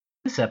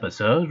This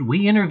episode,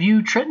 we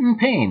interview Trenton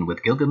Payne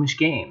with Gilgamesh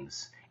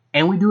Games,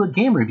 and we do a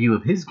game review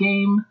of his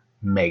game,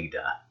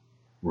 Megda.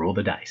 Roll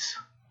the dice.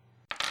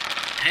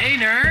 Hey,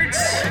 nerds!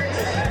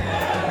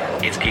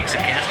 It's Geeks of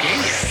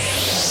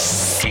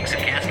Cascadia. Geeks of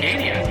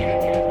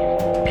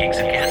Cascadia. Geeks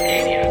of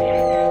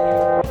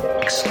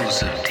Cascadia.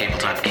 Exclusive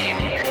tabletop game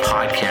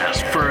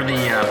podcast for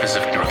the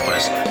Pacific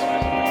Northwest.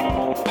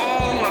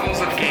 All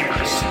levels of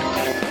gamers.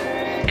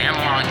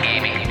 Analog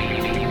gaming.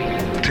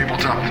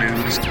 Tabletop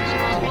news.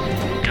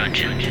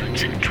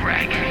 Dungeons and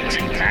Dragons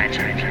and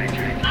magic.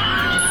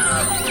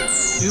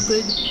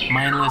 Stupid,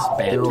 mindless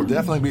banter. There will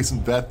definitely be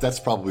some. That's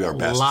probably our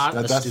best.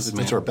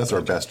 That's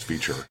our best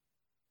feature.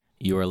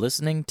 You are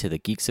listening to the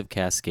Geeks of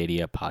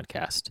Cascadia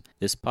podcast.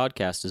 This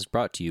podcast is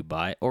brought to you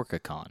by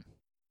OrcaCon.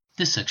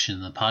 This section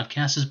of the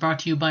podcast is brought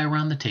to you by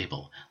Around the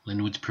Table,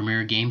 Linwood's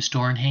premier game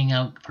store and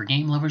hangout for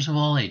game lovers of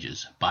all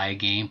ages. Buy a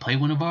game, play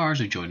one of ours,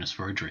 or join us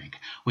for a drink.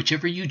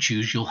 Whichever you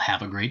choose, you'll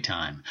have a great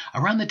time.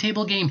 Around the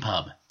Table Game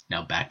Pub.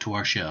 Now back to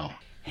our show.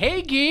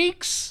 Hey,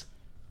 geeks!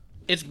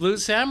 It's Blue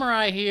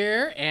Samurai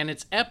here, and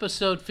it's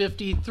episode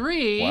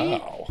 53.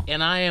 Wow.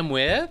 And I am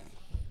with...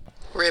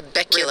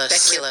 Ridiculous.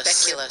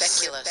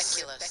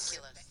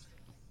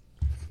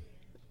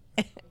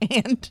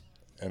 And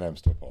I'm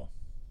still Paul.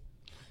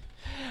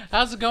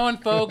 How's it going,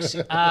 folks?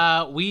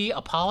 We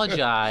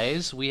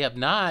apologize. We have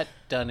not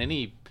done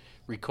any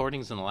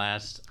recordings in the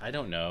last, I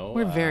don't know.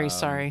 we're very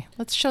sorry.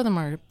 Let's show them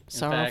our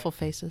sorrowful fact-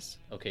 faces.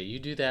 Okay, you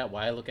do that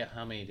while I look at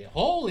how many days.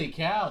 Holy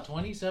cow,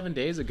 27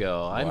 days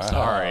ago. I'm Wow.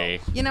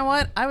 sorry. You know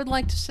what? I would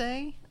like to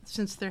say,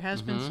 since there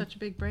has been such a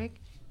big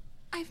break,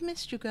 I've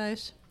missed you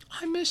guys.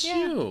 I miss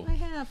Yeah, you. I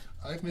have.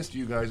 I've missed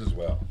you guys as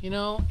well. You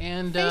know,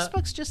 and...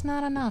 Facebook's just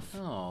not enough.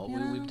 Oh, You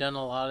know? we've done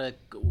a lot of...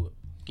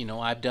 You know,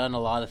 I've done a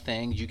lot of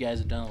things. You guys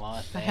have done a lot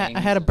of things. I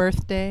had a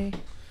birthday.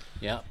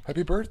 Yep.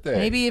 Happy birthday.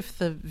 Maybe if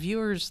the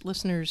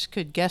listeners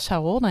could guess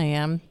how old I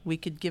am, we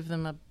could give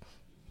them a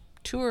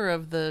tour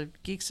of the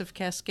Geeks of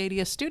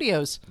Cascadia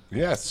studios.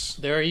 Yes.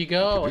 There you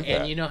go. You could do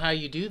And that. you know how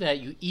you do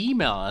that? You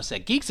email us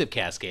at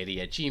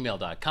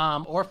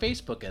geeksofcascadia@gmail.com or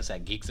Facebook us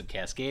at Geeks of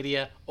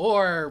Cascadia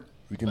or...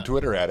 You can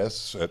Twitter at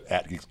us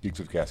at Geeks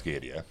of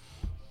Cascadia.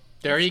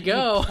 There you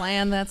go.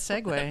 Plan that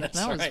segue. That's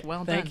that was right.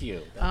 well done. Thank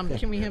you.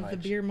 Can we have the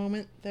beer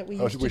moment that we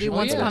Oh, used to do should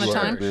once yeah, upon a sure.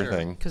 time? Beer Sure.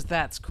 thing. Because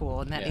that's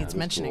cool, and that Yeah, needs that's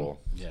mentioning. Cool.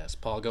 Yes,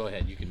 Paul, go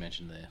ahead. You can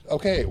mention the...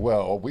 Okay,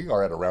 well, we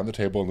are at Around the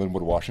Table in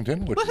Linwood,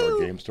 Washington, which is our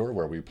Woohoo! game store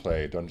where we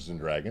play Dungeons and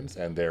Dragons,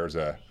 and there's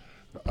a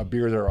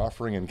beer they're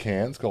offering in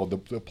cans called the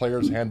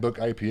Player's Handbook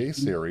IPA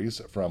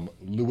series from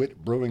Lewitt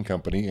Brewing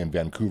Company in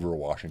Vancouver,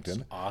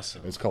 Washington.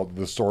 Awesome. It's called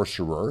The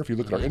Sorcerer. If you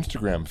look at our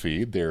Instagram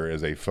feed, there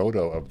is a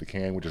photo of the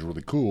can, which is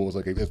really cool. It's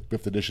like a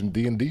 5th edition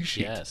D&D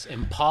sheet. Yes,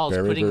 and Paul's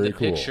Very, putting very the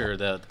cool. picture,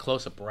 the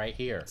close-up right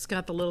here. It's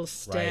got the little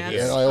stats. here.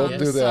 Yeah, I'll on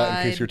do the that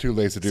in case side. you're too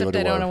lazy to do Except it.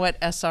 I don't know what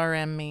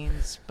SRM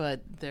means,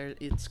 but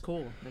it's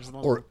cool. There's a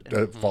little.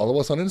 Or follow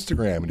us on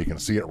Instagram, and you can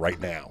see it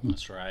right now.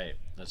 That's right.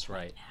 That's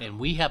right. And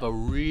we have a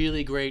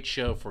really great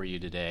show for you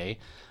today.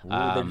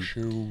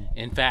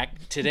 In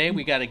fact, today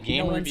we got a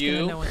game No one's gonna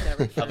review know what that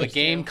refers of a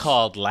game to.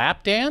 called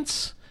Lap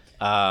Dance.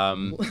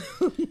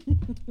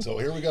 So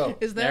here we go.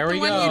 Is that There the we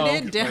one go.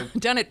 you did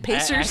down at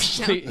Pacers?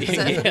 Actually, Is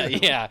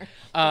that- yeah.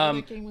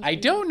 I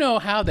don't know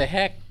how the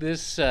heck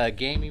this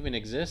game even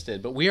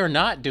existed, but we are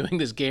not doing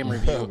this game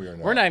review. We are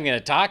not. We're not even going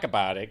to talk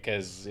about it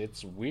because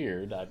it's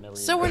weird. I've never.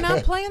 So even... we're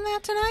not playing that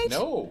tonight?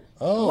 No.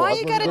 Oh, Why I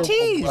you thought gotta we were-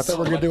 tease? I thought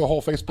we were going to do a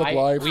whole Facebook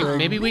Live thing.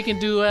 Maybe we can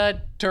do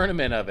a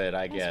tournament of it.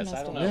 I guess I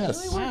messed don't up. know.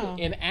 Yes. Really weird. Wow.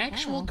 An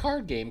actual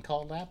card game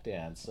called Lap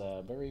Dance.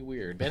 Very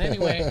weird. But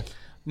anyway,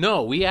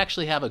 no, we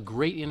actually have a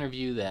great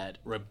interview that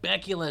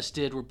Rebeculus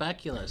did.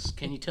 Rebeculus,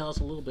 can you tell us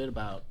a little bit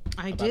about?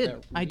 I about did.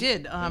 that I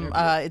did. interview?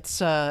 It's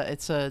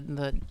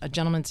a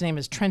gentleman's name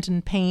is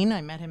Trenton Payne.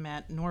 I met him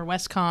at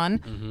NorwestCon,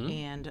 Mm-hmm.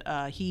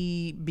 and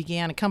he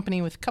began a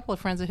company with a couple of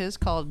friends of his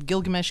called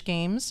Gilgamesh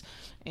Games,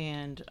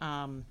 and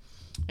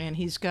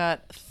he's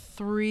got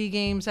 3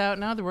 games out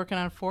now. They're working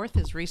on a 4th.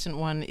 His recent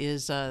one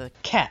is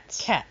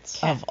Cats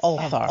of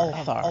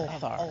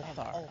Ulthar.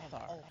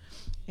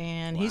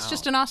 And he's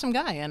just an awesome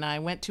guy. And I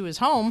went to his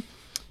home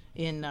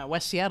in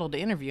West Seattle to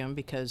interview him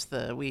because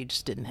we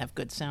just didn't have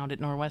good sound at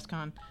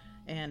NorwestCon.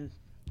 And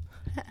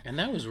And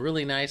that was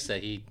really nice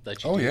that he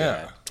let you Oh, do yeah.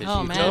 that. Because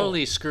Oh, you man.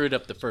 totally screwed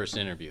up the first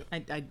interview. I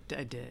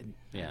did.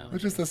 Yeah.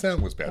 It's just the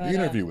sound was bad. The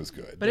interview was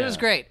good. But it was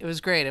great. It was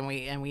great, and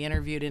we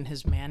interviewed in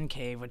his man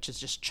cave, which is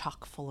just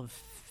chock full of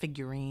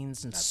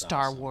figurines and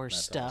Star awesome. Wars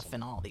That's stuff awesome.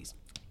 and all these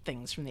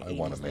things from the 80s.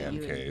 want a that man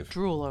you would cave.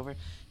 Drool over.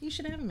 You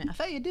should have a man. I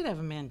thought you did have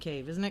a man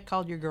cave. Isn't it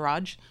called your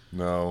garage?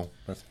 No,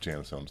 that's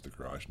Janice owns the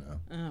garage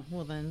now.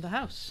 Well, then the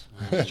house.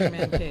 That's your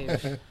man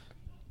cave.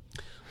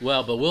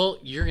 Well,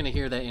 but you're going to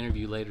hear that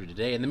interview later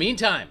today. In the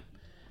meantime,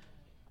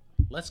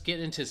 let's get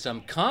into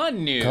some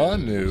con news.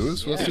 Con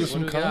news. Let's Yes, do what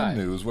some we con got?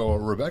 news. Well,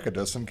 Rebecca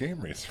does some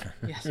game research.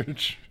 Yes.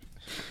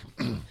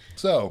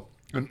 So,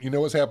 you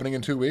know what's happening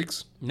in 2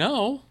 weeks?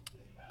 No.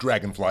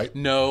 Dragonflight.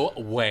 No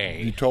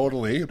way.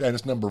 Totally. And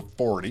it's number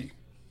 40.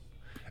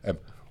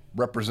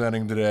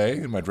 representing today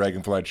in my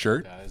Dragonflight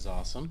shirt. That is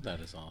awesome. That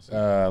is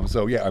awesome.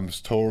 So yeah, I'm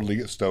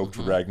totally stoked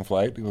for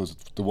Dragonflight. It was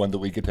the one that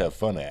we get to have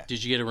fun at.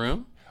 Did you get a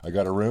room? I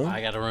got a room.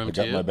 I got a room, I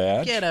got too. my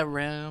badge. Get a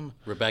room.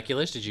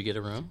 Rebeculous, did you get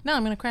a room? No,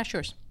 I'm going to crash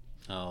yours.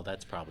 Oh,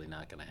 that's probably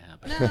not going to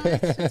happen. No,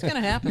 it's going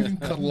to happen.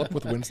 Cuddle up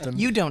with Winston.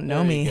 You don't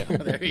know me.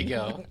 There you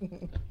go.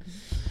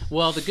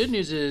 Well, the good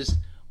news is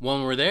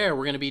when we're there,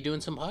 we're going to be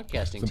doing some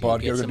podcasting. Some too.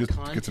 podcast. Get We're gonna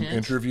some get some content.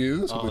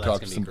 interviews. Oh, we that's talk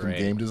to gonna some be great.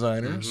 game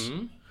designers.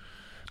 Mm-hmm.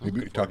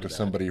 Maybe talk to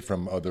somebody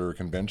from other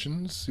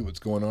conventions. See what's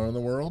going on in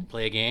the world.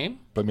 Play a game?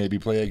 But maybe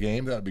play a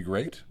game. That'd be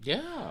great.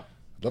 Yeah.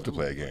 I'd love to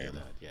play a game.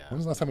 that, yeah. When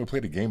was the last time we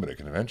played a game at a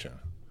convention?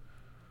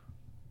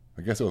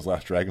 I guess it was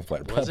last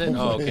Dragonflight. Probably. Was it?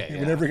 Oh, okay, We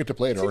yeah. never get to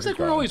play at Seems like OrcaCon.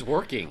 we're always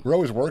working. We're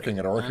always working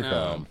at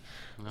OrcaCon.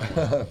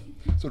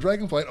 So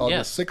Dragonflight,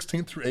 August Yes.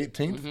 16th through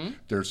 18th.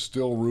 There's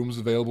still rooms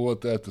available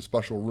at the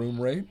special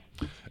room rate.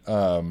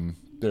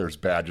 There's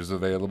badges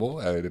available.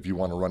 If you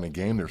want to run a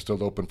game, they're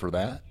still open for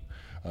that.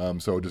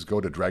 So just go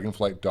to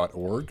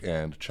dragonflight.org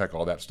and check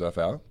all that stuff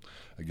out.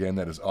 Again,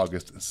 that is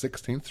August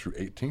 16th through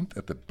 18th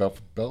at the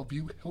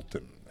Bellevue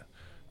Hilton.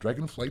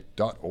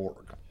 Dragonflight.org.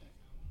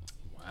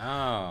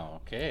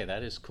 Wow. Okay,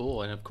 that is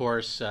cool. And of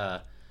course,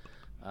 there's.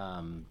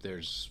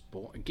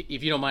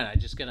 If you don't mind, I'm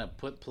just gonna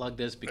plug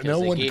this because No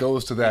they one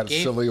goes to that they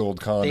gave- silly old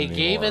con They anymore.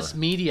 gave us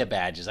media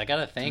badges. I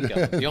gotta thank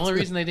them. The only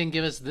reason they didn't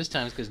give us this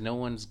time is because no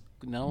one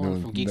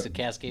from Geeks of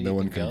Cascadia no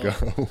one can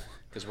go.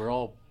 because we're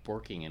all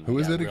working and Who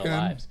we is got it real again?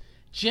 lives.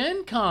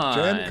 Gen Con.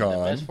 Gen Con.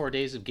 The best 4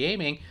 days of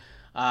gaming.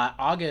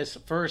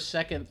 August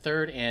 1st, 2nd,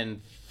 3rd,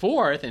 and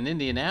 4th in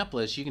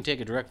Indianapolis. You can take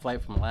a direct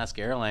flight from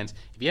Alaska Airlines.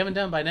 If you haven't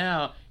done by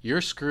now,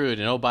 you're screwed.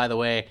 And oh, by the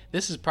way,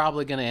 this is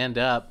probably going to end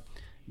up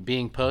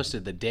being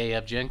posted the day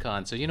of Gen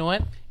Con. So you know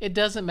what? It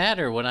doesn't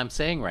matter what I'm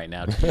saying right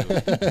now to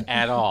you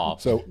at all.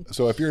 So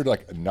if you're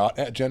like not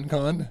at Gen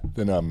Con,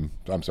 then I'm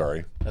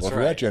sorry. That's Well, if you're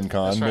right. at Gen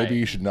Con, That's maybe right.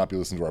 you should not be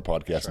listening to our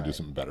podcast and do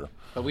something better.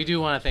 But we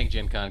do want to thank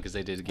Gen Con because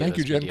they did give Thank us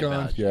you, Gen media Con.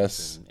 badges.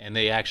 Yes. And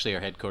they actually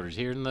are headquarters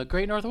here in the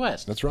Great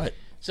Northwest. That's right.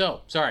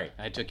 So, sorry,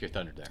 I took your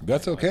thunder there.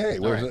 That's okay.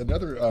 All There's right.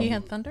 another. He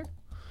had thunder?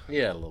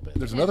 Yeah, a little bit.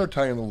 There's another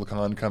tiny little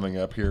con coming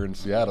up here in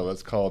Seattle.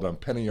 It's called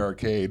Penny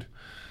Arcade,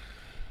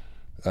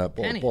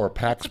 Penny. or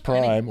PAX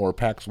Prime, or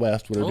PAX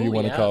West, whatever you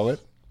want to yes. call it.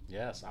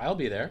 Yes, I'll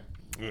be there.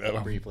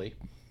 Briefly.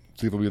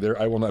 Steve will be there.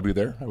 I will not be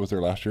there. I was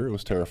there last year. It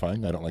was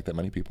terrifying. I don't like that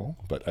many people,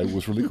 but it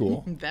was really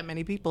cool. That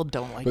many people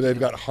don't like But it. they've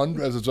got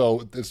hundreds.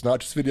 So it's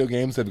not just video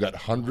games. They've got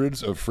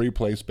hundreds of free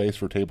play space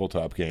for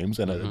tabletop games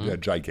and a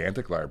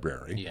gigantic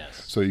library.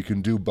 Yes. So you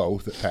can do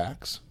both at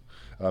PAX.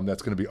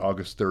 That's going to be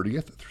August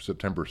 30th through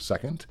September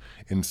 2nd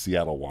in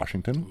Seattle,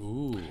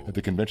 Washington, at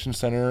the Convention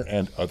Center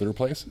and other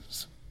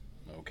places.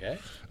 Okay.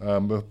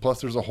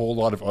 Plus, there's a whole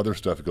lot of other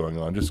stuff going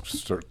on.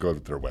 Just go to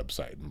their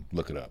website and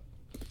look it up.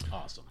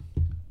 Awesome.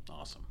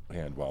 Awesome.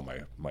 And while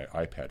my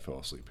iPad fell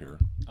asleep here.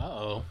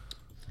 Uh-oh.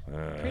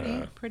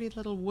 Pretty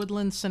little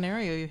woodland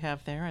scenario you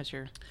have there as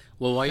your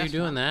Well, while you're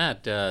doing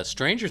that,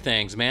 Stranger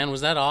Things, man,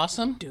 was that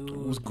awesome? It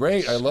was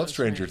great. I love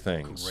Stranger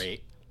Things.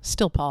 Great.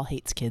 Still Paul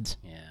hates kids.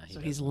 Yeah. So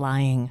he's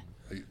lying.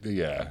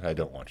 Yeah, I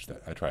don't watch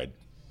that. I tried.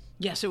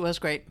 Yes, it was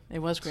great. It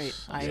was great.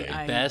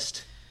 I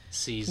Best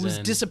season was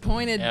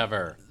disappointed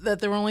ever. that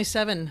there were only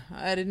 7.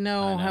 I didn't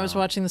know. I was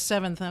watching the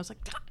 7th and I was like,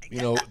 You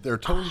know, they're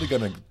totally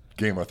going to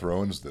Game of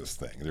Thrones this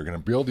thing. They're going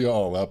to build you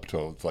all up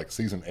till it's like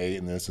season 8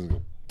 and this and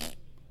go.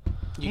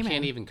 You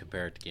can't even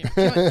compare it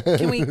to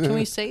Game. can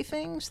we say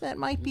things that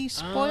might be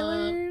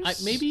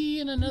spoilers?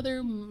 Maybe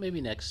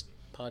maybe next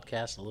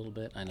podcast a little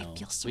bit. I know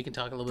feel so we can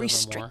talk a little bit more.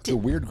 restricted. The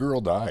weird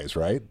girl dies,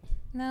 right?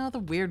 No, the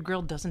weird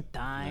girl doesn't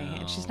die,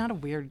 and she's not a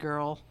weird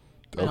girl.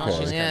 Okay.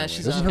 she's yeah, kinda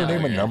she's weird. Isn't her on name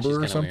a weird. number She's or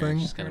kinda weird. something?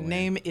 She's Her kinda weird.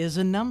 name is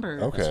a number.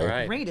 Okay. That's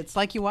right. Great. It's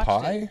like you watched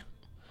it. Pie?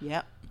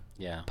 Yep.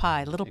 Yeah.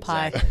 Pie. Little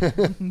pie.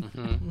 Exactly.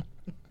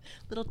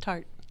 Little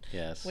tart.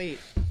 Yes. Wait.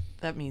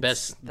 That means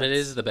Best, but it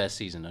is the best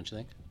season, don't you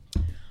think?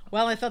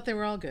 Well, I thought they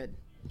were all good.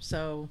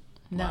 So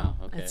no, Wow,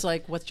 okay. it's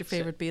like, what's your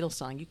favorite Beatles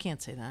song? You can't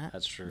say that.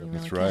 That's true. You really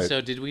That's can't. right. So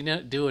did we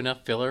not do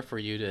enough filler for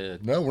you to?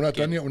 No, we're not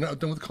done yet. We're not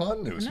done with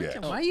con news Not yet.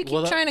 yet. Why do you keep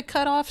well, trying to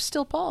cut off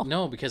Still Paul?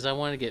 No, because I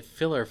want to get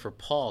filler for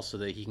Paul so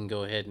that he can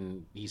go ahead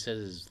and he said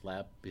his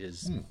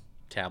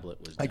tablet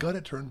was. I got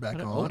it turned back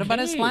on. What about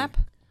his Okay. lap?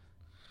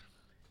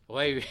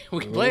 Wait,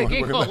 we can play a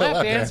game What called about Lap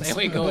lap Dance. dance?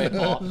 Anyway, go ahead,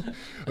 Paul.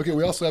 Okay,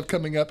 we also have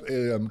coming up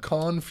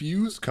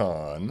Confuse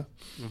Con,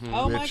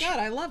 Oh my Which- God,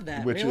 I love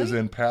that. which really? is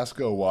in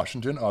Pasco,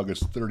 Washington,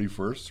 August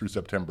 31st through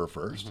September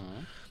 1st.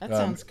 That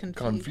sounds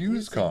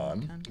Confuse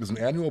Con is an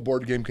annual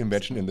board game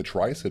convention in the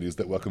Tri-Cities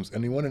that welcomes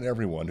anyone and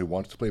everyone who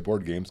wants to play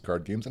board games,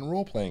 card games, and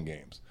role-playing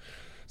games.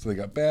 So they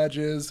got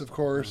badges, of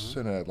course,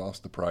 and I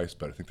lost the price,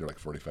 but I think they're like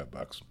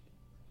 $45.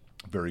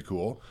 Very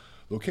cool.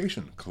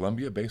 Location,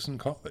 Columbia Basin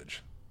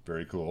College.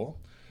 Very cool.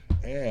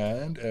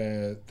 And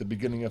at the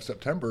beginning of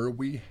September,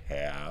 we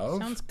have...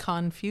 Sounds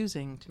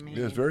confusing to me. It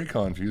is very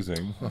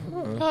confusing.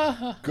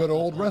 Good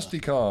old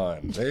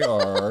RustyCon. They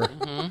are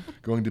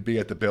going to be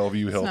at the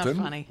Bellevue It's not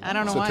Hilton. funny. I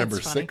don't know why September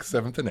it's funny.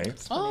 6th, 7th, and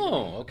 8th.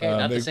 Oh, okay.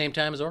 Not they- the same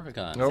time as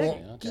OrcaCon. No.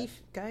 Okay.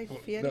 Guy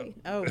Fieri?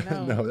 Oh,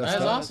 no. No, that's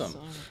That's not. awesome.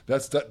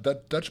 That's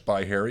Dutch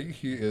by Harry.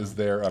 He is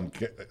their,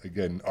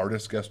 again,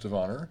 artist guest of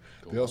honor.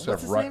 They also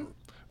What's have his name?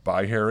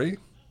 By Harry.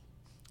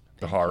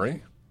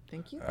 Bahari.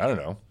 Thank you. I don't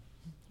know.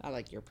 I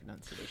like your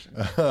pronunciation.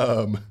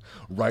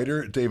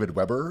 Writer David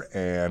Weber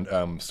and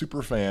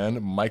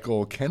superfan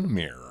Michael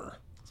Kenmere.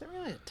 Is that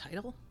really a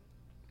title?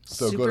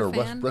 So go to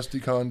Superfan?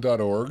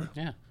 rustycon.org.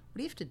 Yeah. What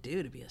do you have to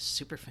do to be a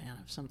super fan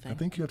of something? I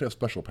think you have to have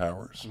special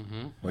powers,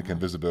 like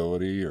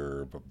invisibility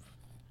or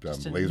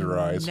Just a laser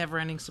eyes.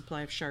 Never-ending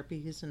supply of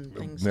Sharpies and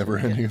things. Never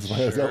to get- ending.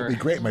 That would be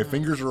great. My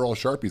fingers are all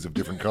Sharpies of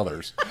different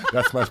colors.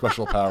 That's my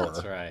special power.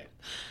 That's right.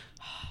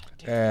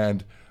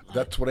 And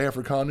that's what I have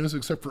for con news,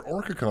 except for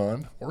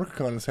OrcaCon.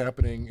 OrcaCon is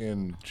happening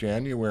in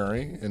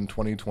January in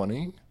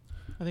 2020.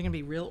 Are there going to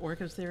be real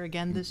orcas there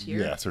again this year?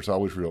 Yes, there's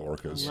always real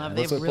orcas. Love-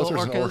 they Plus, have real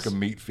there's an orcas. orca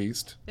meat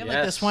feast. They have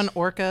like this one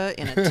orca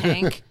in a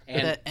tank,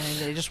 And- and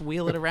they just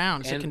wheel it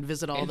around so it can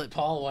visit all and the.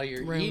 Paul, while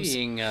you're rooms.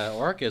 eating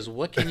orcas,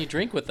 what can you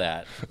drink with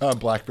that?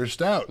 Blackfish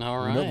stout.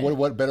 All You know, right.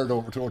 what better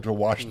to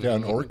wash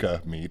down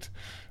orca meat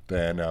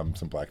than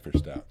some blackfish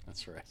stout?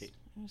 That's right.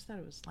 I just thought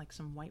it was like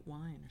some white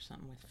wine or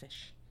something with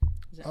fish.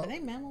 Are they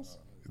mammals?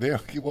 They,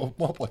 well,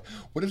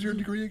 what is your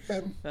degree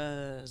again?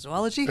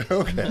 Zoology?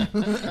 Okay.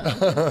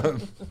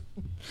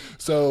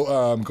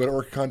 So go to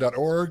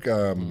orcacon.org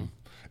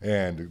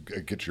and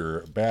get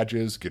your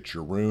badges, get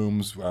your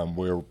rooms.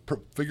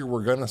 Figure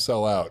we're going to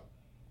sell out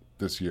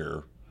this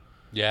year.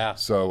 Yeah.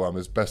 So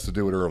it's best to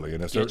do it early.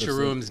 And Get your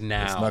rooms It's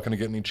now. not going to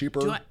get any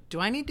cheaper. Do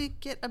I need to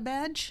get a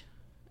badge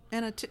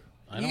and a?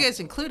 You don't- guys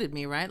included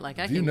me, right? Like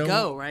I Do you can know?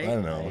 go, right? I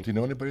don't know. Do you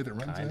know anybody that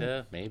runs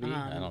Kinda, maybe.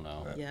 I don't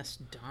know. Yes,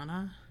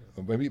 Donna.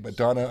 it? Maybe, but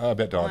Donna. I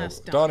bet Donna.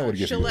 Ask Donna Donna. would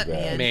give She'll you a let me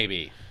badge. in.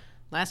 Maybe.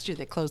 Last year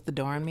they closed the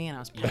door on me, and I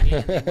was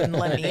praying they wouldn't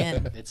let me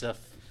in. It's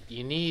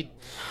you need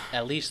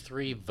at least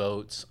 3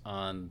 votes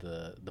on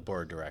the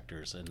board of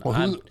directors, and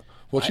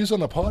Well, she's on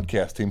the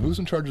podcast team. Who's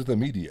in charge of the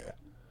media?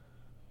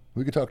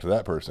 We could talk to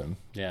that person.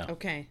 yeah.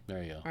 Okay.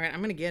 There you go. All right, I'm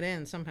gonna get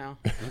in somehow.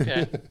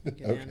 Okay. Get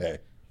in. Okay.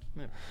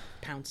 I'm gonna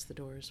pounce the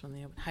doors when they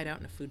open. Hide out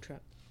in a food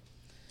truck.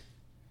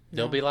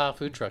 There'll be a lot of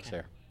food trucks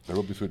there. There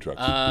will be food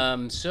trucks.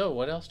 So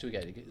what else do we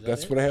got?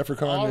 That's what I have for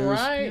con All news. You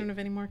right. don't have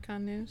any more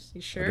con news? You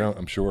I sure? don't,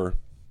 I'm sure.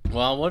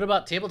 Well, what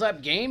about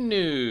tabletop game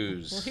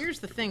news? Well, here's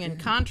the thing. In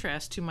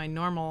contrast to my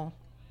normal,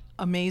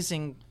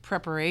 amazing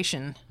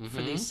preparation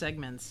for these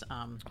segments,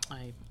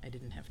 I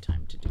didn't have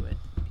time to do it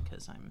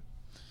because I'm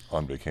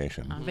On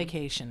vacation. on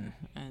vacation,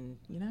 and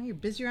you're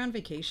busier on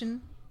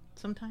vacation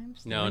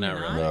sometimes. No, than not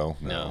you're really. No.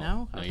 No,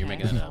 No, you're Okay.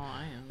 making it up. Oh,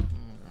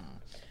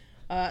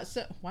 I am.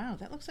 So wow,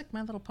 that looks like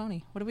My Little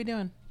Pony. What are we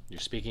doing? You're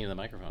speaking to the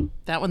microphone.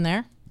 That one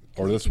there?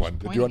 Or this one.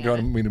 Do you want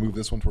pointing at me to move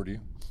this one toward you?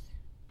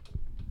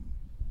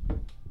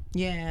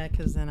 Yeah,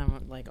 because then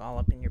I'm like all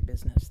up in your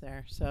business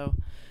there. So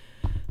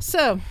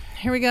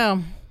here we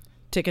go.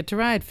 Ticket to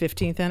Ride,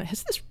 15th.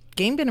 Has this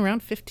game been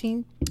around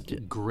 15?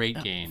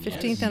 Great game.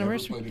 15th yes.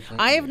 anniversary.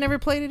 I have never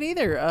played it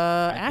either.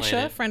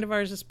 Asha, it. a friend of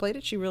ours, has played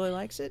it. She really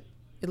likes it.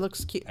 It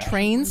looks cute.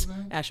 Trains. plays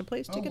that? Asha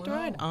plays Ticket to wow.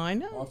 Ride. I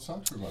know. I'll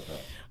talk to her about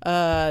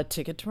that.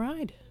 Ticket to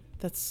Ride.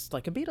 That's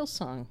like a Beatles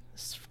song.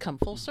 It's come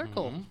full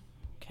circle.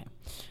 Okay.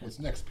 What's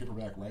next?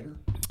 Paperback writer?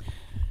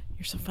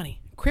 You're so funny.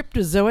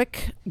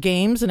 Cryptozoic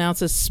Games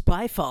announces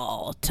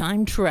Spyfall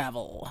Time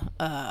Travel.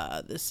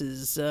 This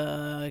is,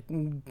 oh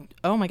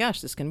my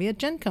gosh, this is going to be at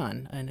Gen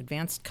Con, an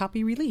advanced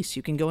copy release.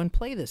 You can go and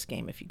play this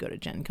game if you go to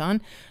Gen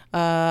Con.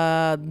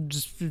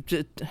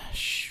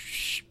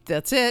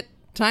 That's it.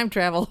 Time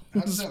travel. How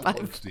does that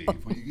work, Steve?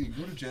 When you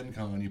go to Gen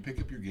Con, you pick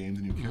up your games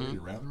and you carry it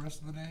around the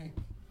rest of the day?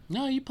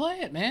 No, you play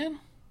it, man.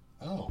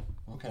 Oh,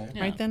 okay.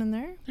 Right then and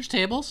there? There's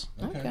tables.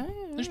 Okay. There's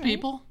all right.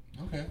 people.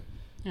 Okay.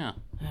 Yeah.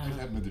 I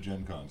haven't been to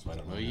Gen Con, so I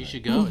don't know. Well, you that.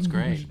 should go. It's I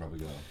great. should probably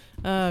go.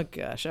 Oh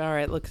gosh! All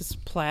right, look, it's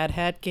Plaid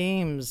Hat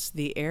Games,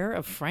 The Heir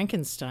of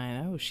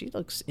Frankenstein. Oh, she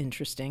looks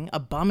interesting.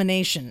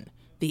 Abomination,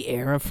 The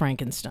Heir of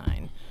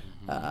Frankenstein.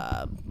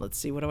 Let's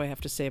see, what do I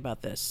have to say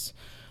about this?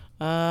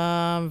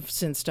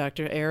 Since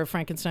Heir of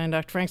Frankenstein,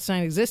 Dr.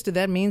 Frankenstein existed,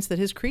 that means that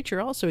his creature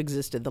also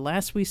existed. The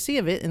last we see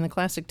of it in the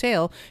classic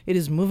tale, it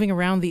is moving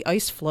around the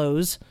ice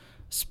floes,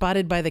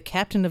 spotted by the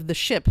captain of the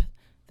ship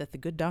that the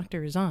good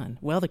doctor is on.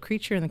 Well, the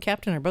creature and the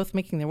captain are both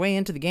making their way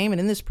into the game, and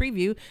in this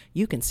preview,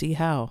 you can see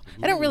how.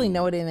 I don't really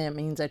know what any of that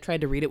means. I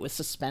tried to read it with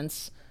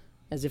suspense,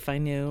 as if I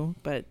knew,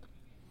 but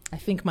I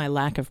think my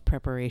lack of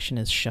preparation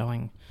is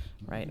showing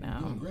right now.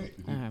 Doing great.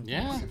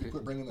 Yeah. If you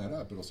quit bringing that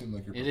up, it'll seem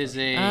like you're. It is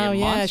a Oh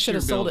yeah, I monster should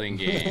have sold it. building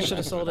game. Should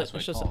have sold it. That's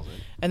what Should've it calls sold-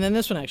 it. And then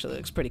this one actually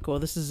looks pretty cool.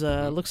 This is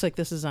looks like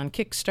this is on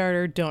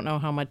Kickstarter. Don't know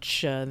how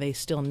much they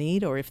still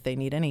need or if they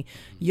need any.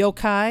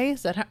 Yokai.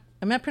 Is that how?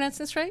 Am I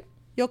pronouncing this right?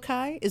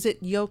 Yokai? Is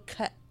it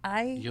yokai?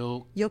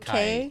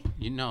 Yokai?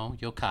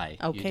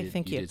 Yokai. Okay,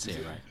 thank you. You did say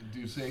it right. Do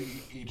you say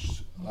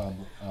each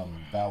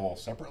vowel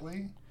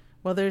separately?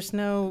 Well, there's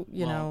no,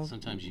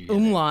 sometimes you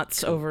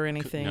umlauts over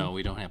anything. No,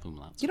 we don't have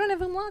umlauts. You don't have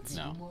umlauts?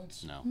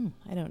 No.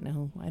 I don't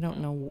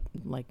know,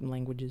 like,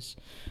 languages.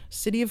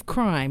 City of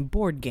Crime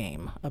board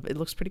game. It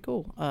looks pretty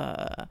cool.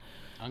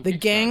 The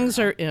gangs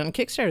are on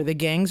Kickstarter. The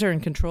gangs are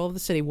in control of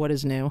the city. What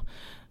is new?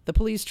 The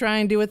police try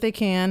and do what they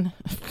can,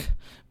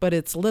 but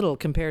it's little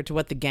compared to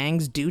what the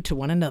gangs do to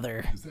one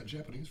another. Is that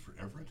Japanese for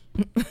Everett?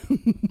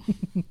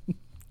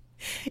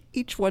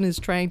 Each one is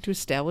trying to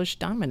establish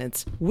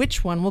dominance.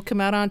 Which one will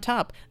come out on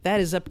top? That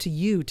is up to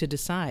you to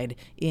decide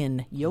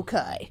in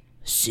Yokai,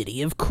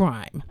 City of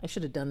Crime. I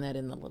should have done that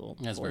in the little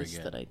That's very voice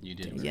good. that I You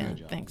did a did. very Yeah, good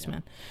job. thanks, Yeah.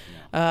 man.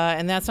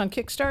 And that's on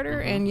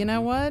Kickstarter. And you know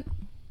what?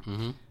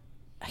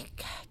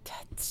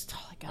 That's all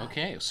I got.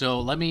 Okay, so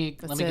let me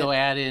That's go it.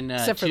 add in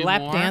Except for two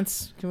lap more.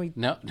 dance. Can we?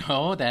 No,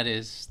 no,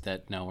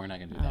 we're not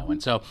going to do that one.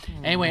 So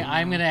anyway,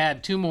 I'm going to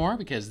add two more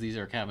because these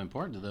are kind of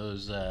important to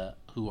those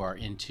who are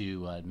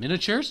into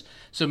miniatures.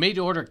 So made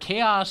to order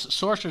Chaos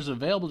Sorcerers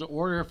available to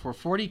order for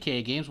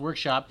 40K. Games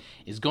Workshop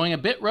is going a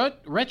bit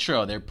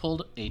retro. They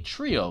pulled a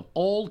trio of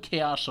old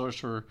Chaos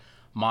Sorcerer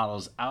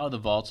models out of the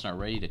vaults and are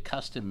ready to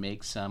custom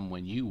make some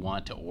when you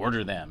want to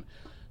order them.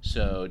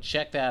 So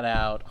check that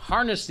out.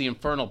 Harness the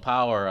infernal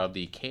power of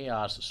the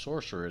Chaos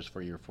Sorcerers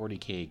for your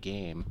 40K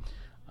game.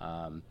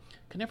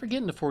 Could never get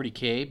into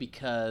 40K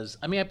because,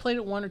 I played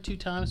it one or two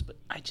times, but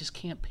I just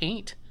can't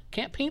paint.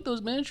 Can't paint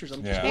those miniatures.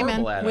 I'm just Yeah. Hey, man,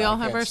 horrible at we it. all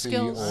have Can't our see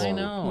skills. or I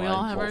know. We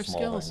all have control our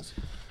small skills.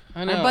 things.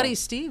 I know. My buddy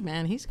Steve,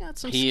 man, he's got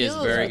some He is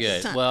skills. very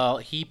That's good. not- Well,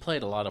 he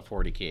played a lot of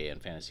 40K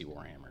and Fantasy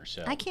Warhammer.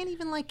 So I can't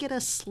even get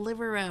a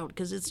sliver out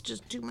because it's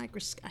just too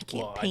microscopic. I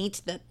can't Well,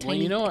 paint that tiny.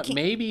 well, you know I what? can't-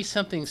 Maybe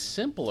something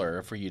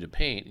simpler for you to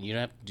paint, and you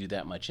don't have to do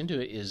that much into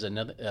it, is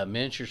another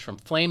miniatures from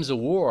Flames of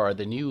War,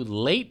 the new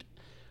late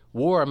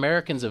war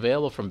Americans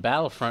available from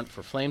Battlefront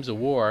for Flames of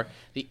War.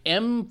 The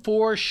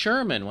M4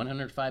 Sherman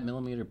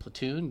 105mm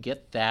platoon.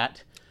 Get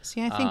that.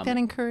 See, I think that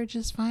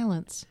encourages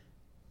violence.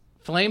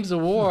 Flames of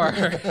War.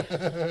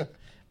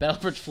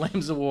 Battlefront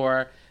Flames of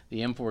War. The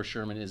M4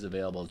 Sherman is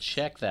available.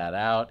 Check that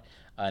out.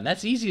 And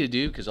that's easy to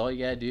do because all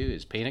you got to do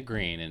is paint it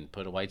green and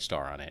put a white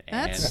star on it.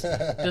 And That's-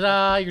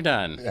 ta-da, you're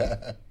done.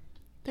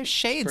 There's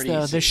shades, pretty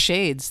though. easy. There's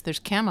shades. There's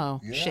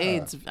camo. Yeah.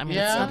 Shades. It's Yeah,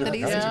 not that different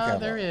easy. kinds of yeah, camo.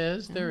 there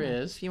is. There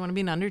is. If you want to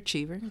be an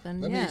underachiever,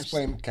 then Let me yes.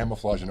 explain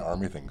camouflage and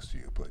army things to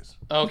you, please.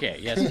 Okay,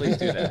 yes, please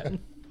do that.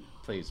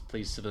 Please,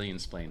 civilian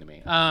explain to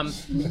me.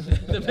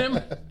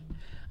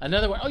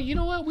 Another one. Oh, you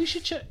know what? We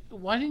should check.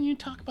 Why didn't you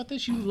talk about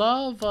this? You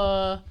love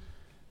I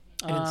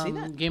didn't see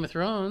that. Game of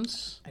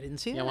Thrones. I didn't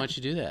see Yeah, that. why don't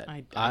you do that?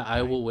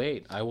 I will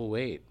wait. I will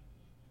wait.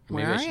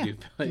 Where Maybe are I should you?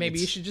 do. Maybe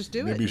you should just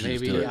do Maybe you it. should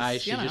just Maybe do it. I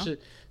should You just. know.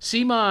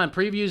 Simon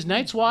previews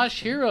Night's Watch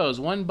Heroes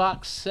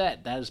 1-box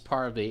set. That is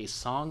part of a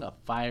Song of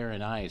Fire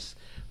and Ice.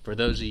 For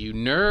those of you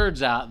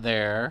nerds out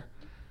there,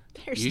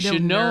 There's you no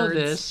should know nerds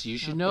this. You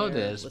should out know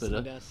there this.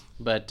 listening to us.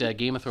 But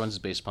Game of Thrones is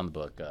based upon the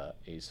book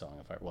A Song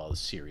of Fire. Well, the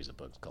series of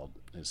books called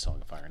A Song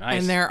of Fire and Ice.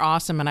 And they're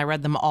awesome, and I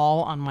read them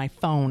all on my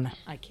phone.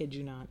 I kid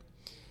you not.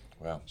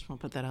 Wow. Just want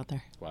to put that out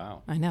there.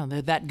 Wow. I know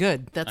they're that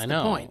good. That's I the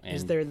know. point.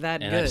 Is they're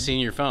that and good? I've seen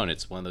your phone.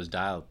 It's one of those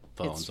dial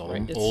phones, It's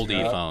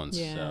oldie phones.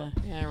 yeah, So.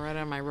 yeah, right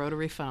on my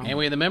rotary phone.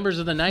 Anyway, the members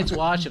of the Night's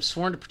Watch have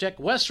sworn to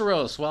protect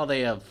Westeros while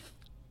they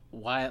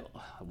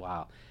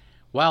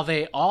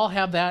all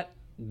have that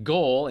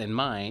goal in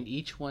mind.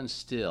 Each one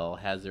still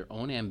has their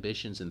own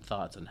ambitions and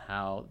thoughts on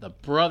how the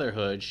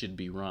Brotherhood should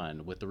be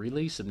run. With the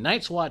release of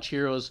Night's Watch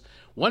Heroes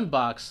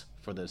 1-box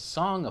for the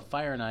Song of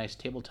Fire and Ice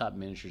tabletop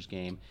miniatures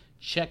game,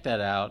 check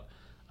that out.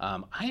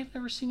 I have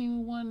never seen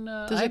anyone.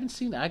 I haven't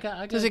seen that. I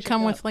got. Does it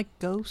come with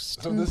ghosts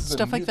So and this is a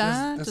stuff new- like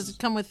that? this Does is- it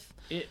come with?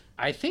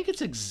 I think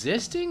it's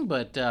existing,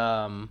 but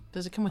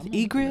Does it come with I'm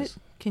gonna look at egret? this.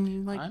 Can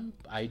you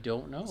I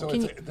don't know. So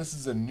this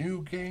is a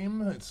new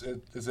game.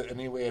 Is it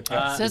any way It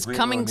attached? says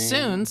coming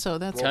soon, so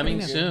that's Coming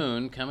pretty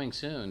good. coming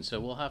soon.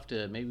 So we'll have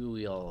to maybe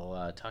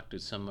we'll talk to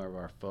some of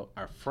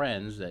our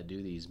friends that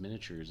do these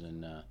miniatures,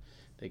 and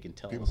they can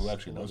tell People us who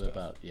actually a know little bit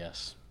stuff. about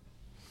yes,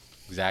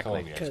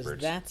 exactly. Because Because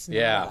that's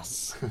Yeah. not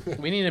us.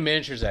 We need a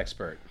miniatures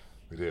expert.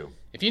 We do.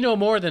 If you know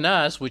more than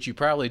us, which you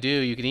probably do,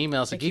 you can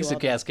email us at Thank you,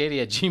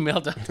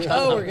 geeksofcascadia@gmail.com.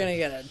 Oh, we're gonna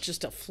get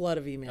just a flood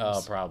of emails.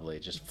 Oh, probably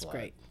just flood.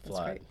 great. That's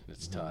Flood. great.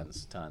 It's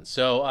tons.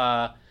 So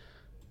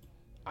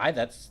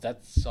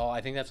that's all. I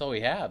think that's all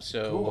we have.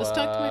 So Cool. Let's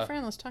talk to my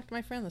friend. Let's talk to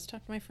my friend. Let's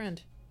talk to my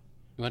friend.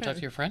 You want to talk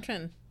to your friend?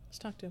 Trenton. Let's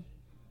talk to him.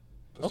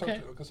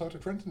 Let's talk to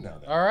Trenton now.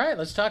 Then. All right,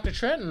 let's talk to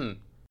Trenton.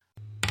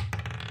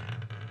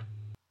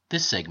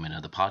 This segment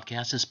of the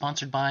podcast is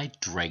sponsored by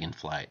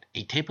Dragonflight,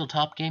 a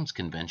tabletop games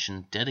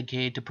convention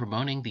dedicated to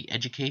promoting the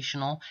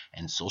educational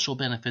and social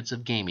benefits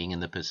of gaming in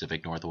the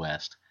Pacific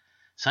Northwest.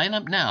 Sign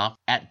up now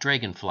at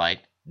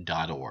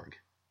dragonflight.org.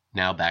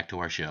 Now back to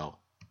our show.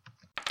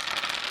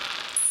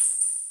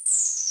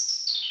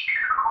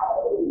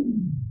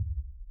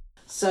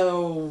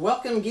 So,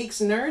 welcome,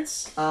 geeks and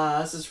nerds.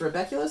 This is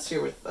Rebeculus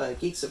here with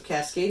Geeks of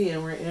Cascadia,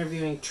 and we're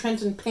interviewing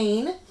Trenton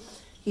Payne.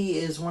 He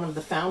is one of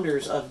the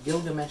founders of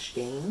Gilgamesh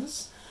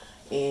Games,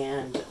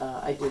 and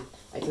I did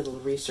a little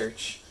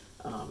research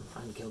on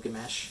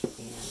Gilgamesh, and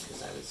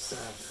because I was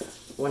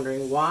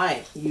wondering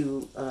why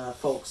you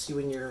folks, you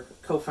and your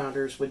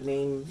co-founders, would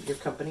name your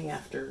company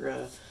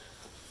after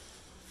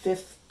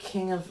fifth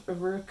king of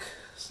Uruk,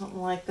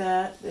 something like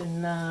that,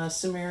 in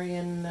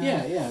Sumerian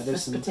there's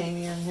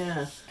Mesopotamia.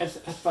 Yeah, I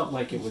felt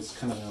like it was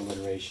kind of an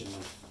alliteration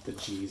of the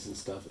G's and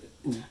stuff.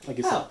 Like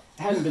I said, Oh.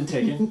 it hadn't been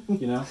taken,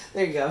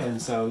 there you go. And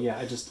so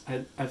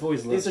I've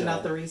always loved. These are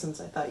not the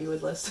reasons I thought you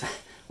would list.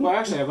 Well,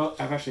 actually,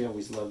 I've actually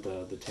always loved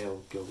the tale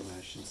of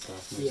Gilgamesh and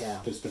stuff. Yeah.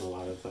 There's been a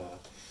lot of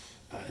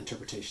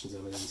interpretations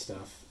of it and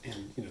stuff,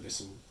 and there's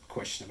some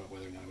question about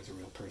whether or not it was a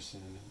real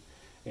person,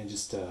 and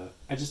just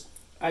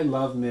I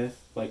love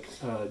myth, like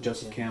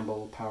Joseph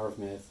Campbell, Power of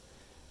Myth,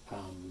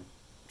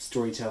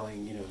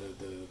 storytelling.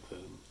 The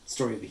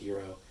story of the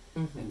hero,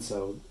 and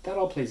so that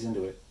all plays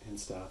into it and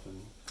stuff.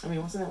 And I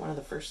mean, wasn't that one of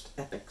the first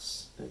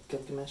epics, the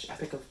Gilgamesh,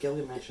 Epic of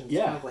Gilgamesh, and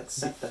Yeah. kind of like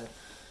set the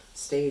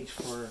stage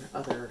for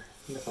other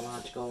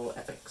mythological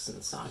epics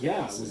and sagas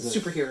yeah, it and was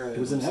superheroes. It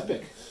was an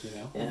epic,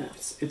 Yeah.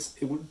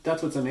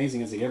 That's what's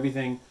amazing is like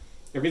everything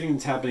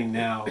that's happening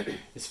now,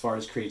 as far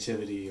as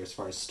creativity or as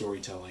far as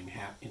storytelling,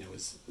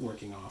 is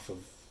working off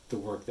of the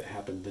work that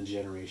happened the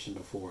generation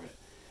before it,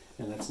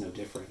 and that's no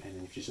different.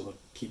 And if you just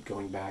keep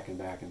going back and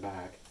back and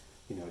back,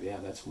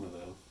 that's one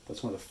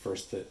of the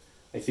first that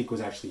I think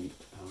was actually,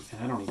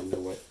 and I don't even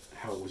know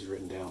how it was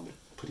written down,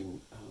 but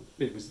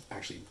it was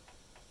actually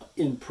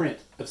in print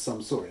of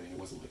some sort. I mean, it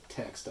wasn't like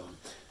text on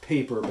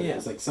paper, but it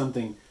was like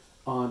something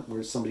on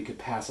where somebody could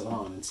pass it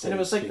on instead. And it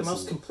was like the being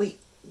most complete,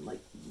 like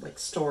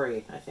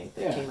story, I think,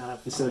 that came out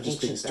of instead of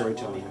just being ancient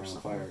storytelling Babylonian or around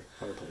something.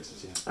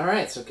 fireplaces. Yeah. All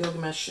right, so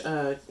Gilgamesh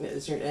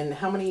and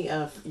how many?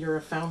 You're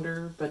a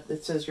founder, but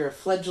it says you're a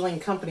fledgling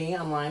company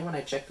online. When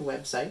I checked the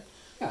website,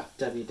 Yeah.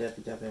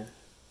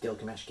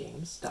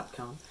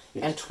 www.gilgameshgames.com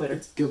and Twitter.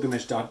 It's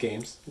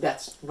Gilgamesh.games.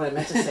 That's what I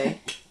meant to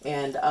say.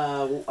 And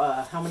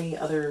how many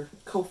other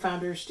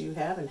co-founders do you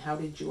have, and how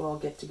did you all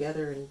get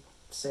together and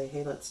say,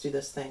 hey, let's do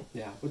this thing?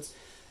 Yeah, it's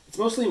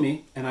mostly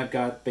me, and I've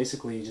got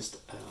basically just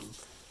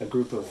a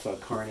group of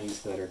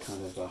carnies that are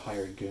kind of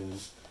hired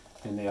goons,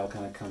 and they all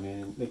kind of come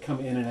in. They come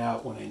in and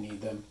out when I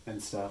need them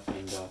and stuff.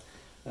 And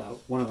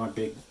one of my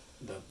the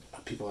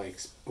people I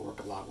work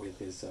a lot with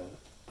is a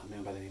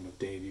man by the name of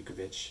Dave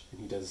Yukovich, and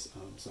he does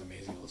some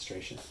amazing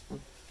illustration.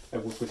 I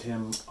work with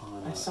him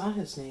on. I saw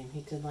his name. He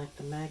did like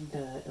the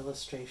Magda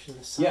illustration,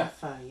 the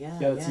sci-fi. Yeah,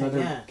 that's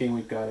another game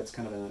we've got. It's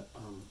kind of a.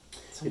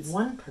 It's a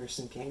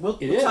one-person game. We'll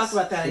is. talk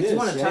about that. I do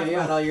want to talk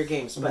about all your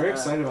games. I'm but, very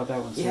excited about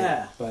that one too.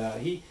 Yeah.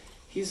 But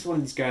he's one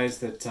of these guys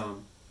that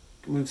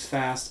moves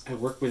fast. I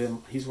work with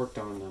him. He's worked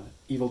on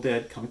Evil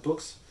Dead comic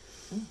books,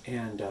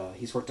 and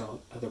he's worked on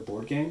other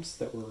board games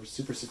that were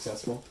super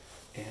successful.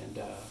 And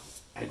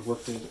I'd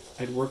worked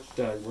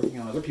working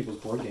on other people's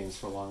board games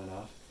for long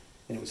enough,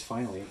 and it was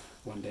finally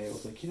one day I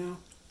was like, why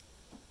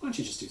don't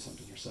you just do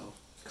something yourself?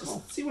 Cool.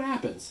 Just see what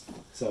happens.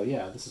 So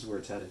yeah, this is where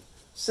it's headed.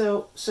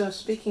 So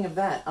speaking of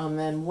that,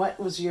 then what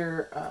was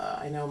your?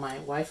 I know my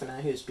wife and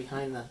I, who's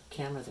behind the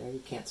camera there,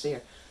 you can't see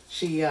her.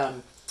 She,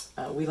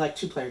 we like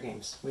 2-player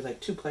games. We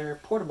like 2-player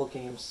portable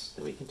games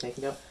that we can take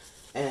and go.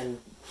 And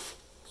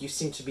you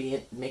seem to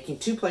be making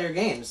 2-player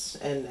games,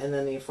 and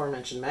then the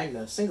aforementioned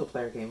Magna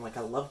single-player game. Like,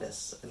 I love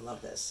this.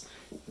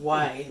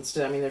 Why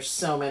instead? I mean, there's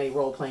so many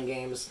role-playing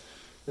games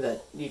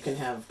that you can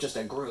have just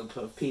a group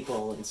of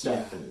people and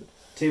stuff. Yeah. And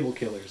Table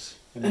killers.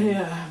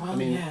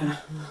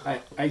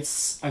 I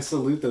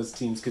salute those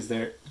teams because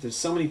there's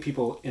so many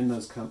people in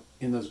those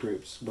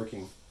groups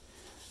working,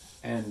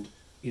 and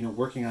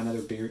working on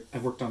other bigger.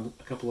 I've worked on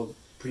a couple of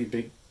pretty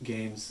big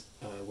games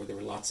where there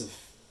were lots of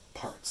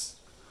parts.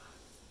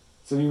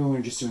 So even when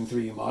we're just doing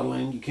 3D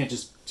modeling, you can't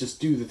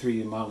just do the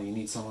 3D modeling. You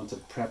need someone to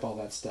prep all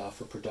that stuff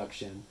for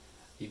production.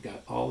 You've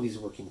got all these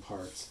working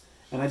parts,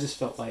 and I just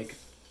felt like,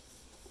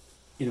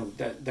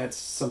 that's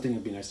something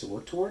that'd be nice to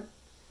work toward.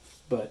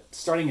 But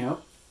starting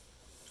out,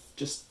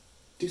 just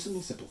do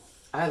something simple.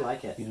 I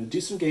like it.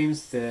 Do some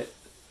games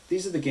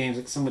these are the games,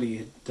 like somebody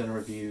had done a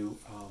review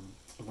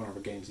of one of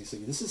our games. He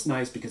said, this is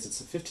nice because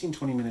it's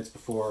 15-20 minutes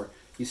before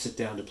you sit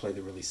down to play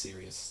the really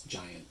serious,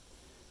 giant,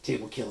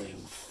 table-killing,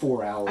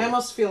 4-hour... I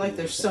almost feel like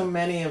there's so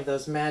many of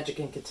those Magic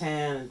and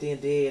Catan and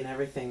D&D and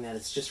everything that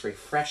it's just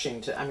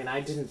refreshing to... I mean,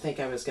 I didn't think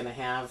I was going to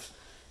have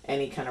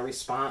any kind of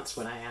response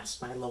when I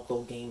asked my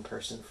local game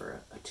person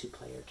for a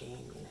 2-player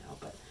game,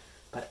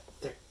 but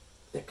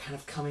they're kind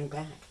of coming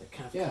back. They're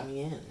kind of coming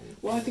in.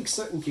 Well, I think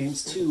certain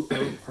games, too,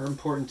 are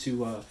important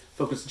to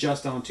focus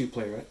just on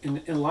 2-player.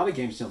 In a lot of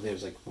games,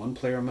 there's like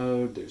 1-player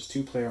mode, there's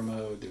 2-player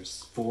mode,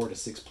 there's 4 to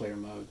 6-player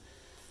mode.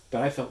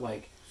 But I felt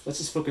like, let's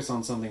just focus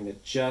on something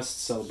that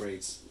just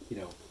celebrates,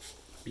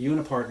 you and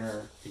a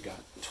partner, you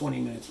got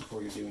 20 minutes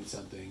before you're doing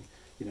something,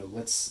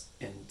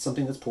 and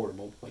something that's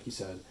portable, like you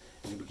said,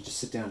 and we can just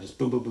sit down and just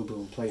boom, boom, boom,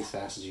 boom, play as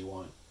fast as you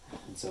want.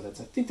 And so I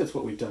think that's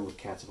what we've done with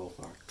Cats of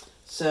Ulthar.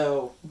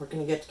 So we're going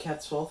to get to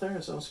Cats of Ulthar,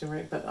 as I was going to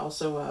write, but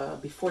also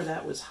before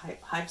that was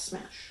Hive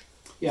Smash.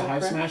 Yeah, that Hive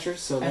correct? Smashers.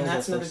 So that And was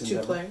that's our another first 2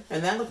 endeavor. player.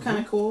 And that looked kind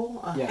of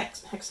cool. Yeah.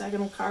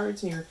 Hexagonal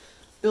cards, and you're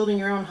building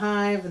your own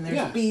hive, and there's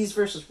Yeah. bees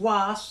versus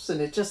wasps,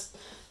 and it just,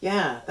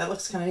 yeah, that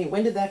looks kind of neat.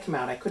 When did that come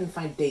out? I couldn't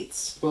find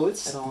dates. Well,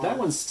 it's at all. that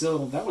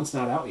one's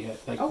not out yet.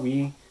 Like Oh.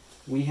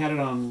 we had it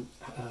on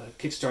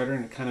Kickstarter,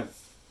 and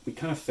we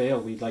kind of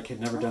failed. We had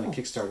never done a Oh.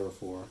 Kickstarter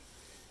before,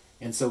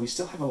 and so we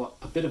still have a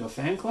bit of a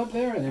fan club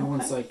there. And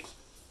everyone's Okay. like,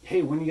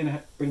 "Hey, when are you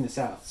gonna bring this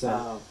out?" So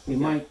Oh, we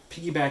okay. might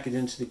piggyback it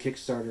into the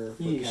Kickstarter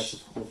for You Cats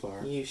of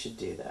Wolfar. You should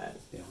do that.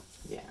 Yeah,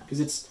 Yeah.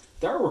 because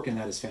the artwork in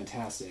that is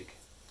fantastic.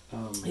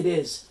 It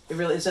is. It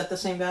really is. That the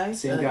same guy?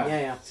 Same guy.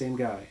 Yeah. Same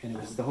guy. And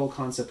it was the whole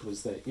concept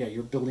was that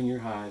you're building your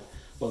hive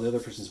while the other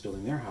person's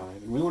building their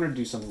hive, and we wanted to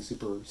do something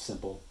super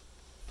simple,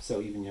 so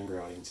even younger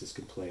audiences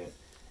could play it.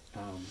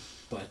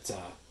 But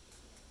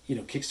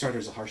Kickstarter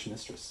is a harsh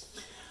mistress.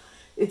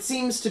 It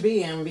seems to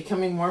be. I'm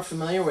becoming more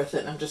familiar with it,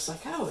 and I'm just like,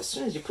 oh, as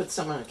soon as you put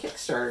someone on a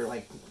Kickstarter,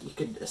 like, you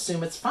could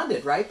assume it's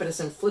funded, right? But as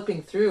I'm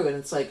flipping through, and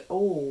it's like,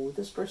 oh,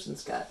 this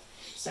person's got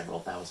several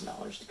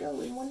 $1,000s to go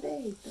in one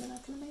day. They're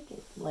not going to make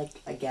it. Like,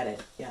 I get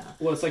it. Yeah.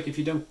 Well, it's like if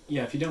you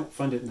don't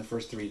fund it in the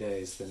first 3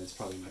 days, then it's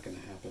probably not going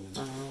to happen.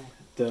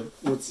 And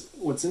Oh.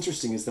 what's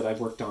interesting is that I've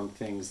worked on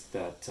things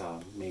that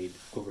made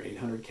over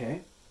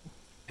 800K,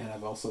 and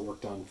I've also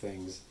worked on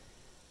things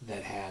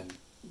that had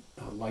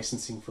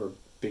licensing for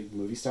big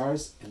movie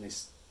stars, and they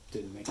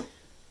didn't make it.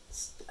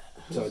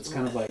 So it's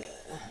kind of like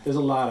there's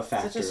a lot of Is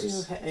that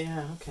just factors.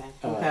 yeah, okay.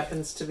 Who Uh,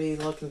 happens to be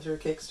looking through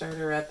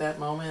Kickstarter at that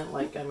moment?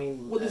 Like, I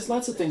mean... Well, there's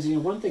lots of things.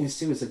 One thing is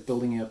too is like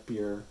building up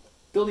your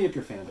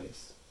fan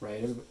base,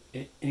 right?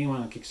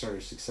 Anyone on Kickstarter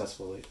is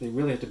successful. They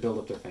really have to build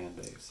up their fan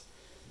base.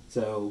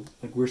 So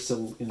like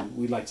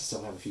we'd like to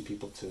still have a few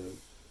people to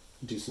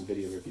do some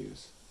video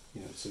reviews,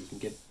 so we can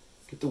get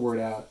the word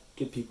out,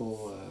 get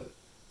people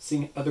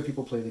seeing other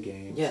people play the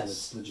game. So Yes,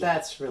 it's legit.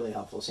 that's really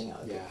helpful, seeing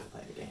other Yeah. people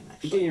play the game, You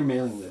actually. get your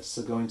mailing list,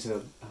 so going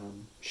to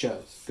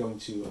shows, going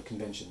to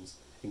conventions,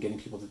 and getting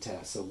people to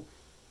test. So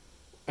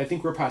I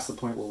think we're past the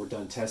point where we're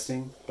done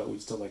testing, but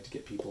we'd still like to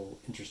get people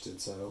interested.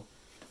 So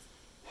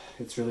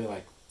it's really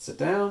like sit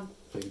down,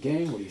 play the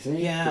game. What do you think?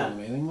 Yeah. Get on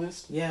the mailing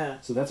list. Yeah.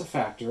 So that's a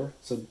factor.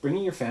 So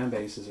bringing your fan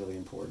base is really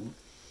important.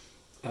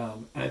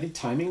 And I think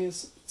timing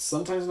is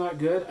sometimes not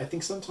good. I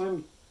think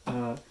sometimes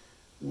I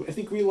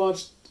think we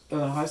launched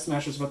Hive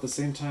Smashers about the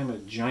same time a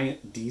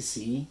giant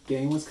DC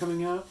game was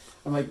coming out.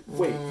 I'm like,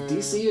 wait,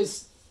 DC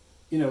is,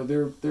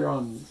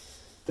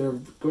 they're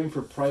going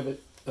for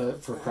private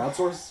for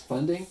crowdsource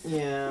funding.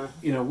 Yeah.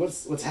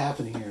 What's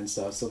happening here and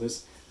stuff. So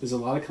there's a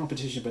lot of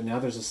competition, but now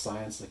there's a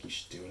science like you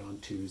should do it on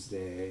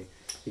Tuesday.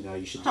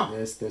 You should do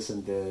this,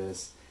 and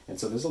this. And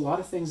so there's a lot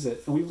of things and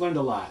we've learned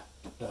a lot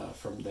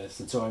from this.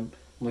 And so I'm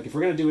like, if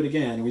we're gonna do it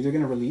again, we're either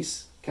gonna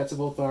release Cats of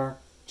Ulthar,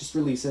 just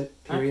release it,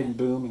 period, Okay. and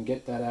boom, and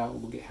get that out.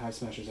 We'll get Hive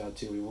Smashers out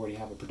too. We already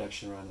have a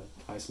production run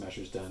of Hive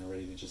Smashers done and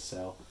ready to just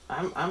sell.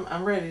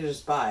 I'm ready to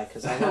just buy,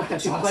 because I love the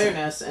That's 2-player awesome.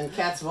 nest, and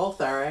Cats of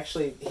Ulthar. I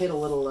actually hit a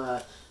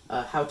little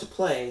how to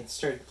play,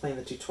 started playing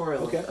the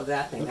tutorial Okay. of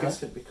that thing. Okay. That's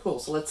going to be cool.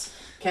 So let's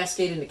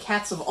cascade into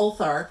Cats of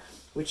Ulthar,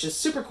 which is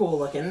super cool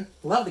looking.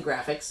 Love the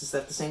graphics. Is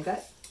that the same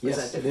guy? Or Yes,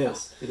 that it different?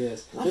 is. It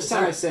is. Love This his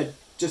time I art. said,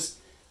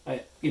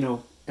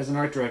 as an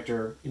art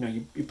director,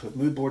 you put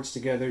mood boards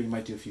together, you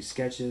might do a few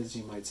sketches,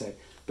 you might say,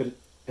 but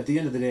at the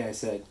end of the day I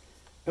said,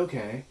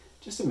 okay,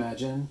 just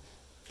imagine,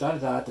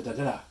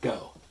 da-da-da-da-da-da,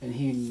 go. And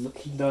he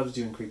loves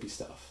doing creepy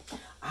stuff.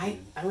 I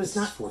And was it's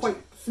not forte. quite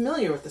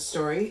familiar with the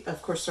story.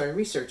 Of course, so I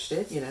researched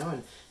it,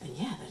 and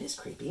yeah, that is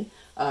creepy.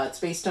 It's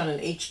based on an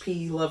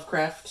H.P.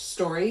 Lovecraft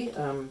story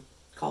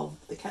called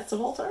The Cats of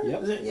Ulthar.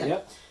 Yep, Is it? Yeah.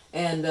 yep.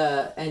 And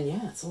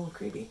yeah, it's a little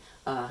creepy.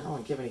 I don't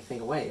want to give anything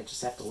away. I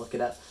just have to look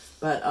it up.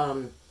 But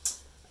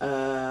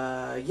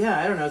yeah,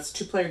 I don't know. It's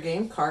a 2-player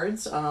game,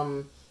 cards.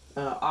 Awesome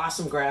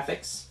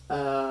graphics.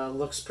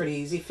 Looks pretty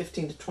easy.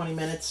 15 to 20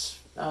 minutes.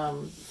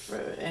 For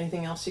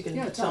anything else you can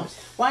Yeah, tell me? tops.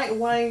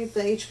 Why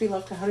the H.P.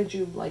 Lovecraft? How did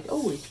you like?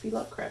 Oh, H.P.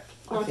 Lovecraft.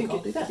 Well, I think I'll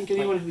do that. I think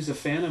anyone who's a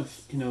fan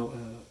of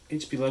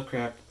H.P.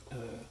 Lovecraft,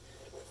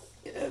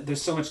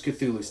 there's so much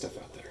Cthulhu stuff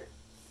out there,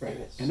 right?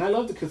 There is. And I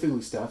love the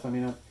Cthulhu stuff. I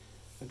mean,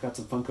 I've got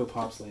some Funko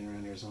Pops laying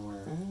around here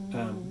somewhere.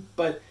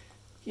 But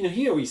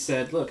he always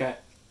said, "Look, I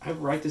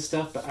write this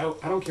stuff, but I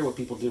don't care what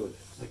people do with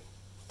it. Like,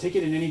 take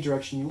it in any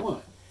direction you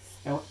want."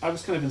 And I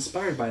was kind of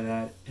inspired by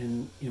that,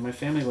 and my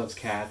family loves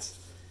cats,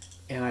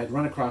 and I had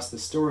run across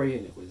this story,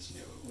 and it was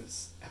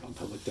out on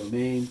public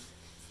domain.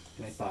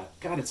 And I thought,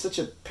 God, it's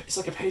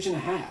like a page and a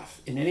half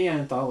in any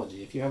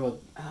anthology. If you have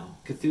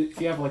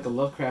if you have like a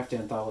Lovecraft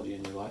anthology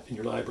in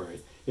your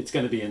library, it's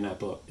going to be in that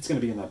book. It's going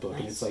to be in that book,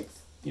 and it's like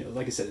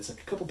like I said, it's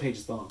like a couple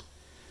pages long.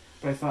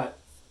 But I thought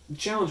the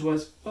challenge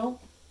was, well,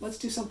 let's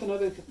do something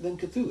other than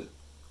Cthulhu.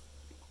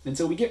 And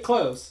so we get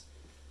close.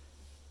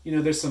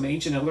 There's some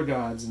ancient elder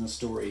gods in the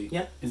story.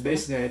 Yep. And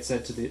basically, I had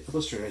said to the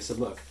illustrator, I said,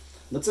 look,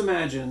 let's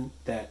imagine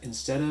that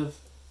instead of,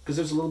 because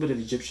there's a little bit of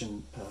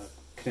Egyptian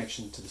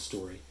connection to the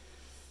story.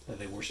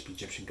 They worship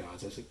Egyptian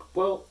gods. I was like,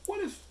 well, what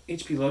if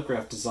H.P.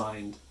 Lovecraft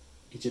designed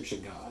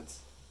Egyptian gods?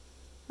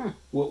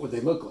 what would they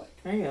look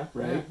like? There you go.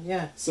 Right?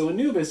 Yeah. So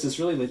Anubis is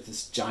really like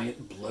this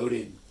giant,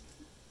 bloated,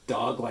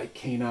 dog-like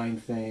canine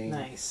thing.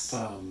 Nice.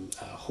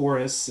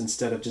 Horus,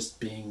 instead of just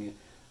being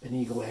an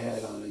eagle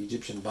head on an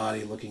Egyptian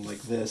body looking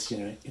like this,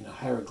 in a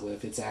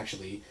hieroglyph, it's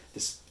actually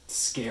this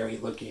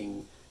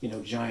scary-looking,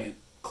 giant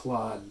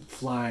clawed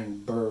flying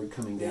bird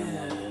coming down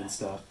on you and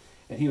stuff.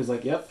 And he was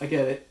like, "Yep, I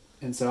get it."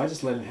 And so I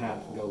just let him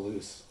go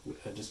loose,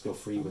 just go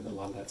free with a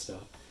lot of that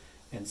stuff.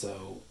 And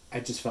so I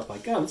just felt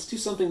like, let's do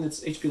something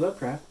that's H.P.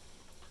 Lovecraft,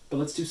 but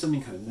let's do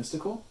something kind of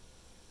mystical,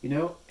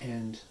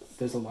 and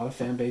there's a lot of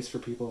fan base for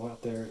people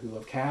out there who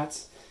love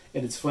cats.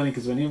 And it's funny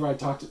because whenever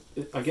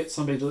I get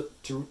somebody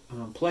to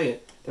play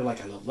it, they're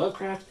like, "I love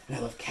Lovecraft and I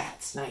love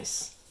cats.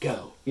 Nice.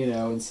 Go."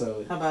 And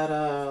so... How about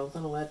a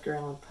little Edgar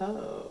Allan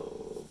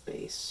Poe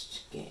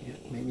based game?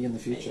 Yeah, maybe in the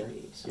future.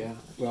 Maybe Yeah.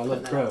 Well, I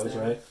love crows,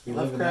 right? We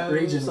live in that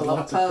crows, region I with love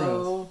lots of Poe.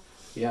 crows.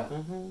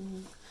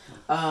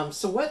 Yeah.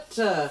 So what...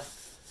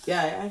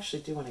 yeah, I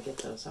actually do want to get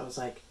those. I was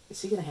like,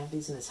 is he going to have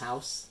these in his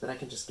house that I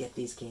can just get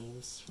these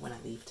games when I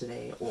leave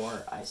today?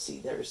 Or I see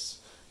there's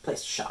a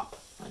place to shop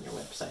on your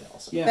website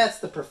also. Yeah. That's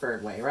the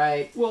preferred way,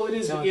 right? Well, it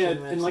is, Going yeah. to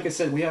the And like I website.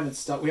 said, we haven't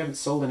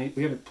sold any.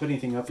 We haven't put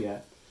anything up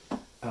yet.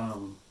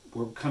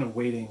 We're kind of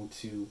waiting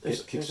to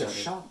There's get a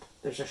Kickstarted. shop.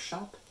 There's a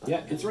shop.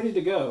 Yeah, it's ready to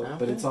go,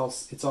 but Okay.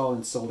 it's all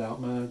in sold out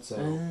mode. So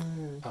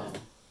Okay.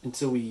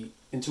 until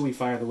we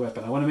fire the whip,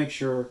 and I want to make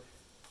sure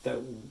that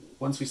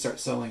once we start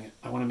selling it,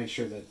 I want to make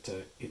sure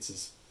that it's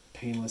as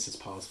painless as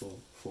possible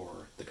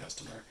for the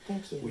customer.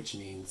 Thank you. Which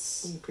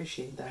means We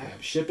appreciate I that.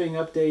 have shipping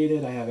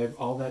updated. I have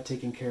all that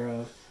taken care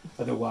of.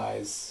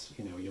 Otherwise,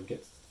 you'll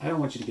get. I don't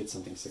want you to get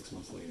something 6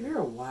 months later. You're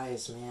a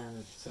wise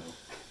man. So,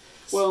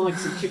 well, like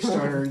some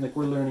Kickstarter, like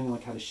we're learning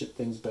like how to ship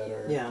things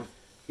better. Yeah.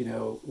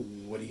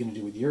 What are you going to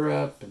do with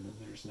Europe? And then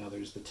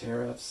there's the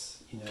tariffs.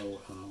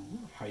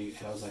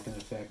 How's that going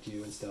to affect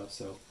you and stuff.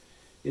 So,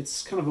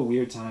 it's kind of a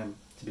weird time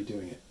to be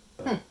doing it,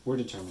 but we're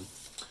determined.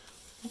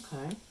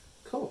 Okay.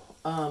 Cool.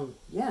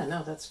 Yeah,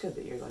 no, that's good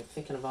that you're like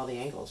thinking of all the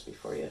angles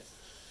before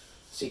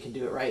so you can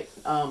do it right.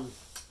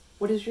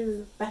 What is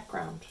your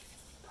background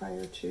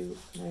prior to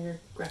you're a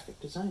graphic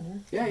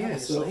designer? Yeah.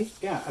 So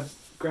obviously. I'm a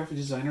graphic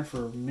designer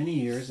for many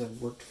years.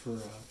 I've worked for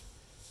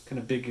kind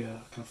of big,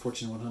 kind of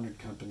Fortune 100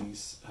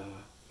 companies,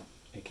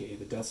 aka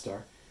the Death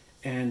Star,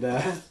 and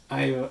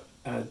I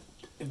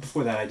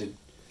before that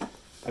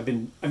I've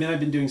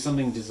been doing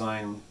something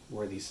design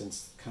worthy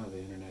since kind of the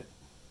internet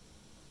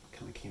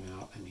kind of came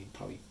out.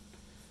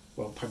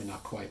 Probably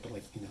not quite, but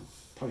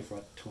probably for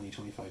about 20,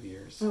 25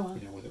 years. Oh, wow.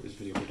 Whether it was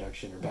video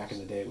production or back in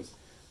the day it was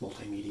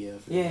multimedia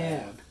for Yeah, the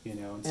yeah. lab,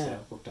 and Yeah.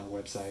 stuff. Worked on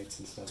websites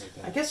and stuff like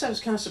that. I guess I was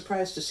kind of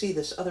surprised to see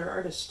this other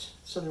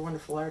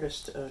wonderful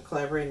artist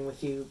collaborating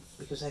with you,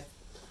 because I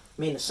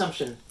made an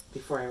assumption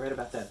before I read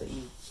about that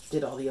you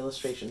did all the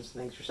illustrations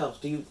and things yourselves.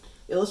 Do you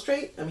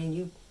illustrate?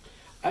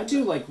 I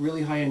do like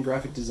really high end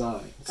graphic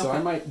design, so Okay.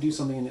 I might do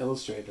something in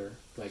Illustrator,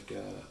 like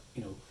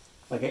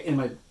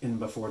in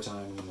before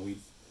time,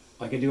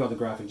 I do all the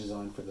graphic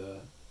design for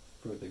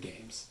the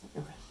games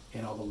Okay.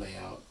 and all the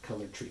layout,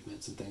 color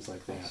treatments, and things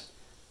like that. Nice.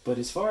 But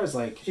as far as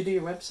Did you do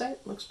your website?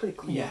 Looks pretty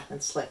clean Yeah.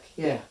 and slick.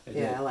 Yeah, Yeah, I did.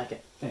 yeah, I like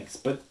it. thanks,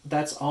 but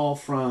that's all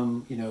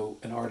from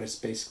an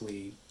artist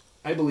basically.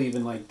 I believe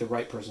in the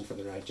right person for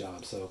the right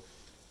job, so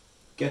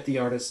get the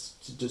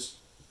artist to just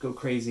go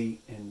crazy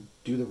and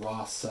do the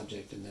raw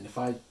subject, and then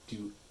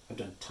I've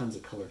done tons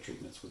of color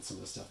treatments with some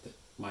of the stuff that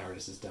my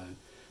artist has done.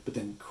 But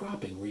then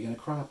cropping, where are you going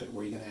to crop it?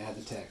 Where are you going to add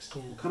the text?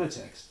 Yeah. What kind of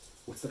text?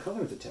 What's the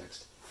color of the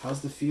text?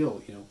 How's the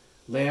feel?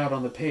 Layout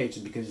on the page.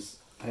 And because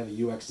I have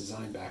a UX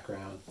design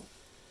background,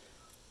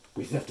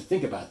 we have to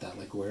think about that.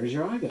 Like, where does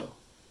your eye go?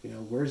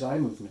 Where's eye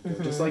movement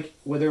go? Just like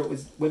whether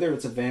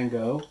it's a Van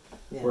Gogh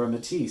Yeah. or a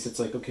Matisse, it's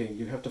like, okay,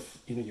 you have to,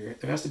 there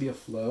has to be a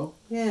flow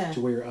Yeah. to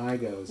where your eye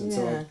goes. And Yeah.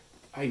 so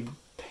I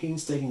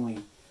painstakingly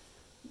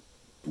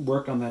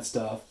work on that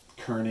stuff,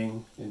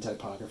 kerning and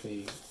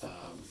typography.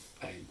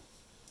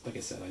 Like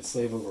I said, I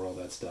slave over all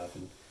that stuff,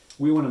 and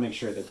we want to make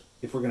sure that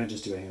if we're going to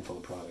just do a handful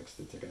of products,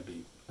 that they're going to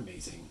be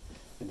amazing,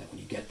 and that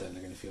when you get them,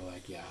 they're going to feel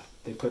like,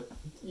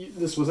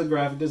 this was a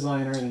graphic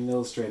designer and an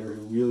illustrator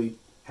who really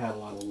had a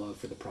lot of love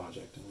for the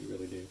project, and we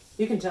really do.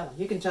 You can tell.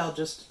 You can tell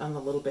just on the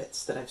little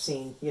bits that I've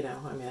seen.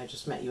 I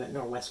just met you at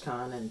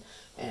NorwestCon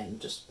and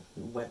just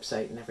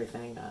website and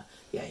everything.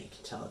 Yeah, you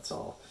can tell it's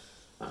all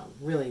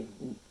really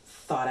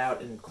thought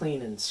out and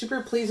clean and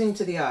super pleasing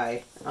to the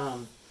eye.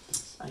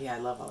 Yeah, I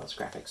love all those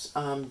graphics.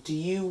 Do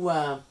you?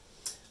 I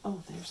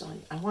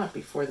want,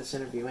 before this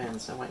interview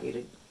ends, I want you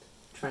to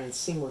try and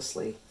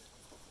seamlessly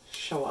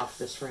show off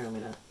this room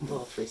in a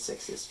little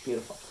 360. It's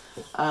beautiful.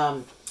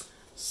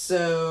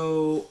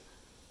 So,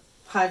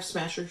 Hive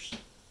Smashers,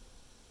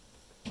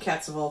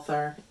 Cats of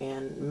Ulthar,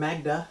 and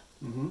Magda.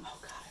 Mm-hmm. Oh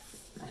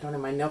God, I don't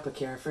have my notebook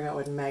here. I forgot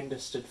what Magda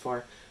stood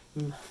for.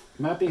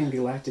 Mapping and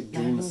Galactic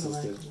Dream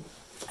Assisted.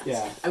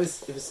 Yeah. It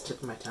was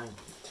tip of my tongue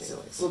too.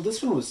 So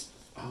this one was.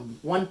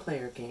 One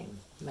player game,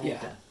 Magda.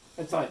 Yeah.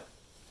 I thought,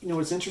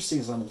 what's interesting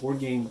is on Board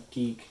Game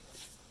Geek,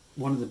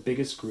 one of the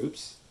biggest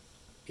groups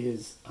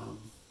is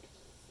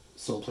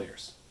sole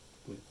players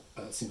with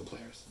single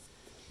players,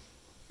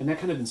 and that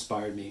kind of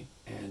inspired me.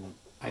 And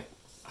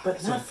But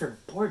so- not for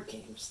board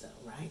games,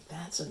 though, right?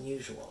 That's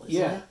unusual,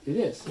 isn't yeah, it? it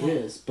is. Yeah. It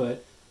is.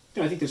 But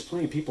I think there's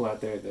plenty of people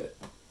out there that,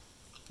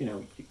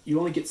 you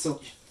only get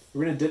so.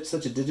 We're in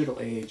such a digital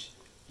age.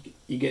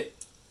 You get.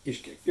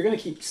 You're going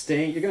to keep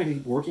staying. You're going to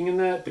keep working in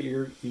that, but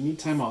you need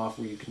time off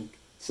where you can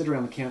sit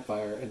around the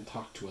campfire and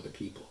talk to other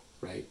people,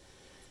 right?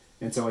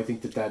 And so I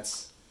think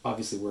that's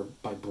obviously where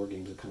board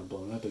games have kind of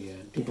blown up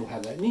again. People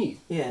have that need.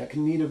 Yeah. That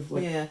need of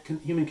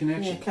human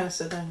connection. Yeah, kind of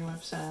said that on your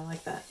website. I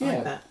like that. I Yeah.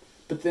 like that.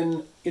 But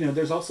then,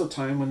 there's also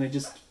time when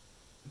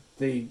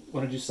they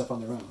want to do stuff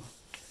on their own,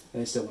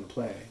 and they still want to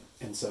play.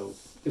 And so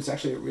it's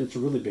a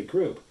really big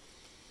group.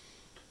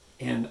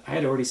 And I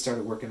had already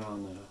started working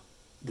on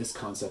this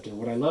concept, and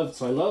what I love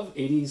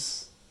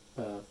 80s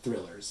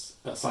thrillers,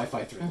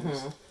 sci-fi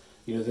thrillers.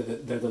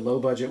 They're the low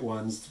budget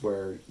ones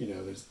where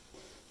there's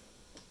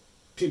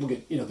people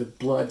get the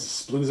blood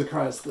sprays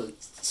across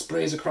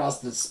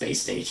the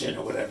space station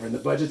or whatever, and the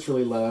budget's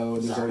really low,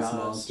 and there's always Zardoz.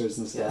 monsters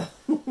and stuff.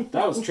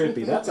 That was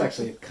trippy. That's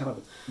actually kind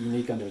of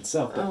unique unto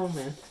itself. But, Oh,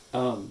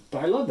 man. but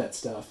I love that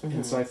stuff,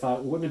 and so I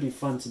thought, wouldn't it be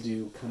fun to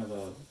do kind of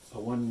a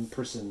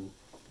one-person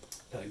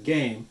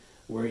game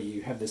where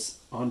you have this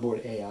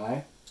onboard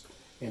AI,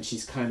 and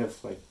she's kind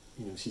of like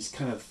she's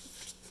kind of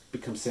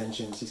become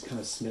sentient. She's kind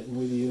of smitten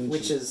with you, and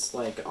Which she- is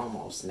like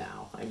almost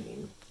now. I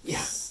mean, Yeah,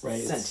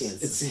 right.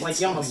 Sentience. It's like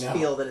you almost I know.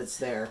 feel that it's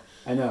there.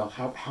 I know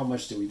how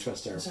much do we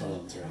trust our So,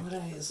 phones,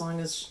 right? as long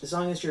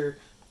as you're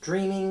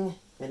dreaming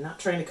and not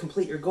trying to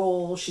complete your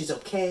goal, she's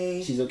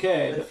okay. She's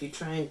okay, But but if you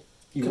try and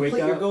you complete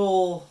wake your up.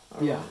 goal,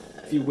 Yeah,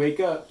 if you wake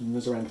up, then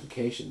there's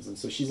ramifications, and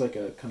so she's like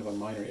a kind of a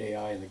minor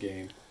AI in the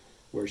game,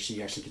 where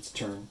she actually gets a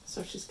turn.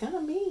 so she's kind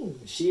of mean.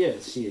 She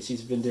is.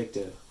 She's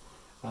vindictive,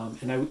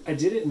 and I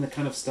did it in the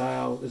kind of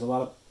style. There's a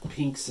lot of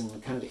pinks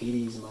and kind of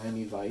 80s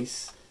Miami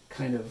Vice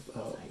kind of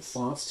Nice.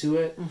 fonts to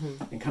it,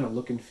 and kind of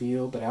look and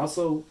feel. But I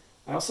also,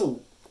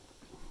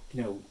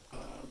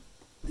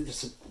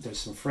 there's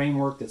some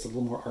framework that's a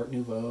little more Art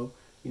Nouveau.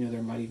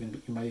 There might even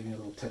be a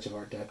little touch of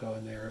Art Deco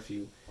in there if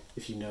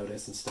you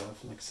notice and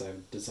stuff. And like I said, I have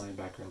a design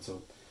background,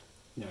 so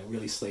I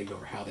really slaved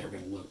over how they were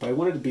going to look. But I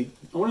wanted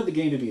the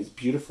game to be as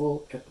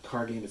beautiful a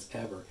card game as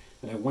ever,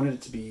 and I wanted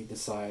it to be the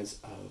size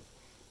of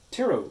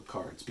tarot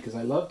cards because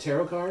I love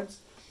tarot cards,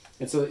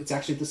 and so it's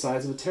actually the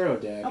size of a tarot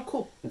deck. Oh,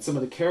 cool. And some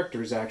of the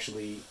characters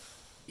actually,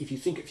 if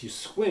you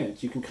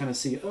squint, you can kind of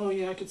see. Oh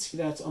yeah, I could see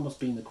that's almost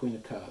being the Queen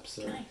of Cups,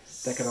 or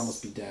Nice. that could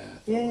almost be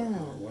Death, Yeah.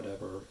 or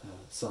whatever,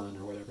 Sun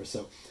or whatever.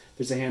 So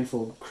there's a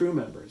handful of crew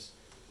members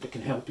that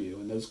can help you,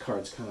 and those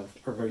cards kind of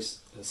are very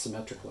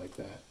symmetric like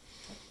that.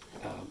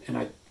 And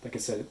like I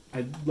said,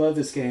 I love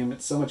this game.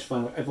 It's so much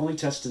fun. I've only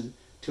tested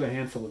to a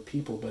handful of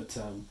people, but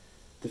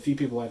the few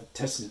people I've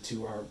tested it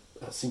to are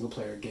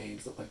single-player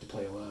games that like to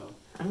play alone.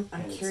 I'm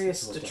And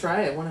curious it's to worked out.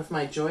 try it. One of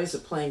my joys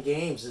of playing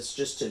games is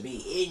just to be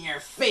in your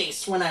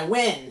face when I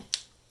win.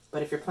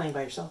 But if you're playing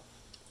by yourself,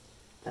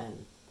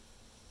 then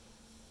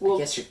Well, I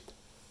guess you're.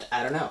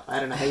 I don't know. I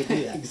don't know how you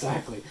do that.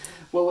 Exactly.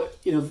 Well,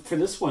 for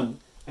this one,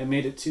 I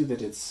made it too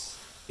that it's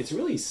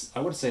really,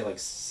 I would say like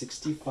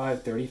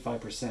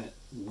 65-35%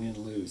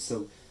 win-lose.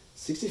 So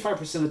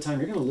 65% of the time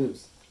you're going to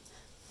lose.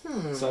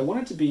 So I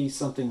want it to be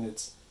something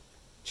that's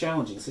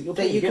challenging. So you'll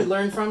play That you again. could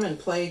learn from and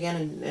play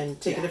again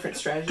and take a different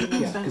strategy next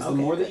Yeah, time? because the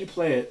more that you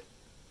play it,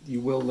 you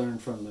will learn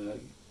from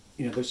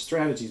there's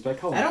strategies, but I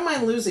call I them. don't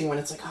mind losing when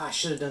it's like, oh, I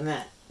should have done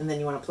that. And then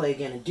you want to play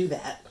again and do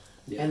that.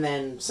 Yeah. And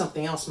then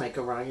something else might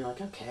go wrong. You're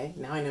like, okay,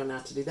 now I know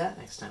not to do that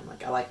next time.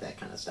 Like, I like that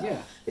kind of stuff.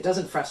 Yeah. It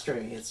doesn't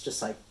frustrate me. It's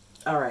just like,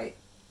 all right,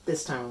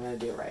 this time I'm going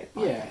to do it right.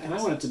 Yeah, and I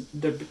want it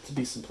there to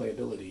be some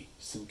playability,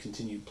 some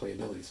continued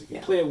playability. So you can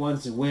Yeah. play it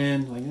once and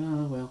win, like,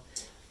 oh, well.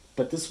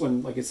 But this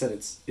one, like I said,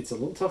 it's a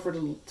little tougher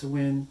to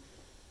win.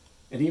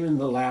 And even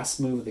the last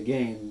move of the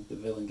game, the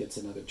villain gets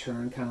another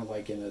turn, kind of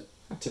like in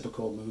a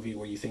typical movie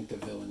where you think the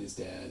villain is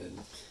dead and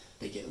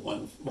they get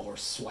one more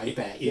swipe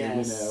at you,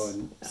 Yes.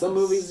 And some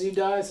movies you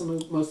die,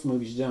 most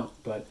movies you don't.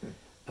 But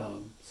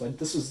so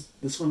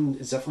this one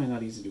is definitely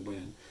not easy to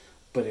win,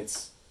 but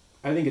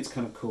I think it's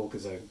kind of cool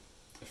because a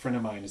friend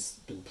of mine has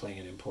been playing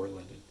it in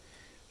Portland,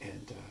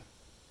 and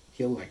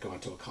he'll like go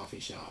out to a coffee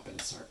shop and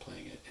start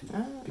playing it,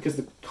 and because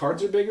the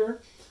cards are bigger.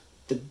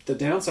 The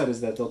downside is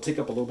that they'll take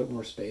up a little bit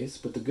more space,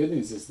 but the good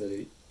news is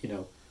that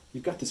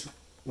you've got this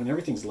when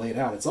everything's laid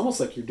out. It's almost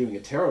like you're doing a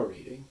tarot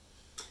reading,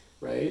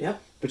 right?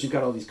 Yep. But you've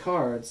got all these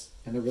cards,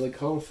 and they're really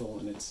colorful,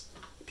 and it's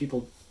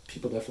people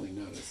definitely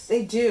notice.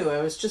 They do.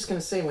 I was just going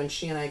to say, when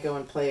she and I go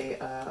and play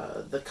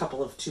the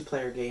couple of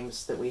two-player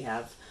games that we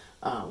have,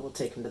 we'll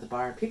take them to the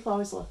bar, and people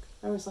always look.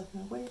 They're always like,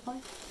 what are you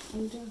playing? What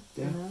are you doing?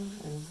 Yeah.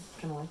 And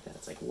kind of like that.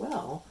 It's like,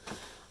 well,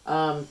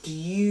 do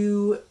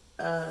you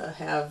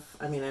have,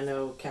 I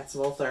know Cats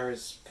of Ulthar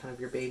is kind of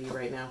your baby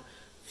right now.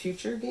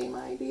 Future game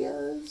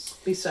ideas?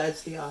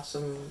 Besides the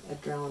awesome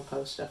Edgar Allan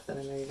Poe stuff that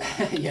I know you're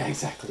going to Yeah,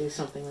 exactly. do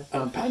something with.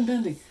 Patent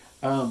pending.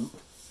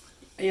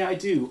 Yeah, I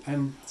do.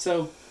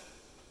 So Do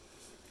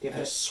you have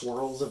just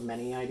swirls of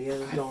many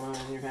ideas going on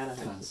in your head?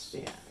 tons.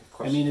 Yeah, of I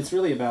course. mean, it's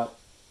really about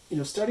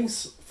starting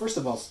first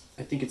of all,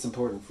 I think it's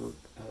important for,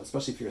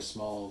 especially if you're a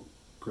small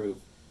group,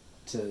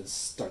 to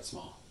start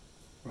small,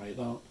 right?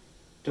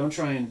 Don't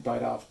try and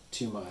bite off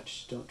too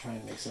much. Don't try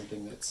and make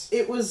something that's.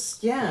 It was,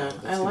 yeah,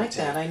 that's I gonna like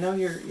that. take- I know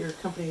your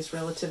company is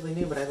relatively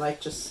new, but I like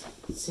just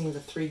seeing the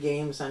 3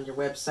 games on your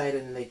website,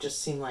 and they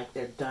just seem like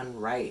they're done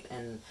right,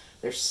 and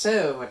they're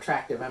so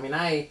attractive. I mean,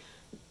 I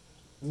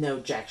know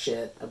jack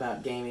shit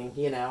about gaming,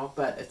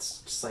 but it's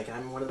just like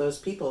I'm one of those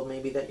people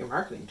maybe that you're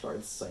marketing towards.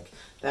 It's like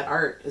that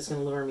art is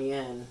going to lure me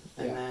in,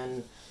 and Yeah.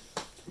 then,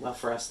 well,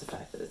 for us, the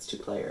fact that it's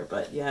 2-player,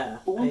 but yeah.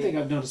 But one thing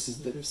I've noticed is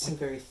that they seem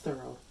very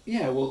thorough.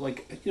 yeah, well,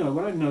 like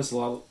what I've noticed a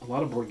lot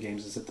of board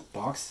games is that the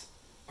box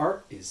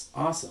art is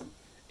awesome,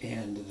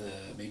 and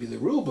maybe the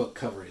rule book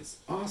cover is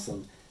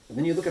awesome, and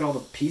then you look at all the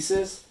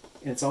pieces,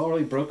 and it's all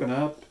really broken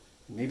up.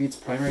 And maybe it's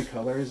primary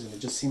colors, and it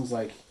just seems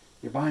like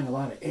you're buying a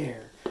lot of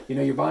air.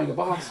 You're buying a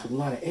box with a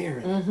lot of air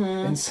in it,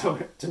 and so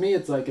to me,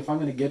 it's like if I'm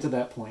going to get to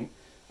that point,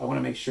 I want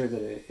to make sure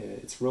that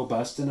it's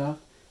robust enough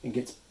and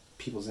gets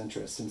people's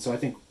interest. And so I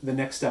think the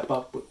next step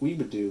up, what we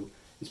would do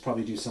is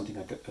probably do something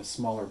like a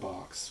smaller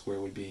box where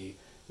it would be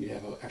you'd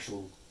have an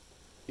actual,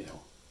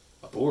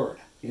 a board,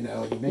 and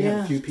you may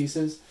have a few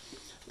pieces,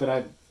 but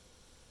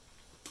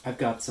I've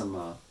got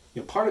some,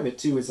 part of it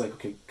too is like,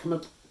 okay,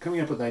 coming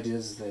up with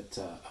ideas that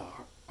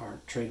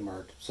aren't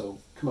trademarked, so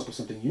come up with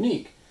something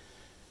unique.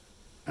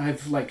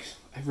 I've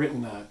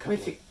written a couple. Wait,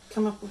 if you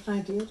come up with an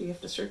idea, do you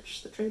have to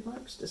search the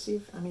trademarks to see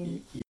if,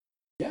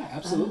 Yeah,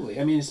 absolutely.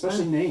 I mean,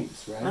 especially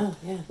names, right? Oh,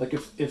 yeah. Like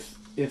if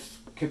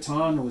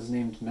Catan was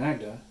named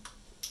Magda,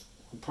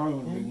 we probably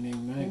wouldn't be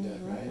named Magda,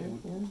 right? It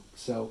would,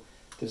 so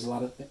there's a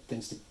lot of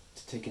things to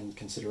take in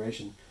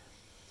consideration.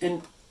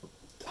 And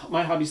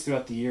my hobbies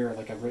throughout the year,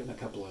 like I've written a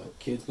couple of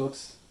kids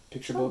books,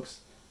 picture books,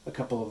 a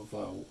couple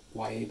of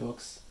YA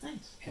books.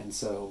 Nice. And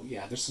so,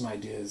 yeah, there's some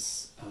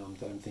ideas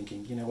that I'm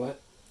thinking, you know what?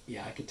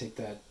 Yeah, I could take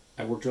that.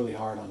 I worked really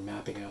hard on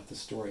mapping out the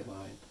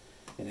storyline.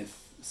 And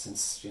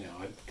since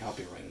I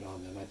copyrighted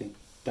on them, I think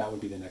that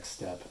would be the next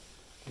step,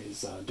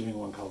 is doing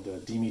one called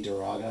Demi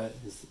Duraga,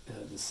 is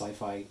the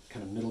sci-fi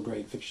kind of middle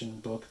grade fiction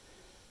book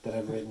that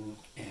I've written,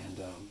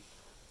 and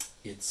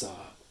it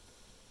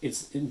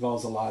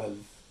involves a lot of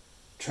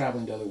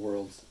traveling to other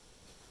worlds.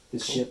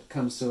 This ship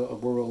comes to a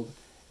world,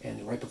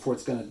 and right before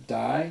it's going to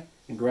die,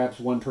 and grabs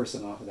one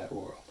person off of that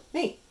world,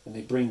 Neat. and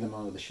they bring them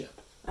onto the ship.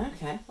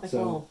 Okay. Like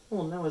So- a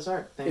little Noah's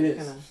Ark thing. It is,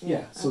 Kinda,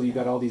 yeah. So you've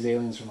got all these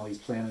aliens from all these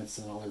planets,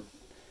 and all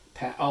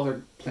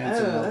their planets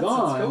are now that sounds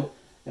gone, cool.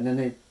 and then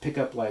they pick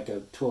up like a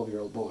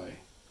 12-year-old boy,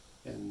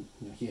 and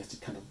he has to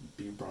kind of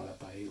be brought up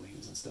by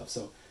aliens and stuff.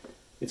 So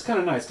it's kind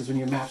of nice because when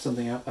you map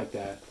something out like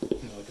that, like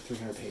a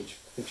 300-page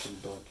fiction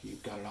book,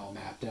 you've got it all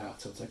mapped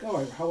out. So it's like,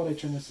 oh, how would I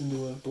turn this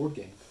into a board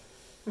game?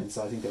 And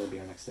so I think that would be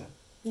our next step.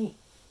 Neat.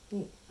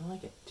 I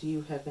like it. Do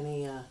you have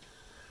any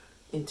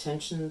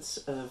intentions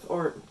of,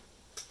 or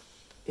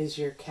is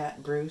your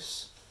cat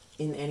Bruce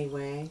in any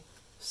way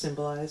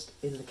symbolized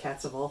in the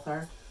Cats of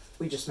Ulthar?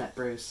 We just met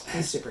Bruce.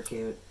 He's super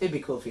cute. It'd be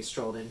cool if he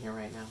strolled in here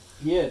right now.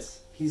 He is.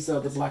 He's the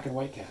black and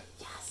white cat.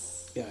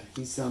 Yes. Yeah,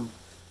 he's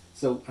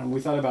So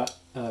we thought about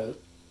on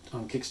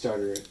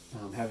Kickstarter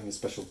having a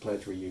special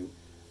pledge where you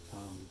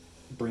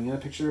bring in a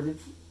picture of your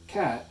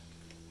cat,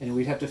 and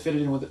we'd have to fit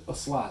it in with a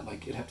slot.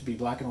 Like it'd have to be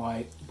black and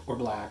white, or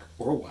black,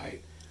 or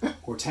white,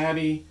 or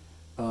tabby,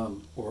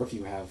 or if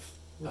you have.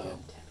 We got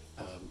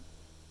Tabby.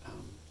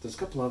 There's a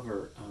couple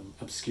other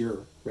obscure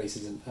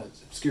races and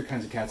obscure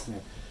kinds of cats in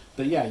there,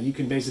 but yeah, you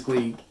can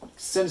basically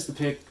send us the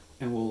pic,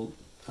 and we'll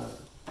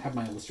have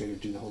my illustrator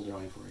do the whole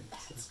drawing for you.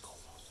 That's cool.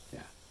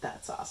 Yeah.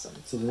 That's awesome.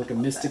 So there's like a I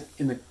love mystic that.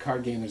 in the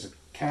card game. There's a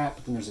cat,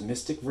 but then there's a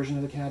mystic version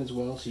of the cat as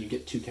well. So you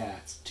get two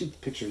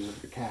pictures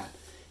of your cat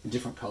in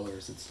different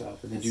colors and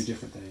stuff, and they do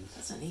different things.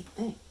 That's a neat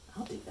thing.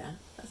 I'll do that.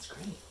 That's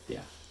great.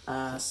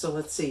 Yeah. So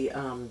let's see.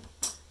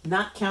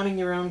 Not counting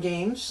your own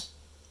games,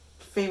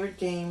 favorite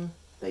game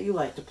that you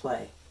like to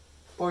play?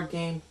 Board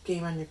game,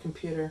 game on your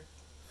computer,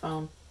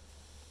 phone?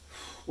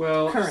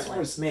 Well, as Currently,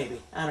 far as-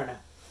 maybe. I don't know.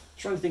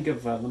 trying to think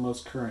of the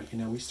most current.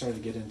 We started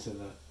to get into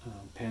the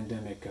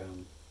pandemic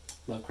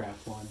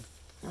Lovecraft one.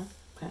 Oh,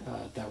 okay.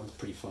 That one's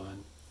pretty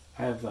fun.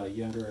 I have a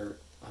younger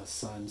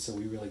son, so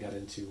we really got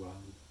into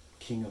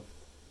King of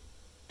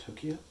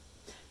Tokyo.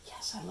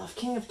 Yes, I love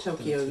King of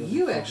Tokyo. That's really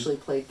You fun. actually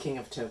played King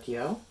of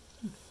Tokyo.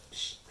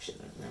 Should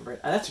I remember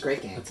it? That's a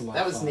great game. That's a lot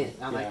that of was fun. neat.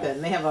 I like Yeah. that.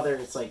 And they have other.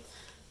 It's like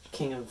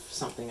King of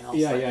something else.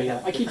 Yeah, like yeah, they yeah.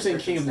 have I keep different saying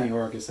King of versions New of that.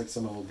 York. It's like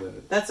some old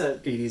That's a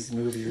 80s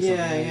movie or Yeah,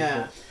 something.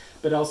 yeah.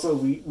 But also,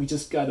 we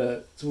just got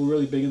so we're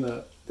really big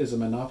in there's a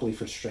monopoly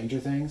for Stranger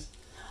Things.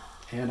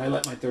 And I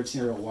let my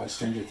 13-year-old watch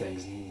Stranger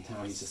Things, and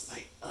now he's just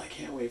like, I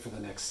can't wait for the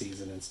next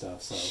season and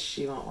stuff. So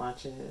She won't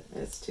watch it.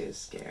 It's too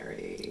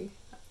scary.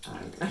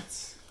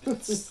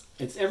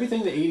 it's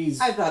everything the 80s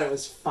I thought it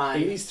was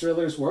fun. 80s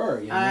thrillers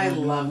were. I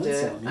and loved then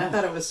it. some, yeah. I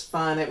thought it was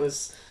fun. It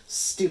was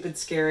stupid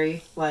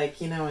scary. Like,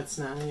 it's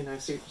not, so you're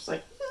just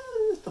like,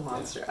 the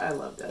monster. I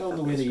loved it. Well, That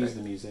the way was they great. use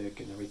the music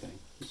and everything.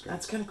 It's great.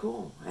 That's kind of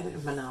cool. I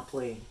didn't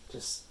Monopoly.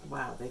 Just,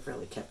 wow, they've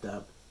really kept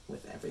up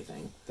with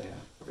everything. They have.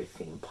 Every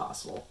theme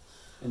possible.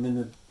 And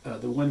then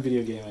the one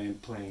video game I am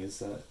playing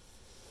is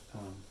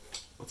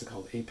what's it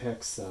called?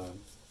 Apex.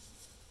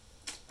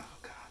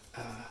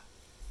 I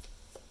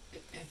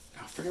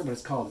forget what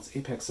it's called. It's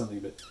Apex something,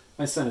 but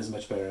my son is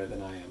much better at it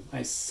than I am.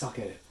 I suck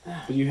at it.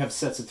 But you have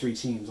sets of 3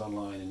 teams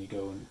online, and you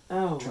go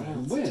and try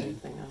and win.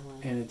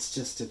 And it's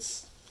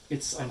just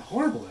I'm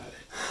horrible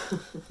at it.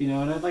 You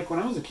know, and like when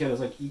I was a kid, I was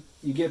like,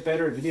 you get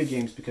better at video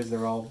games because they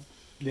all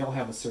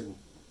have a certain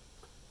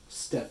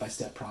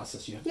step-by-step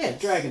process. You have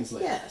Dragon's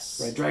Lair. Yes.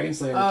 Right,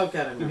 Dragon's Lair. Oh,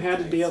 God, you had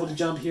to be able to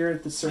jump here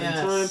at a certain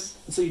time. And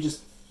so you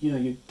just,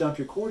 you dump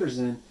your quarters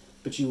in,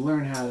 but you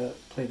learn how to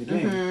play the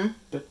game. Mm-hmm.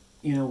 But,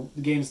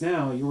 the games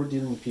now, you're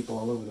dealing with people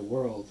all over the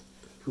world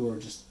who are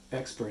just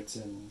experts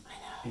in...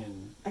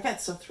 I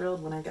got so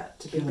thrilled when I got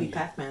to Baby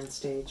Pac-Man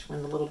stage,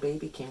 when the little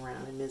baby came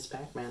around in Ms.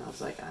 Pac-Man. I was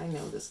like, I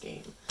know this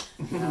game.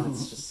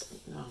 It's just,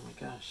 oh my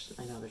gosh,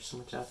 I know there's so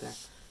much out there.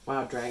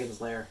 Wow,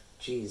 Dragon's Lair.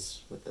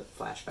 Jeez, with the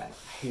flashback.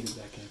 I hated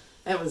that game.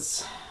 I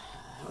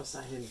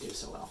didn't do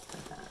so well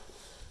at that.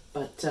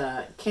 But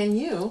can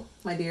you,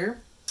 my dear,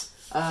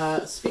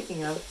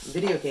 speaking of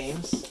video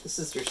games, this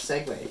is your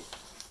segue,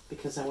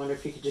 because I wonder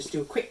if you could just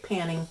do a quick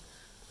panning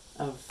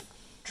of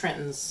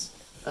Trenton's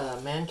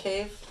man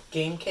cave,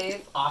 game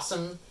cave,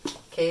 awesome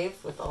cave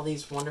with all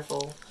these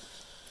wonderful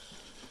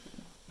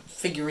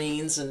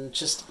figurines and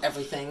just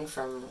everything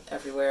from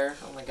everywhere.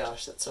 Oh my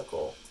gosh, that's so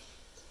cool.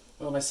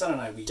 Well, my son and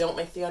I, we Don't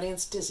make the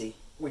audience dizzy.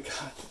 we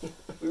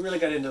really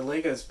got into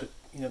Legos, but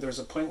there was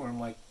a point where I'm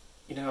like,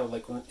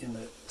 like when, in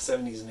the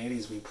 70s and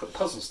 80s we put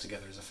puzzles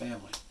together as a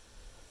family.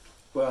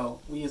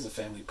 Well, we as a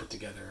family put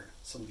together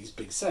some of these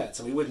big sets,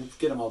 and we wouldn't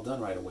get them all done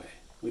right away.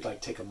 We'd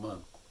take a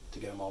month to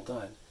get them all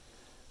done.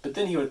 But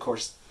then he would, of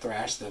course,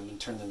 thrash them and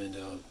turn them into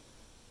a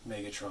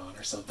Megatron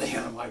or something.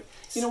 And I'm like,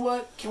 you know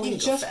what? Can we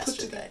just put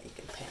together?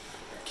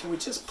 Can we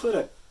just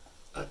put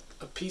a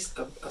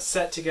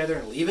set together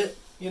and leave it?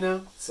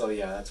 So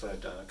yeah, that's what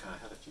I've done. I kind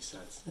of had a few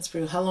sets. That's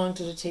pretty. How long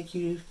did it take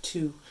you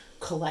to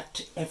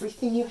collect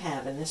everything you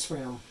have in this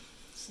room?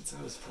 Since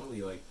I was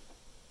probably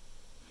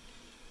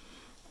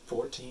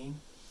 14.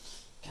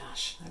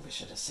 Gosh, I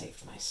wish I'd have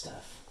saved my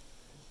stuff.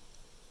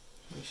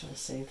 I wish I'd have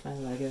saved my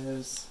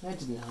Legos. I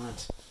did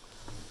not.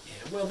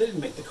 Yeah, well, they didn't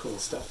make the cool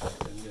stuff back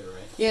then either,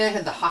 right? Yeah, I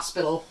had the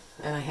hospital,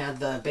 and I had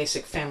the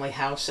basic family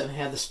house, and I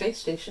had the space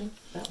station.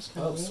 That was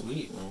kind of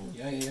neat. Sweet.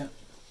 Yeah.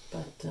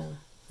 But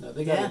no,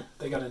 they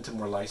got into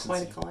more licensing.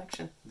 Quite a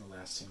collection in the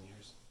last 10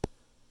 years.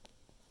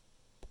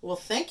 Well,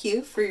 thank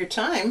you for your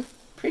time.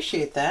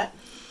 Appreciate that.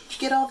 Did you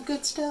get all the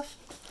good stuff?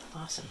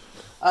 Awesome.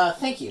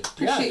 Thank you.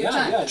 Appreciate your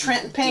time. Yeah.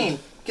 Trenton Payne,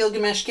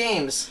 Gilgamesh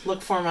Games.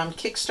 Look for him on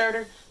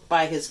Kickstarter.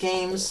 Buy his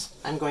games.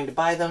 I'm going to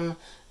buy them.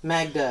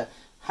 Magda,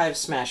 Hive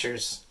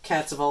Smashers,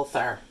 Cats of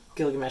Ulthar,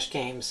 Gilgamesh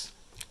Games.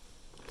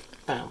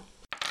 Boom.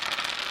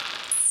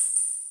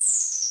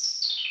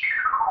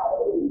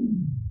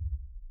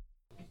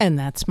 And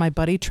that's my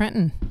buddy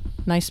Trenton.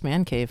 Nice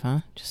man cave, huh?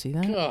 Did you see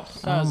that? Oh,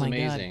 that was my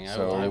amazing. God.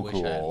 So I wish I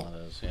had cool. one of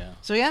those, yeah.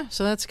 So yeah,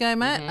 that's the guy I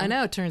met. I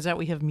know. It turns out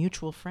we have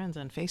mutual friends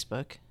on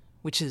Facebook,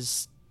 which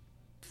is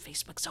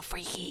Facebook's so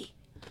freaky.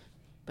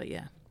 But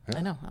yeah,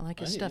 I know. I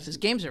like his stuff. His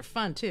games are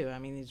fun too. I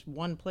mean, these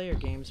one-player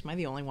games. Am I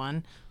the only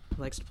one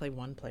who likes to play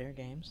one-player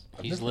games?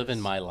 He's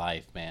living my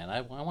life, man. I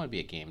want to be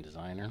a game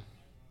designer.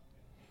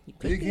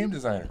 Be a game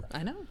designer.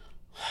 I know.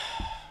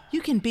 You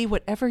can be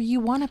whatever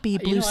you want to be,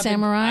 Blue I've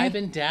Samurai. I've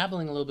been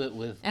dabbling a little bit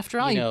with, After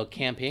all,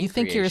 campaign you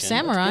think you're a creation.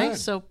 samurai, good.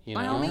 so You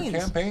by know? all Your means.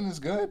 campaign is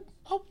good.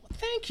 Oh,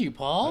 thank you,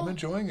 Paul. I'm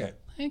enjoying it.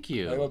 Thank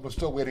you. I'm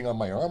still waiting on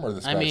my armor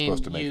this I guy's mean,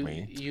 supposed to make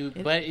me.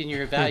 but in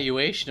your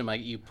evaluation,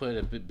 you put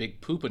a big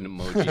poop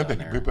emoji on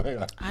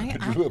there. I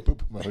drew a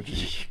poop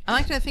emoji. I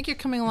like to think you're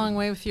coming a long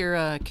way with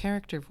your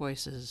character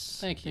voices.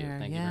 Thank you. there.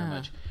 Thank you Yeah. very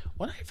much.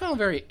 What I found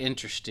very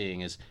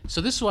interesting is, so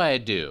this is what I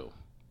do,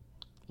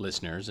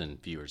 listeners and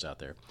viewers out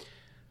there.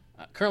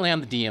 Currently, I'm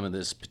the DM of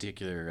this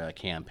particular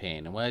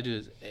campaign, and what I do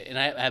is, and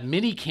I have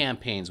mini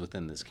campaigns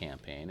within this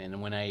campaign,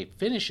 and when I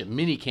finish a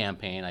mini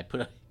campaign, I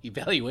put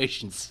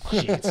evaluation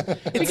sheets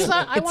because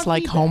I It's want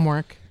like feedback.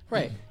 homework.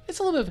 Right. It's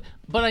a little bit,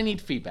 but I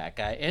need feedback.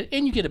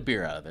 And you get a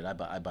beer out of it.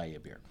 I buy you a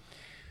beer.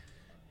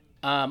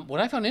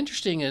 What I found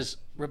interesting is,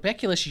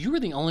 Rebeculous, you were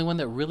the only one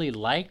that really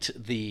liked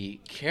the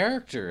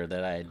character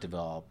that I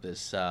developed,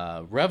 this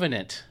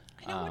Revenant.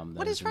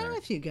 What is wrong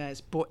with you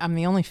guys? Boy, I'm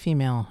the only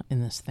female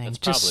in this thing. That's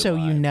Just so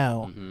probably you why.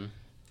 know,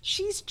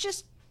 she's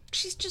just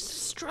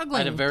struggling. I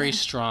had a very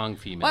strong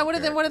female. Why? What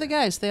character. are the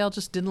guys? They all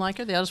just didn't like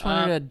her. They all just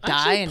wanted her to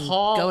die Actually, and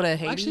Paul, go to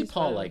Hades. Actually,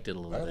 Paul liked it a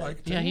little I bit.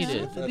 liked Yeah, it. he Yeah. did.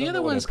 I don't The know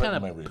other what I ones put kind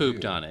in my of review.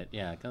 pooped on it.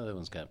 Yeah, the other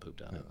ones kind of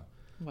pooped on it.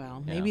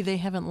 Well, maybe they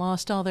haven't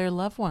lost all their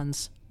loved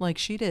ones like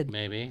she did.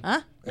 Maybe.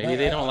 Huh? Maybe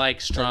they don't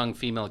like strong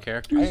female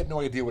characters. I had no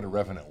idea what a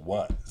Revenant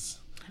was.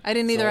 I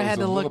didn't either. So I it had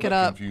was to a look little it bit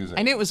up. confusing.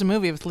 I knew it was a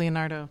movie with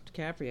Leonardo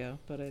DiCaprio,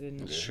 but I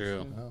didn't. It's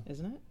true.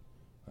 Isn't it?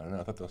 I don't know.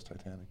 I thought that was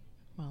Titanic.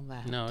 Well,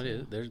 that. No, it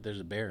is.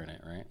 There's a bear in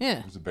it, right? Yeah.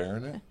 There's a bear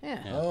in it?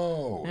 Yeah.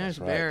 Oh, There's that's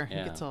a right. bear. Yeah.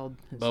 He gets all.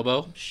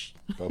 Bobo.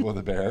 Bobo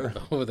the bear.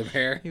 Bobo the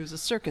bear. He was a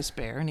circus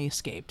bear, and he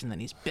escaped, and then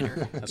he's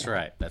bitter. That's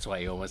right. That's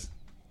why he almost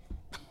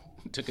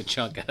took a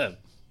chunk out of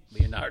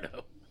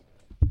Leonardo.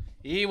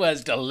 He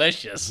was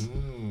delicious.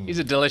 He's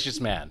a delicious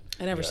man.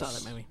 I never saw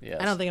that movie. Yes.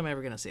 I don't think I'm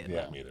ever going to see it.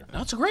 Yeah, me either.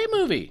 No, it's a great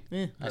movie.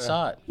 I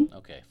saw it.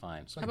 Okay,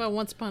 fine. How about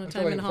Once Upon a I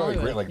Time feel in like, I feel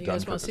Hollywood? like, like You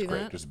guys Dunkirk want to see is great,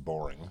 that? just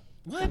boring.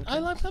 What? I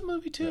love that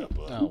movie too. Yeah,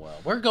 but- Oh well,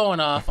 we're going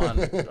off on.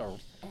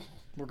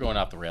 We're going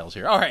off the rails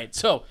here. All right,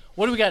 so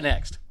what do we got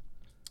next?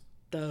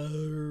 I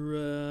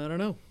don't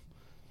know.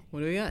 What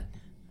do we got?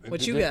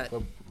 What you Did got?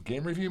 a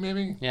game review,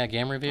 maybe? Yeah,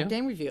 game review.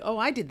 Game review. Oh,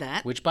 I did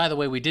that. Which, by the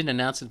way, we didn't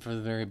announce it from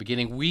the very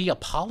beginning. We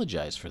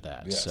apologize for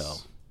that. Yes. So,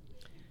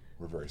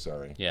 We're very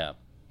sorry. yeah.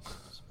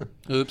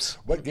 Oops.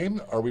 What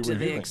game are we Did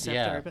they reviewing? accept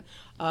Yeah. it?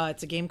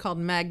 It's a game called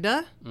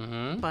Magda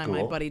by my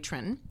Cool. buddy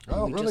Trenton.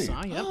 Oh, we really? Just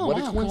saw. Yep. Oh, What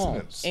wow, a cool.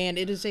 coincidence. And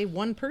it is a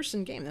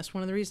one-person game. That's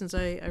one of the reasons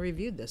I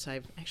reviewed this.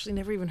 I've actually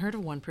never even heard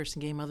of a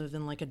one-person game other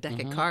than like a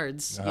deck of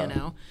cards, you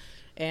know.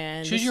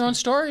 And Choose this- your own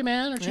story,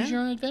 man, or choose Yeah.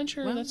 your own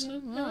adventure. Well, That's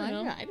no, I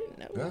didn't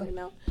know. I didn't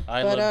know.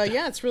 I But lived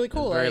yeah, it's really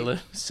cool. very I-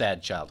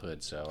 sad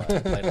childhood, so I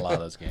played a lot of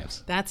those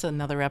games. That's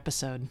another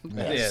episode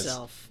by It is.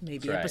 itself. Maybe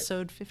That's right.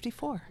 episode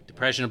 54.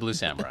 Depression of Blue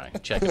Samurai.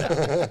 Check it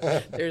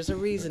out. There's a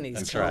reason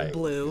he's called right.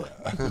 Blue.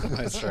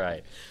 That's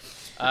right.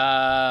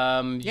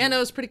 Yeah,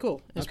 no, it's pretty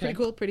cool. It's Okay. pretty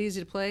cool, pretty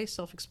easy to play,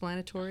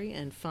 self-explanatory,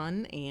 and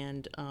fun,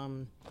 and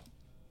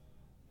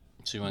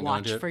So you want to go watch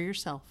into it? for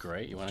yourself.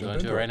 Great. You want to go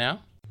Jump into it into right it.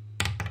 now?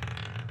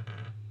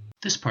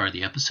 This part of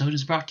the episode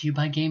is brought to you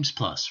by Games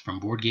Plus. From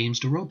board games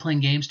to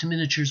role-playing games to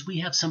miniatures, we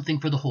have something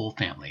for the whole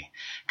family.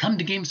 Come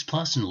to Games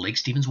Plus in Lake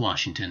Stevens,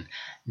 Washington.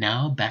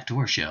 Now, back to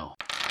our show.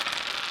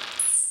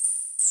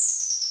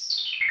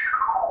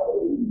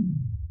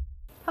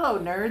 Hello,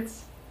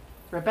 nerds.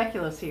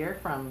 Rebeculus here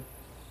from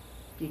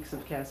Geeks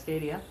of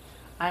Cascadia.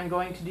 I'm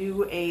going to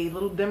do a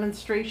little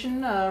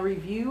demonstration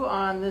review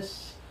on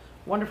this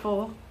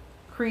wonderful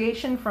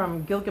creation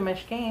from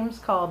Gilgamesh Games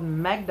called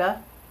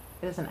Magda.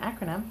 It is an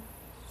acronym.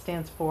 It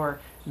stands for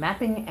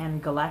Mapping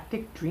and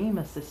Galactic Dream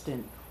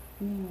Assistant.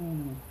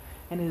 Ooh.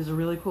 And it is a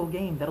really cool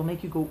game that'll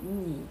make you go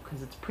ooh,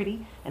 because it's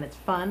pretty and it's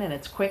fun and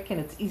it's quick and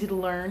it's easy to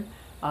learn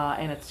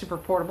and it's super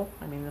portable.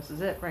 I mean, this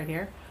is it right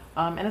here.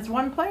 And it's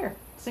one player,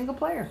 single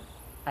player.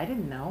 I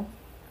didn't know.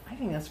 I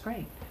think that's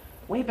great.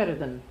 Way better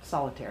than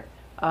Solitaire.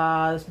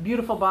 This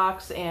beautiful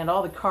box and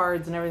all the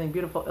cards and everything,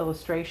 beautiful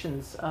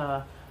illustrations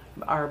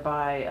are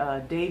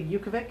by Dave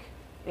Yukovic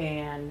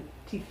and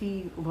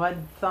Tithi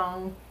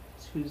Luedthong,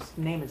 whose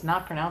name is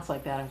not pronounced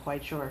like that, I'm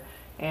quite sure.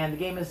 And the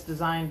game is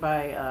designed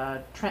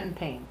by Trenton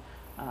Payne.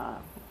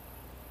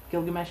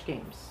 Gilgamesh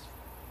Games.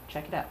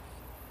 Check it out.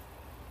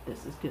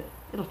 This is good.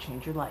 It'll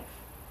change your life.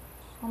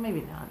 Well,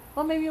 maybe not.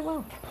 Well, maybe it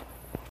won't.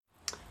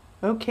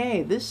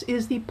 Okay, this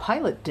is the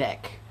pilot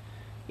deck.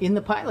 In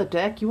the pilot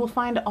deck, you will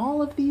find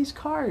all of these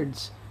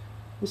cards.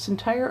 This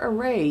entire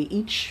array,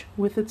 each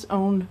with its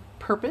own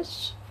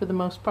purpose, for the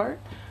most part.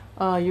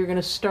 You're going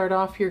to start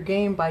off your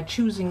game by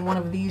choosing one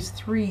of these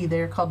three.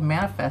 They're called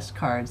manifest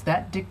cards.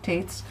 That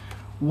dictates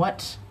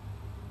what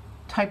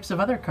types of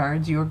other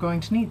cards you're going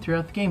to need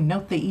throughout the game.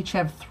 Note they each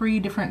have 3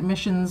 different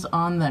missions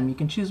on them. You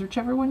can choose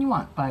whichever one you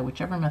want by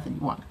whichever method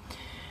you want.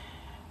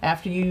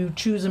 After you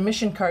choose a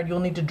mission card,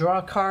 you'll need to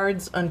draw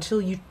cards until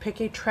you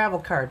pick a travel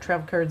card.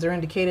 Travel cards are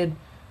indicated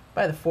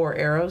by the 4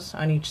 arrows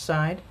on each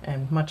side,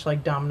 and much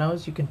like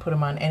dominoes, you can put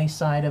them on any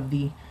side of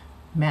the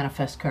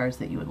manifest cards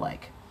that you would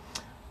like.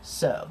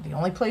 So, the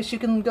only place you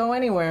can go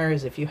anywhere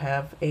is if you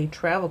have a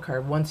travel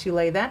card. Once you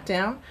lay that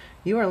down,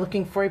 you are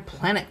looking for a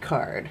planet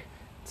card.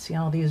 See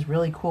all these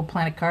really cool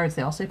planet cards?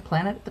 They all say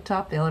planet at the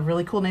top. They all have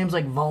really cool names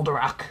like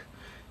Valdarak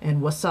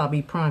and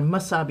Wasabi Prime.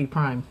 Musabi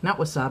Prime. Not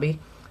wasabi.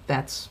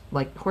 That's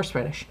like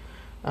horseradish.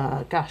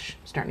 Gosh,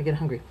 I'm starting to get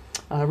hungry.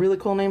 Really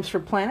cool names for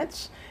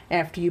planets.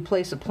 After you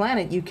place a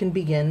planet, you can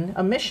begin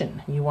a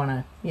mission. You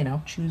want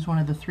to, choose one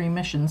of the 3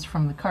 missions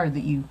from the card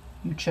that you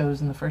chose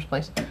in the first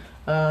place.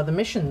 The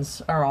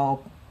missions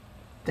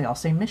they all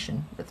say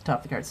mission at the top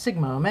of the card.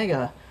 Sigma,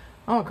 Omega,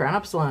 Omicron,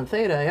 Epsilon,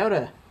 Theta,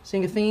 Iota.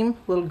 Seeing a theme?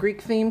 Little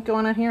Greek theme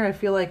going on here? I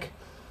feel like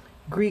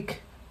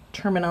Greek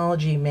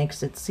terminology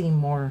makes it seem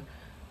more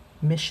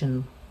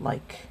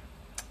mission-like.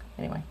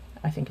 Anyway,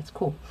 I think it's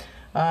cool.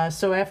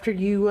 So after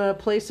you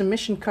place a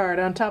mission card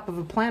on top of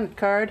a planet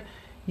card,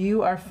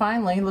 you are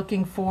finally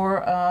looking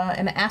for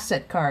an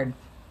asset card.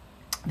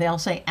 They all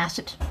say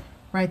asset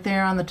right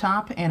there on the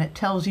top, and it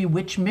tells you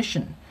which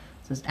mission.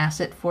 It says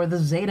asset for the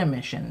Zeta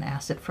mission,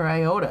 asset for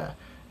Iota,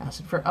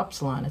 asset for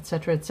Upsilon,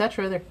 etc.,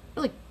 etc. They're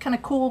really kind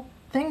of cool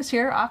things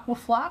here.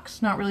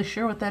 Aquaflox, not really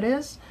sure what that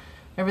is.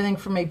 Everything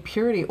from a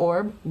purity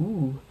orb,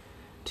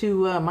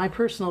 to my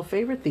personal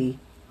favorite, the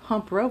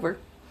Hump Rover.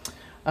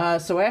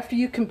 So after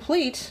you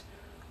complete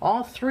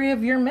all 3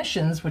 of your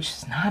missions, which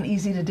is not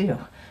easy to do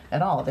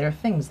at all, there are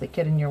things that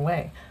get in your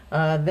way,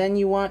 then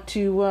you want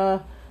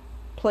to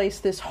place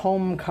this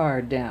home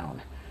card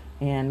down.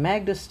 And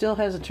Magda still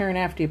has a turn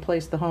after you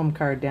place the home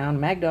card down.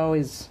 Magda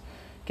always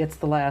gets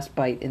the last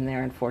bite in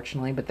there,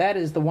 unfortunately, but that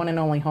is the one and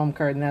only home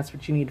card, and that's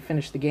what you need to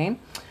finish the game.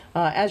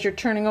 As you're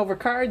turning over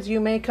cards, you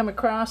may come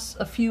across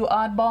a few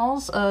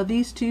oddballs.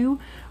 These two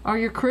are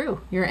your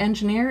crew, your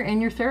engineer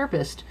and your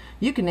therapist.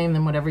 You can name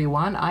them whatever you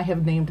want. I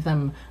have named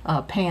them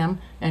Pam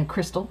and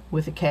Crystal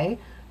with a K.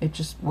 It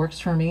just works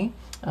for me.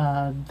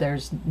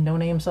 There's no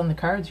names on the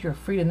cards. You're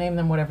free to name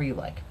them whatever you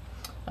like.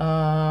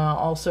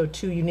 Also,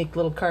 two unique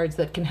little cards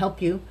that can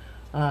help you.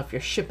 If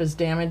your ship is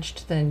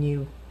damaged, then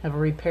you have a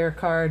repair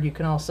card. You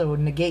can also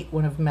negate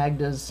one of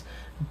Magda's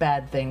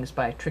bad things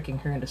by tricking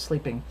her into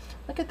sleeping.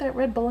 Look at that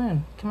red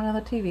balloon coming out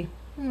of the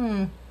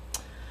TV.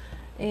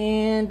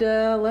 And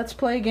let's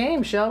play a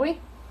game, shall we?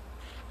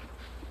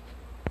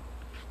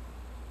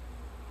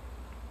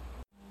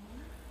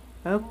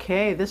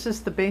 Okay, this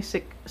is the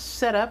basic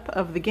setup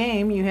of the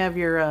game. You have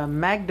your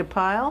Magda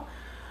pile.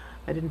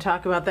 I didn't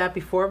talk about that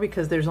before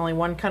because there's only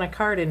one kind of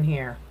card in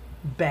here.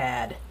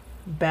 Bad.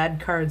 Bad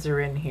cards are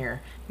in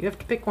here. You have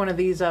to pick one of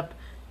these up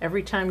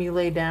every time you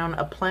lay down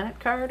a planet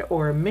card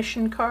or a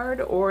mission card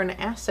or an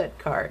asset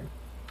card.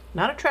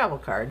 Not a travel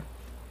card,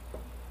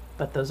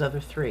 but those other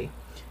three.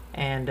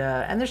 And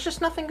there's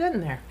just nothing good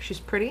in there. She's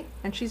pretty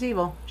and she's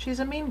evil. She's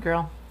a mean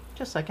girl,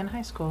 just like in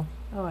high school.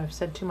 Oh, I've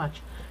said too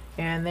much.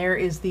 And there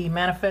is the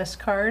manifest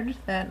card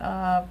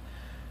that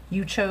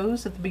you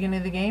chose at the beginning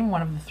of the game,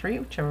 one of the three,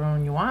 whichever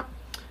one you want.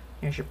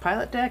 Here's your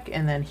pilot deck,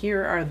 and then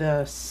here are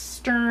the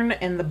stern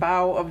and the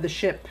bow of the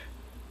ship.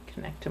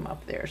 Connect them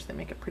up there so they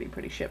make a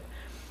pretty ship.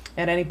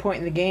 At any point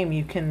in the game,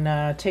 you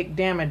can take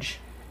damage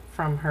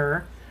from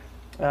her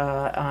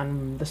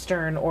on the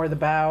stern or the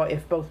bow.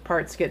 If both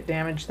parts get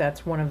damaged,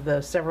 that's one of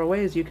the several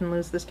ways you can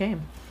lose this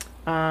game.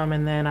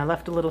 And then I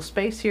left a little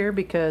space here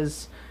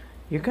because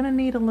you're going to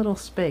need a little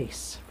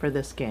space for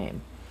this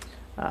game.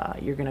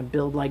 You're going to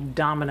build like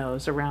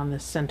dominoes around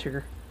this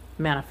center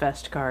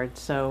manifest card.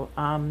 So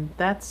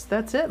that's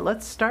it.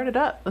 Let's start it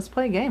up. Let's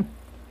play a game.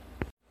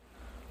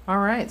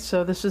 Alright,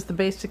 so this is the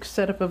basic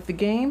setup of the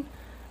game.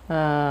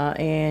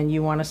 And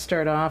you want to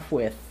start off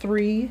with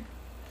three.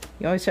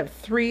 You always have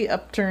 3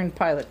 upturned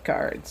pilot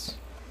cards.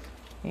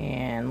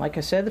 And like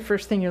I said, the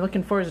first thing you're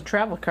looking for is a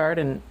travel card,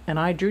 and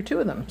I drew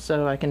 2 of them.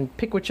 So I can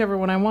pick whichever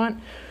one I want.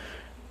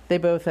 They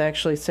both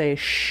actually say,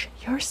 shh,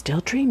 you're still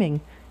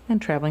dreaming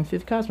and traveling through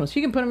the cosmos.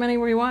 You can put them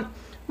anywhere you want.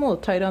 I'm a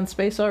little tight on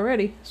space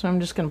already, so I'm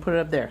just going to put it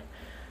up there.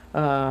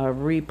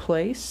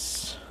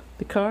 Replace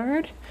the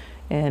card.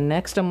 And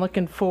next I'm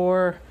looking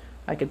for,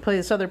 I could play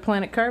this other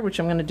planet card, which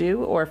I'm going to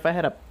do, or if I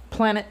had a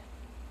planet,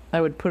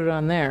 I would put it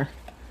on there,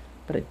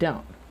 but I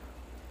don't.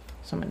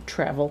 So I'm going to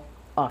travel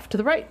off to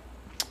the right.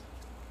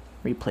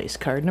 Replace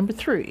card number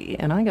 3,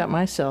 and I got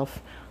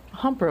myself a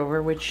Hump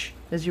Rover, which,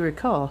 as you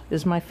recall,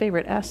 is my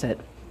favorite asset.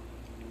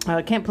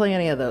 I can't play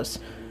any of those.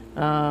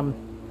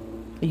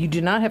 You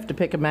do not have to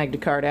pick a Magda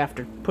card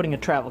after putting a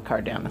travel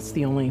card down. That's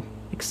the only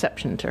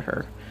exception to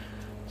her.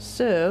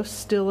 So,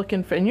 still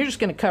looking for... And you're just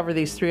going to cover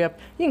these 3 up.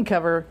 You can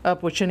cover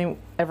up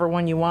whichever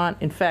one you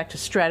want. In fact, a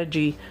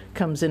strategy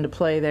comes into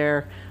play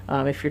there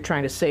if you're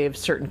trying to save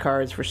certain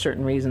cards for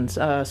certain reasons.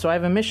 So I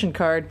have a mission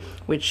card,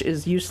 which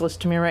is useless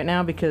to me right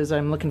now because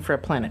I'm looking for a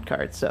planet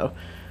card. So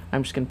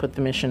I'm just going to put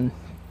the mission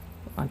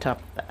on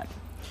top of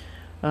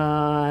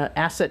that.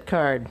 Asset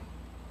card.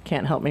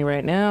 Can't help me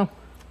right now.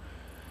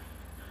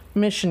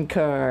 Mission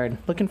card.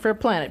 Looking for a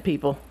planet,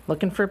 people.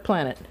 Looking for a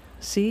planet.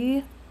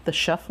 See the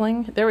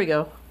shuffling? There we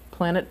go.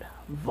 Planet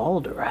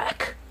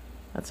Voldarak.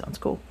 That sounds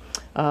cool.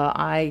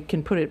 I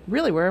can put it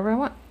really wherever I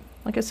want.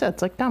 Like I said,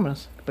 it's like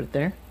dominoes. Put it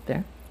there,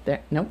 there,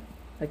 there. Nope.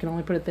 I can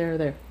only put it there, or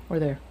there, or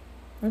there,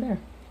 or there.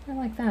 I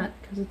like that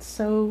because it's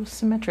so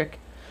symmetric.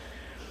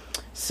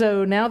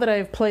 So now that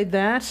I've played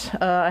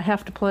that, I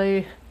have to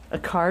play a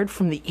card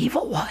from the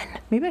evil one.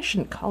 Maybe I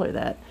shouldn't call her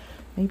that.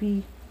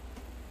 Maybe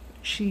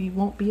she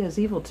won't be as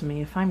evil to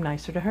me if I'm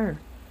nicer to her.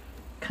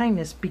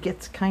 Kindness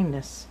begets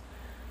kindness.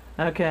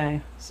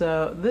 Okay,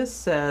 so this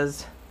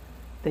says,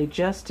 they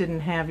just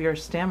didn't have your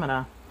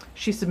stamina.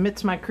 She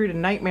submits my crew to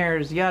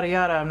nightmares, yada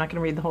yada. I'm not going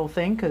to read the whole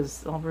thing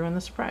because I'll ruin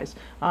the surprise.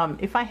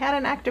 If I had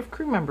an active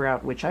crew member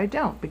out, which I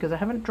don't because I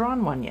haven't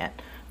drawn one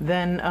yet,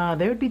 then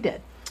they would be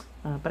dead.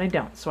 But I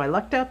don't, so I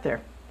lucked out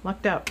there.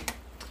 Lucked out.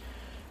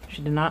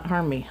 She did not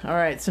harm me.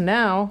 Alright, so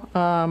now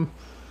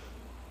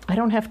I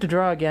don't have to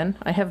draw again.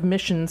 I have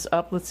missions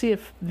up. Let's see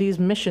if these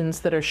missions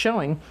that are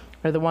showing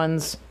are the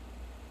ones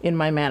in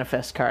my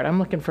manifest card. I'm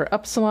looking for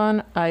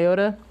Upsilon,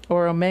 Iota,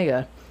 or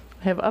Omega.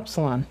 I have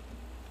Upsilon.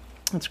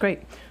 That's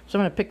great. So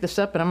I'm going to pick this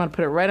up and I'm going to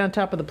put it right on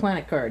top of the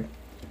planet card.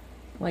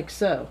 Like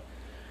so.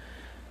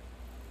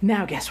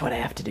 Now guess what I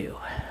have to do?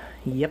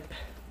 Yep.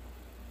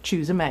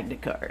 Choose a Magda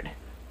card.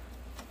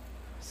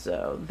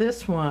 So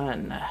this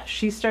one,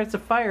 she starts a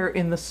fire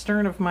in the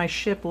stern of my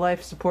ship.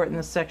 Life support in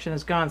this section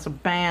is gone. So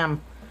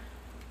bam.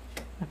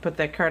 I put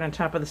that card on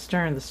top of the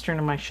stern. The stern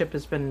of my ship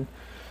has been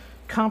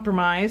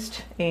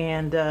compromised,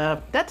 and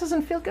that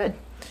doesn't feel good.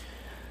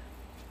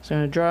 So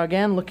I'm going to draw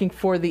again, looking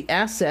for the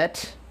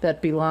asset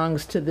that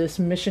belongs to this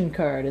mission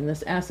card, and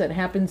this asset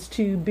happens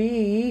to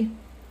be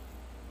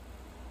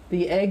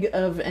the egg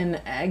of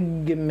an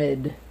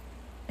Agamid.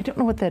 I don't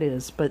know what that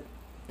is, but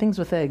things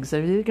with eggs,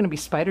 are they going to be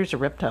spiders or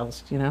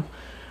reptiles, you know?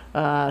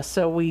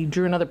 So we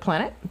drew another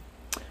planet.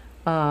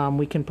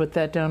 We can put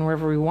that down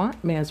wherever we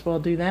want. May as well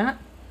do that.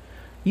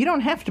 You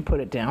don't have to put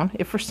it down.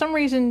 If for some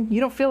reason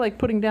you don't feel like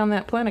putting down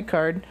that planet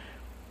card,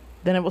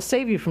 then it will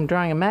save you from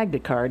drawing a Magda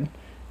card.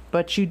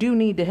 But you do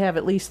need to have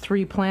at least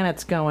 3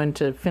 planets going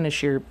to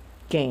finish your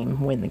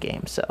game, win the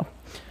game. So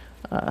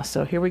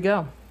here we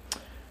go.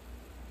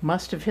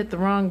 Must have hit the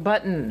wrong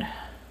button.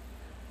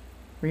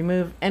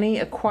 Remove any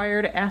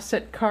acquired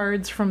asset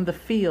cards from the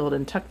field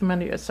and tuck them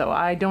under. So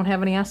I don't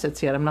have any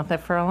assets yet. I'm not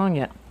that far along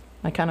yet.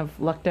 I kind of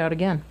lucked out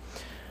again.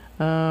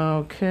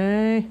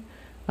 Okay.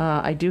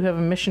 I do have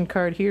a mission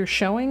card here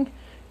showing.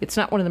 It's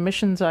not one of the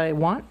missions I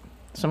want,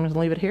 so I'm going to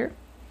leave it here.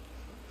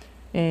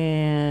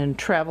 And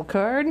travel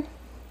card.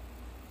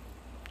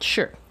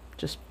 Sure.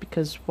 Just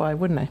because why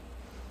wouldn't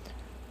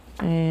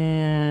I?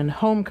 And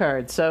home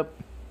card. So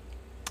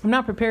I'm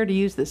not prepared to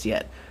use this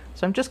yet.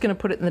 So I'm just going to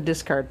put it in the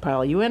discard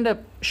pile. You end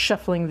up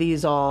shuffling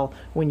these all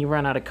when you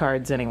run out of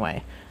cards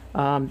anyway.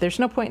 There's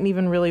no point in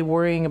even really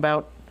worrying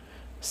about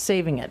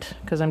saving it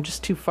because I'm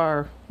just too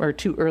far or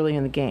too early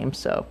in the game.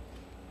 So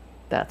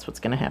that's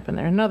what's going to happen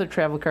there. Another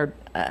travel card.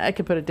 I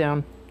could put it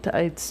down.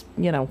 It's,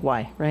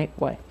 why, right?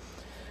 Why?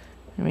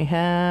 And we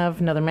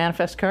have another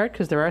manifest card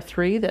because there are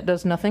 3. That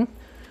does nothing.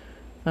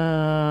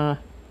 There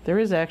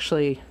is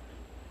actually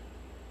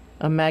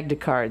a Magda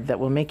card that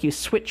will make you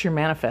switch your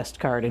manifest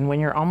card, and when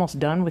you're almost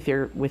done with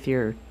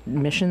your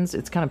missions,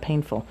 it's kind of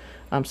painful.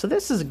 So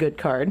this is a good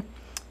card,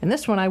 and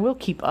this one I will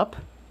keep up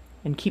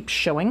and keep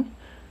showing.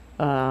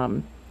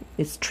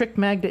 It's Trick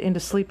Magda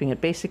into Sleeping.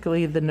 It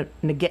basically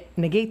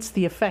negates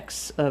the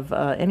effects of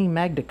any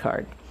Magda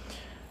card.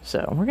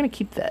 So we're going to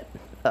keep that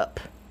up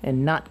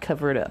and not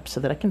cover it up so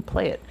that I can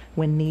play it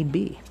when need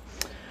be.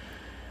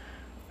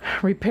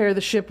 Repair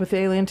the ship with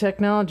alien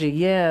technology.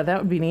 Yeah, that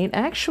would be neat.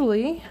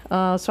 Actually,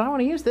 so I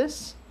want to use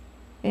this,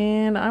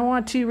 and I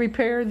want to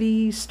repair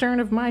the stern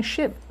of my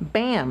ship.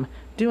 Bam!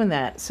 Doing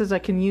that. It says I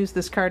can use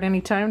this card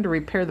anytime to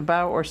repair the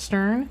bow or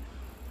stern.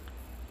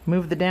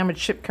 Move the damaged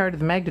ship card to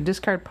the Magda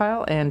discard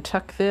pile, and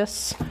tuck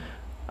this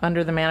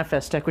under the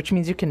manifest deck, which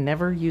means you can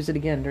never use it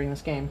again during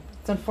this game.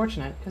 It's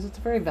unfortunate, because it's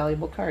a very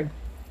valuable card.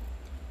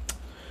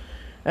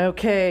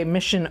 Okay,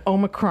 mission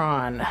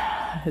Omicron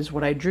is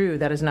what I drew.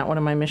 That is not one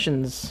of my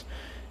missions,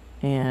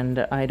 and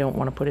I don't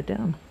want to put it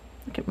down.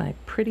 Look at my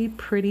pretty,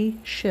 pretty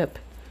ship.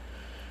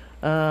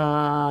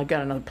 Got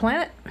another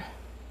planet.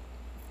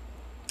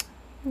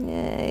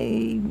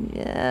 Yay.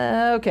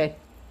 Yeah,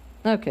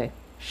 okay,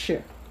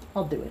 sure,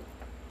 I'll do it.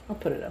 I'll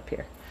put it up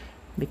here.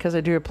 Because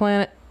I drew a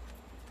planet,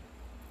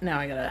 now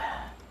I gotta...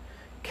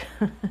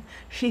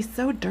 She's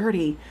so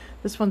dirty.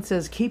 This one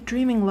says, keep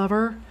dreaming,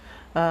 lover.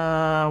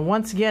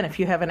 Once again, if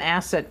you have an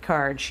asset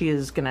card, she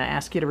is going to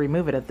ask you to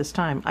remove it at this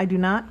time. I do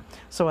not,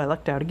 so I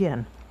lucked out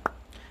again.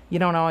 You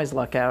don't always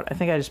luck out. I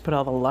think I just put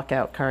all the luck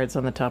out cards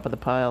on the top of the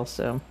pile,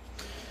 so...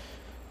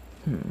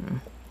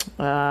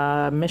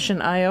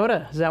 Mission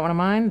Iota. Is that one of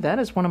mine? That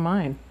is one of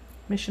mine.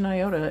 Mission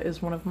Iota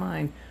is one of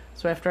mine.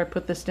 So after I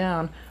put this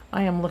down,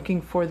 I am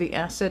looking for the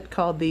asset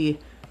called the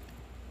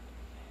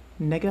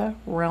Nega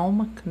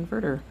Realm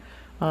Converter.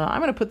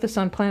 I'm going to put this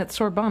on planet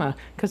Sorbana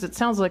because it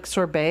sounds like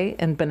sorbet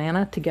and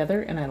banana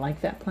together, and I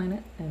like that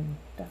planet, and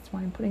that's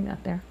why I'm putting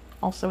that there.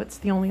 Also, it's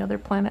the only other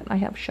planet I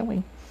have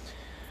showing.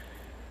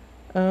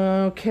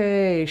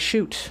 Okay,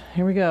 shoot.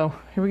 Here we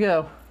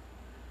go.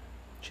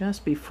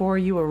 Just before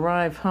you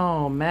arrive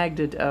home,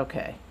 Magda...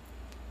 Okay.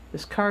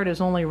 This card is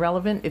only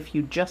relevant if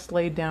you just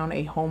laid down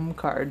a home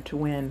card to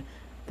win.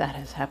 That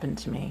has happened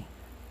to me.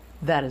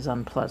 That is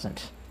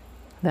unpleasant.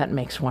 That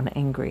makes one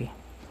angry.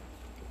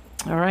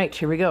 All right,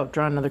 here we go.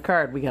 Draw another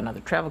card. We got another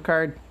travel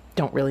card.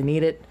 Don't really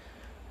need it.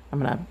 I'm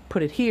going to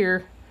put it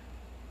here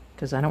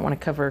because I don't want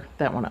to cover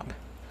that one up.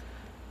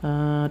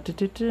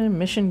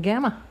 Mission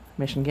Gamma.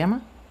 Mission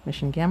Gamma.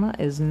 Mission Gamma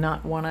is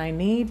not one I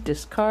need.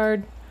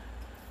 Discard.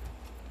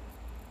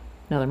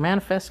 Another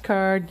manifest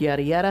card.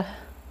 Yada yada.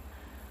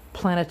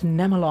 Planet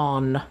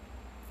Nemelon.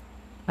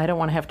 I don't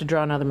want to have to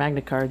draw another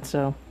Magna card,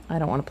 so I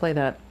don't want to play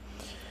that.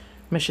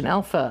 Mission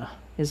Alpha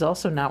is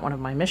also not one of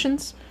my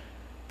missions.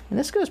 And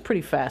this goes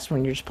pretty fast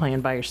when you're just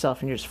playing by yourself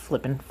and you're just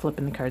flipping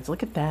the cards.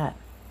 Look at that.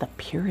 The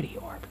Purity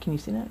Orb. Can you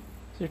see that?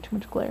 Is there too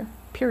much glare?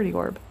 Purity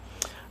Orb.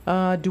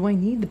 Do I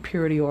need the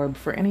Purity Orb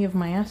for any of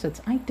my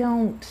assets? I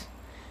don't.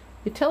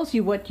 It tells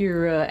you what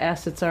your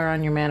assets are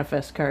on your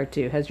manifest card,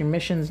 too. It has your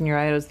missions and your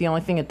items. The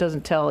only thing it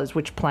doesn't tell is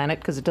which planet,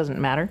 because it doesn't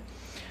matter.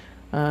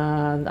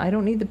 I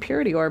don't need the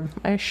Purity Orb.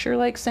 I sure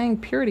like saying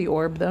Purity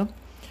Orb, though.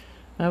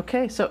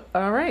 Okay, so,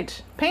 all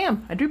right.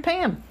 Pam. I drew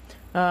Pam.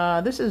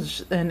 This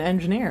is an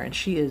engineer, and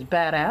she is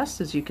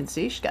badass, as you can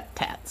see. She's got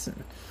tats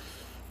and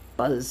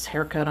buzz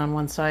haircut on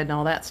one side and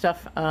all that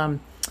stuff.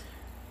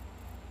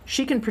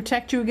 She can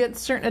protect you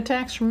against certain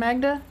attacks from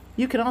Magda.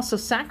 You can also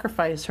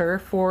sacrifice her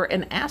for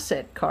an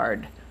asset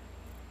card.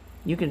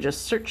 You can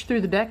just search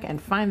through the deck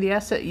and find the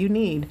asset you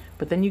need,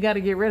 but then you got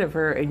to get rid of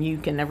her, and you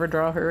can never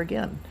draw her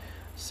again.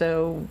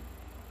 So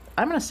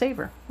I'm going to save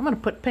her. I'm going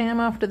to put Pam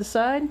off to the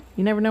side.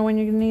 You never know when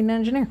you're going to need an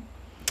engineer.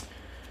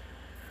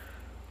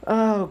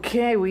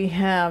 Okay, we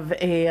have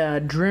a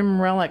Drim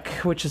Relic,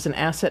 which is an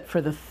asset for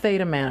the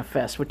Theta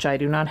Manifest, which I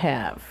do not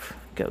have.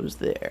 Goes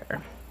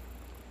there.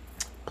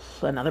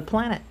 Another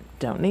planet.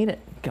 Don't need it.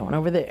 Going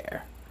over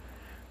there.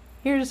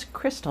 Here's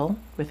Crystal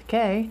with a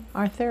K,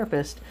 our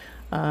therapist.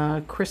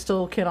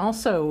 Crystal can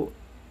also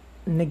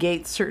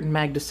negate certain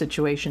Magda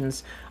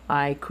situations.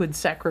 I could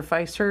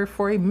sacrifice her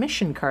for a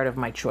mission card of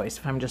my choice.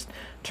 If I'm just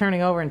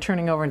turning over and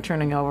turning over and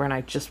turning over and I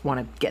just want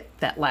to get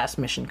that last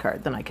mission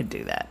card, then I could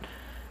do that.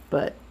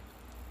 But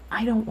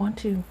I don't want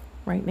to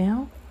right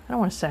now. I don't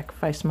want to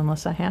sacrifice them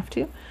unless I have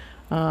to.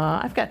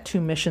 I've got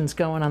 2 missions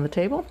going on the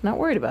table. Not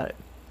worried about it.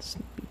 Let's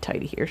be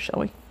tidy here,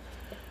 shall we?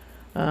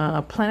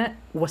 Planet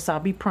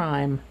Wasabi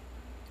Prime.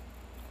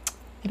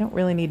 I don't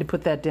really need to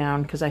put that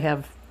down because I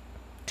have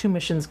 2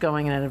 missions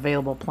going and an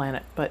available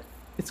planet, but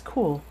it's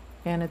cool.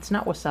 And it's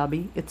not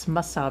wasabi, it's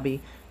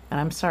masabi. And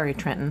I'm sorry,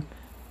 Trenton.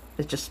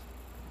 It just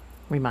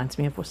reminds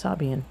me of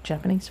wasabi and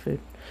Japanese food.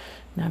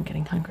 Now I'm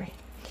getting hungry.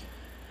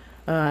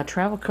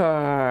 Travel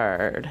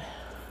card.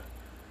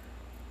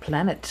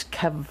 Planet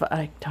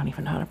I don't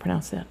even know how to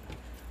pronounce that.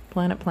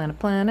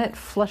 Planet.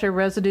 Flutter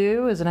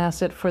Residue is an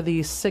asset for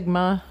the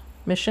Sigma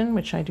mission,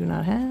 which I do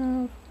not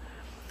have.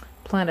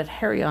 Planet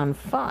Harion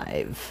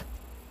 5.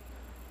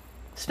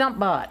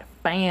 Stumpbot.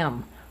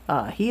 Bam.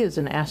 He is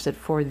an asset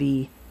for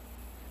the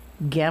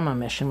Gamma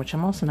mission, which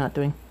I'm also not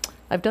doing.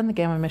 I've done the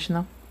Gamma mission,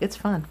 though. It's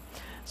fun.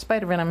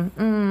 Spider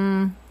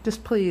Venom.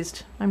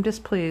 Displeased. I'm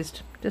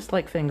displeased.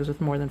 Dislike things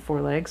with more than 4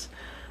 legs.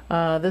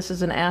 This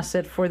is an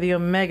asset for the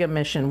Omega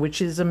mission,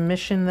 which is a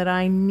mission that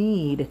I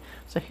need.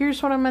 So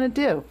here's what I'm going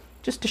to do,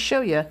 just to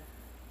show you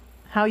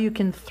how you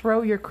can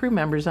throw your crew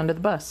members under the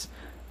bus.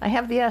 I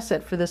have the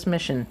asset for this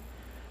mission.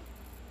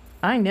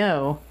 I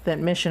know that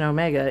Mission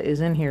Omega is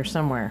in here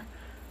somewhere.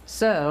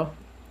 So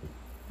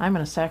I'm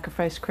going to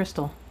sacrifice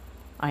Crystal.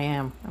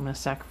 I'm going to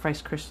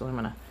sacrifice Crystal. I'm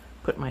going to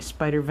put my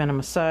Spider Venom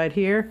aside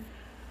here.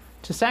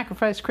 To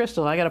sacrifice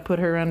Crystal, I got to put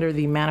her under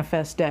the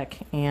Manifest deck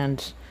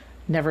and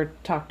never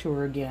talk to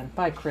her again.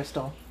 Bye,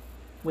 Crystal.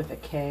 With a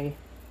K.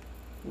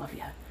 Love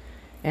ya.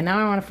 And now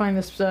I want to find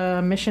this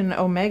Mission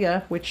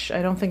Omega, which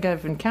I don't think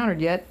I've encountered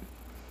yet.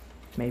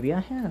 Maybe I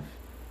have.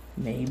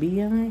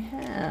 Maybe I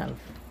have.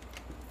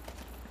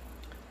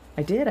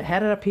 I did. I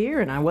had it up here,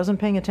 and I wasn't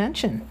paying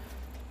attention.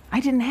 I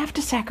didn't have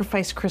to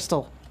sacrifice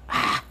Crystal.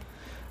 Ah!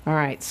 All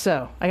right,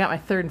 so I got my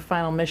 3rd and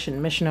final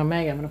mission, Mission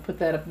Omega. I'm going to put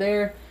that up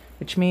there,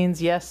 which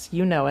means, yes,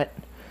 you know it,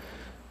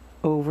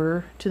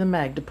 over to the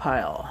Magda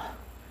pile.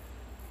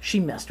 She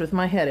messed with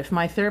my head. If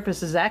my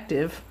therapist is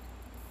active,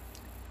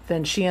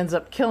 then she ends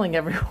up killing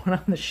everyone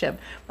on the ship.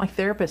 My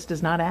therapist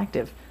is not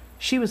active.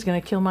 She was going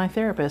to kill my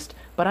therapist,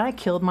 but I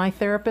killed my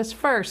therapist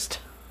first.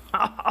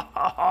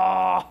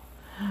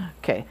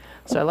 Okay,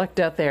 so I lucked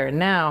out there. And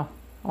now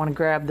I want to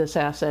grab this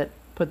asset,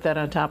 put that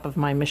on top of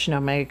my Mission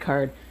Omega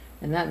card,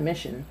 and that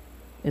mission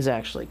is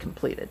actually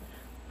completed.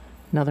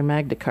 Another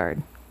Magda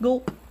card.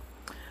 Gulp.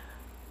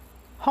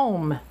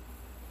 Home.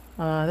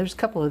 There's a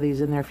couple of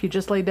these in there. If you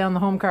just laid down the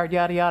home card,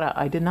 yada yada.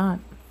 I did not.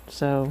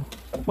 So,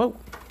 whoa.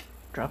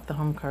 Drop the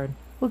home card.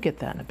 We'll get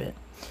that in a bit.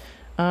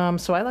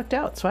 So I lucked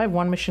out. So I have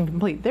 1 mission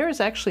complete. There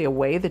is actually a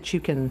way that you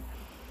can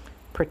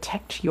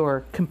protect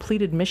your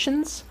completed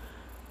missions.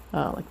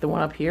 Like the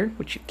one up here,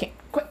 which you can't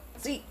quite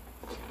see.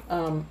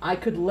 I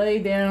could lay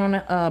down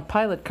a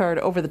pilot card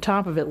over the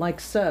top of it like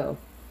so.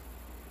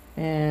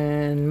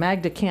 And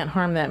Magda can't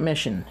harm that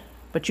mission.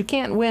 But you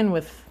can't win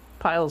with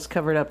piles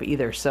covered up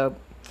either, so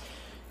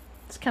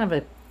it's kind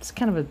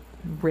of a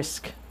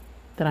risk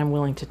that I'm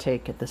willing to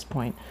take at this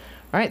point.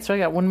 All right, so I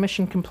got 1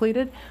 mission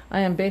completed.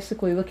 I am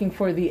basically looking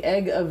for the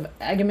Egg of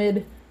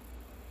Agamid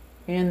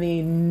and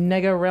the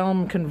Nega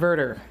Realm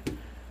Converter.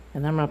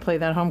 And then I'm going to play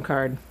that home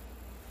card.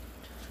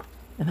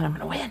 And then I'm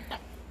going to win.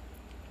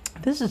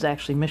 This is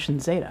actually Mission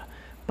Zeta,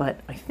 but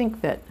I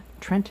think that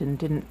Trenton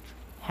didn't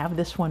have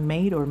this one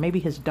made, or maybe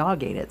his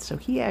dog ate it, so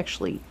he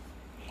actually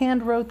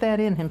hand wrote that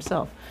in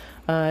himself.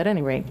 At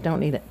any rate, don't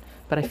need it.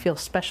 But I feel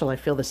special. I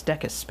feel this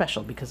deck is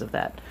special because of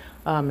that.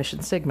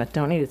 Mission Sigma,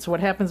 don't need it. So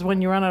what happens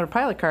when you run out of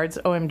pilot cards?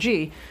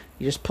 OMG,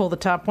 you just pull the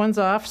top ones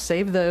off,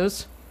 save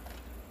those,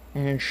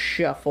 and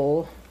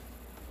shuffle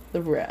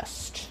the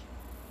rest.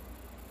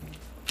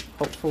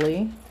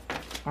 Hopefully,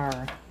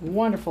 our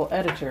wonderful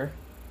editor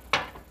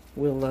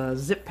will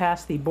zip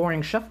past the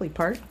boring shuffly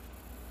part,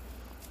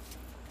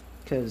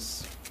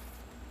 because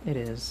it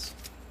is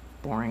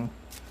boring.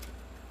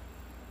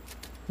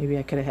 Maybe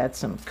I could have had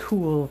some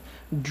cool,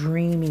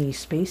 dreamy,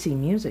 spacey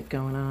music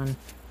going on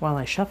while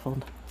I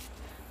shuffled.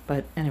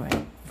 But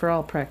anyway, for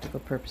all practical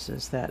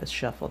purposes, that is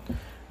shuffled.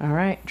 All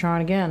right,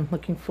 drawing again,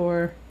 looking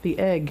for the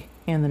Egg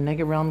and the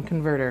Nega Realm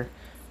Converter.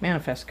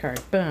 Manifest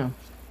card, boom,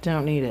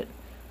 don't need it.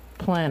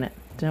 Planet,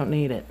 don't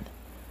need it.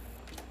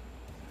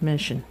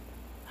 Mission.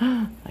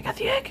 I got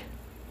the Egg.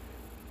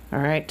 All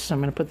right, so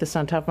I'm going to put this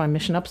on top of my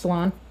Mission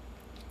Upsilon.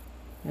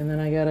 And then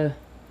I got to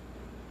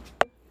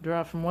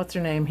draw from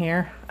what's-her-name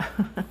here.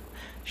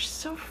 She's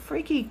so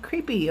freaky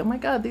creepy. Oh my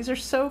god, these are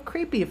so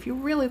creepy. If you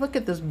really look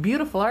at this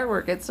beautiful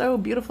artwork, it's so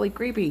beautifully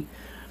creepy.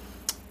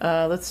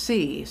 Let's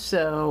see.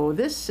 So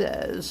this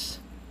says,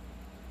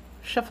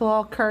 shuffle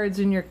all cards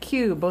in your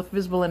queue, both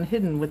visible and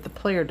hidden, with the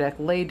player deck.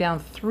 Lay down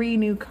 3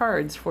 new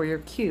cards for your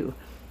queue.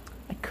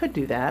 I could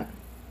do that.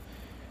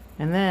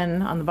 And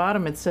then on the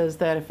bottom it says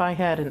that if I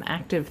had an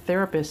active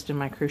therapist in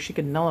my crew, she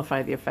could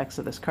nullify the effects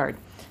of this card.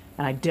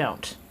 And I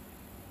don't,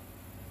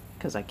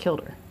 because I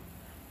killed her.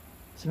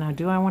 So now,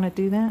 do I want to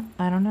do that?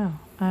 I don't know.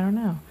 I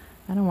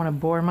don't want to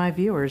bore my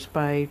viewers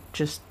by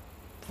just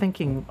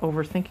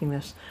overthinking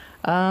this.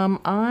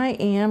 I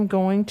am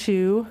going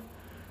to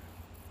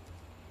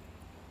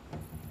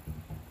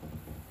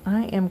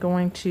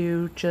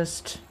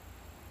just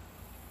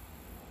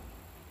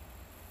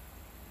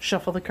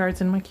shuffle the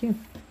cards in my queue,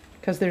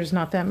 because there's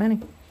not that many.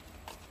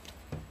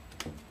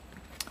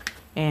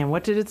 And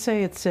what did it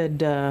say? It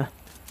said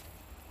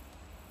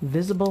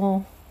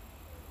visible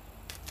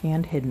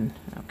and hidden.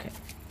 Okay,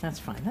 that's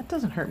fine. That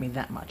doesn't hurt me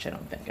that much, I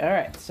don't think. All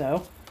right,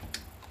 so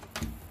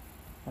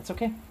that's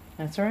okay.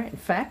 That's all right. In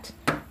fact,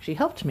 she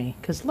helped me,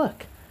 because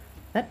look,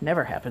 that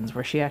never happens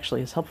where she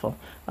actually is helpful.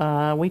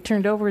 We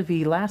turned over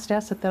the last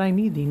asset that I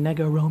need, the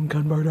Nega Realm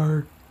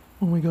Converter.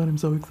 Oh my god, I'm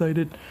so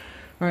excited.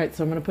 All right,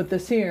 so I'm going to put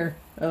this here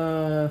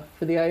for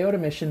the Iota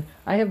mission.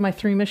 I have my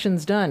 3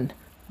 missions done.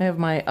 I have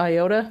my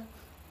Iota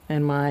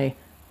and my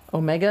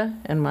Omega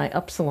and my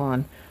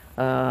Upsilon.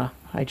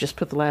 I just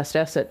put the last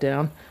asset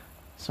down,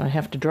 so I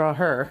have to draw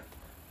her.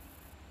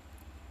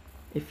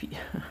 If you...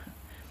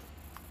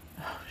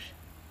 Oh,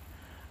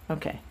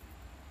 okay.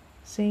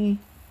 See,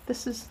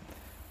 this is...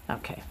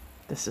 Okay,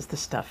 this is the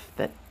stuff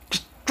that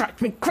just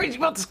drives me crazy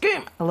about this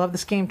game. I love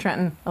this game,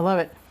 Trenton. I love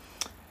it.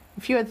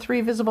 If you had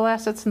 3 visible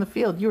assets in the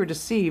field, you were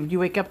deceived. You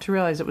wake up to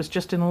realize it was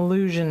just an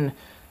illusion.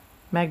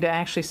 Magda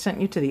actually sent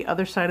you to the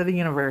other side of the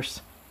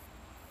universe.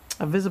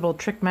 A visible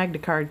Trick Magda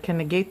card can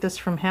negate this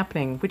from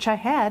happening, which I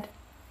had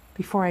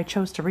before I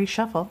chose to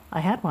reshuffle. I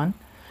had one.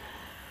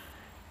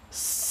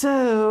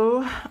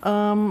 So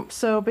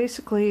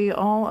basically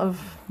all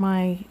of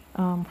my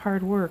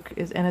hard work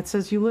is, and it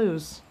says you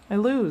lose. I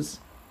lose.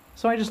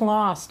 So I just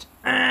lost.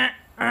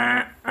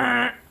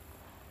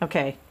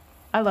 Okay.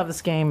 I love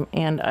this game,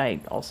 and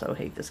I also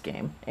hate this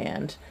game.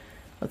 And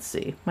let's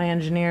see. My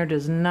engineer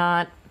does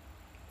not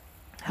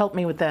help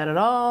me with that at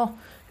all.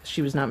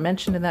 She was not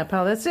mentioned in that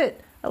pile. That's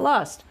it. I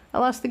lost. I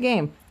lost the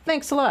game.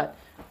 Thanks a lot.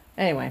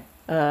 Anyway,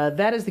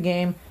 that is the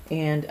game,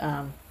 and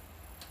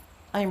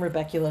I am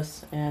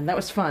Rebeculous, and that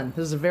was fun.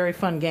 This is a very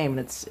fun game,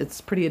 and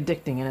it's pretty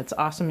addicting, and it's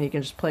awesome. You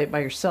can just play it by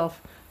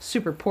yourself.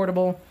 Super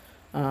portable.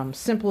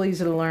 Simple,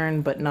 easy to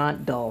learn, but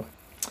not dull.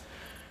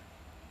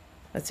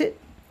 That's it.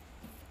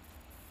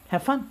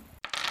 Have fun.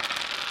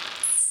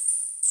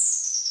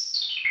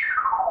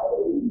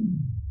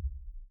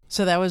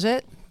 So that was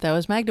it. That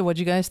was Magda. What'd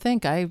you guys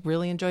think? I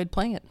really enjoyed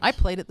playing it. I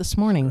played it this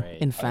morning,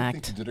 Great. in I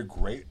fact. think you did a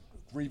great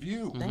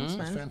review. Thanks, It's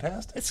man.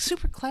 fantastic. It's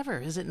super clever,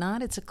 is it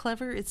not? It's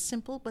it's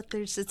simple, but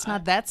it's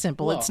not that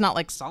simple. well, it's not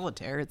like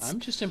solitaire. I'm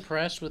just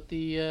impressed with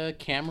the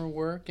camera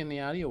work and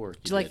the audio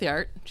work. Do you like the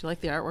art? Do you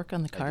like the artwork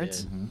on the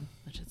cards? did.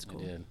 That shit's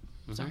cool. I did.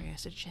 Sorry, I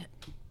said shit.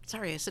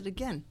 Sorry, I said it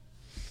again.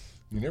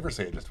 You never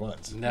say it just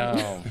once.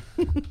 No.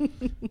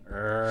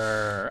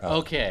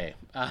 Okay.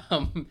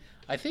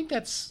 I think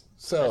that's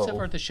it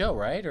for the show,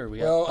 right? Or we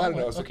have, Well, I don't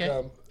know. So,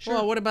 okay. Sure.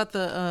 Well, what about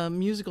the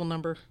musical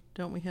number?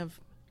 Don't we have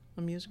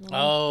a musical number?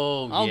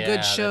 Oh, All yeah,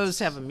 good shows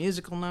that's- have a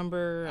musical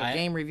number, a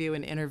game review,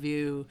 an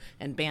interview,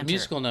 and banter.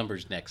 musical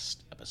numbers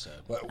next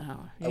episode. Well, Oh, I you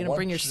gonna want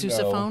bring your you to know,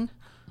 sousaphone?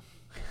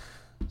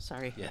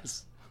 Sorry.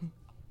 Yes.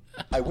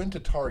 I went to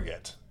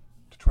Target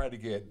to try to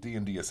get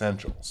D&D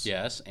Essentials.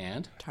 Yes,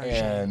 and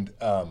And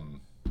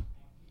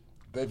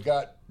they've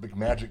got like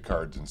magic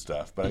cards and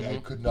stuff, but I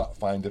could not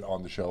find it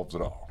on the shelves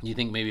at all. you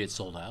think maybe it's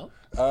sold out?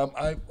 That's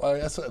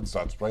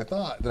what I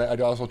thought. Then I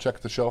also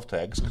checked the shelf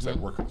tags because I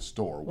work at the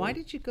store. Why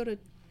did you go to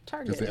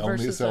Target Because they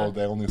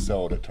only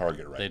sell it at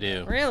Target right They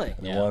now. do. Really?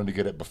 And I wanted to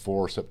get it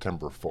before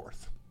September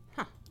 4th.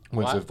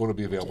 When Wow. it's going to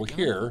be available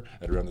here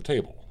at around the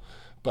table.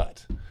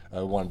 But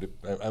I want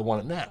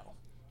it now.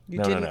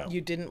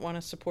 You didn't want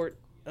to support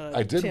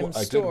I did Tim's want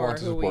store,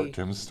 to who support we-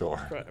 Tim's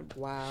store.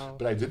 Wow.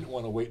 But I didn't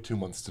want to wait 2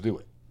 months to do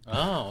it.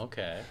 Oh,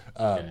 okay.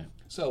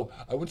 So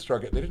I went to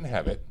Target. They didn't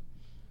have it.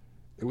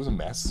 It was a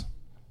mess.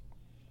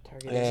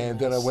 Target is a And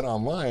then I mess. went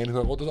online. And I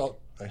thought, well,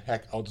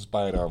 I'll just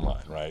buy it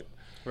online, right?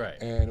 Right.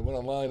 And I went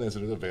online and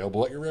said, it's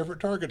available at your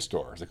favorite Target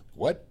store. I was like,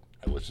 what?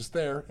 I was just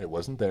there. It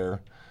wasn't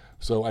there.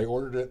 So I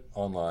ordered it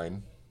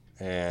online.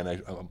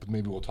 And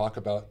maybe we'll talk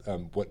about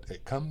what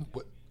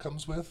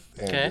comes with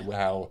and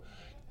how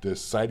the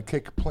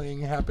sidekick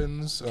playing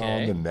happens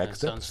on the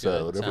next that sounds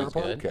episode good. of our Sounds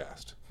good.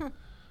 podcast.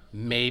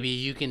 Maybe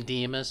you can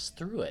DM us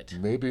through it.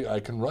 Maybe I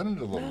can run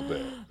it a little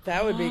bit.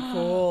 That would be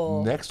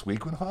cool. Next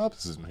week when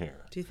Hobbs isn't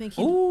here. Do you think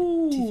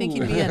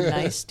he'd be a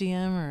nice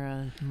DM or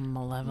a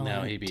malevolent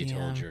No, he'd be a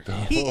total DM? jerk.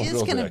 He Oh, is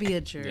real going to dick. be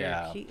a jerk.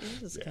 Yeah. He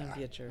is going to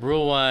be a jerk.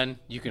 Rule 1,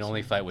 you can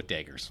only fight with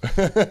daggers.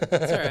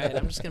 That's all right.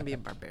 I'm just going to be a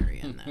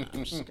barbarian now.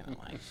 I'm just going to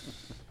like...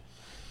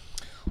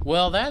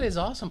 Well, that is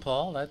awesome,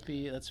 Paul.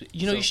 You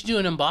should do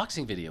an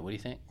unboxing video. What do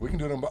you think? We can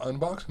do an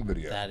unboxing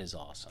video. That is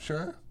awesome.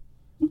 Sure.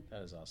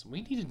 That is awesome.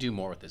 We need to do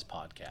more with this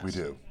podcast. We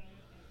do.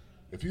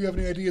 If you have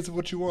any ideas of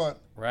what you want,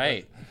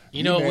 Right.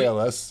 email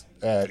us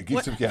at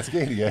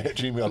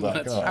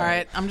geeksofcascadia@gmail.com. All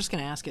right, I'm just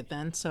gonna ask it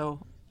then. So,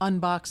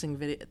 unboxing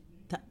video.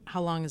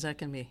 How long is that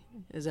gonna be?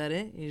 Is that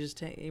it? You just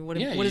take what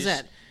Yeah, is you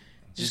that?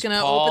 Just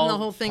gonna Paul- open the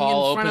whole thing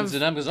Paul in front opens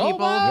of it up and goes, people? oh,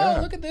 wow, Yeah.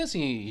 look at this.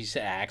 And he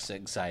acts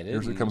excited.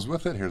 Here's what and- comes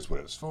with it. Here's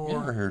what it's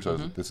for. Here's how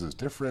this is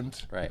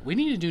different. Right. We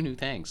need to do new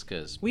things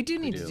because We do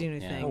need to do new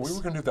Oh, things. we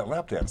were going to do that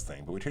lap dance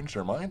thing, but we changed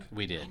our mind.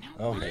 We did.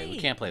 Okay. We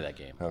can't play that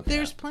game. Okay.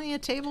 There's plenty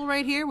of table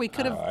right here. We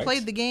could have All right.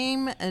 played the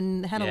game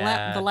and had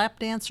Yeah. the lap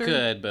dancer.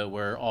 Good, but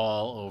we're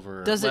all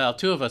over. Does it- well,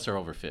 two of us are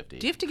over 50.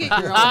 Do you have to get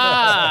your own?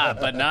 Ah,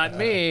 but not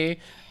me.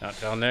 Not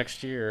till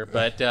next year.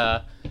 But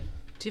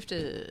Do you have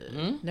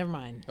to? Never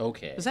mind.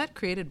 okay. Was that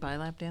created by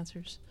lap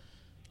dancers?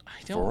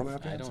 I For don't.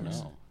 lap I don't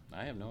dancers? know.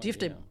 I have no Do you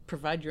have idea. to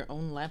provide your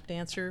own lap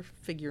dancer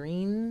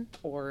figurine,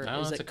 or No,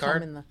 is it's it a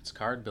card. come in the? It's a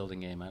card building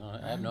game.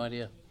 I have no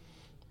idea.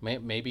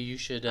 Maybe you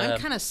should. I'm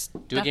kind of do a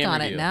stuck game on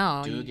review. it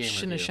now. Do a You game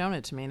shouldn't have review. shown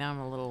it to me. Now I'm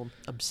a little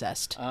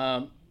obsessed.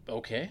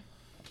 Okay.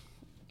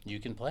 You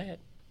can play it.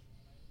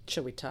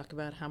 Should we talk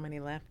about how many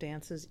lap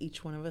dances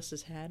each one of us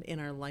has had in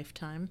our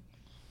lifetime?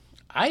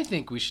 I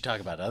think we should talk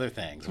about other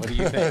things. What do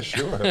you think?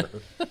 Sure.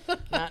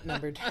 Not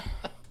numbered,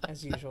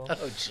 as usual. Oh,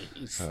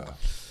 jeez.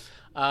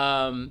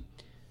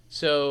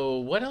 So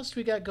what else do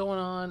we got going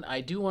on?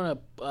 I do want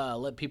to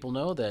let people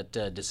know that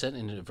Descent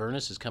into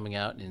Avernus is coming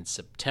out in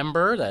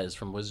September. That is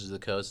from Wizards of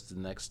the Coast. It's the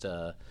next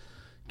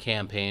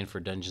campaign for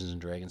Dungeons and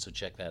Dragons, so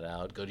check that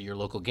out. Go to your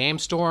local game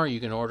store. You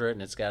can order it,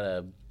 and it's got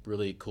a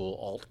really cool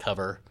alt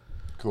cover.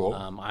 Cool.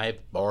 I've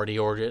already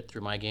ordered it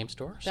through my game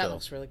store. That so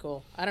looks really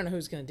cool. I don't know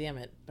who's going to DM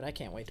it, but I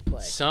can't wait to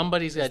play.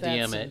 somebody's got to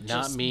That's DM it,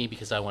 not just me,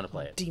 because I want to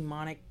play it.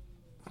 Demonic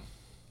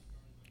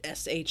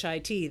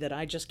shit that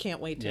I just can't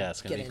wait to Yeah,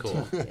 it's going get to be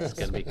into. cool. It's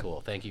going to be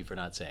cool. Thank you for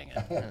not saying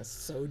it. It's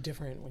so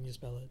different when you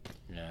spell it.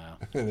 Yeah.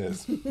 It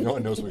is. No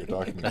one knows what you're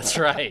talking about. That's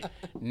right.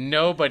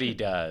 Nobody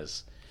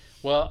does.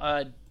 Well,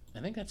 I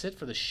think that's it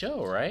for the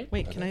show, right?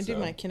 Wait, can I do so.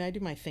 my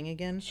my thing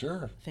again?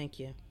 Sure. Thank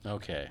you.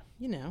 Okay.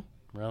 You know.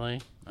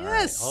 Really? All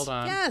Yes, right. Hold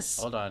on. yes.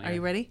 Hold on. Are here.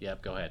 you ready?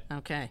 Yep. Go ahead.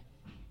 Okay.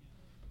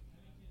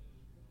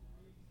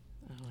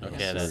 Okay.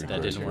 Very That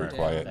very, didn't very work.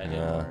 quiet. That didn't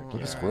Yeah. work. What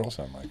does a squirrel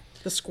sound like?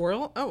 The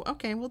squirrel? Oh,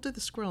 okay. We'll do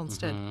the squirrel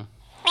instead.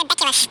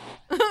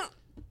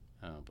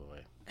 Oh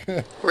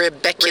boy.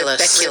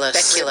 Ridiculous.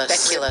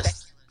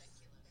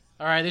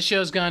 All right. This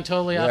show's gone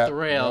totally Yeah, off the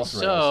rails. off the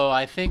So rails.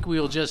 I think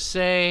we'll just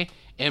say,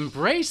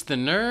 embrace the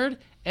nerd,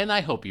 and I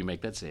hope you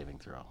make that saving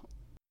throw.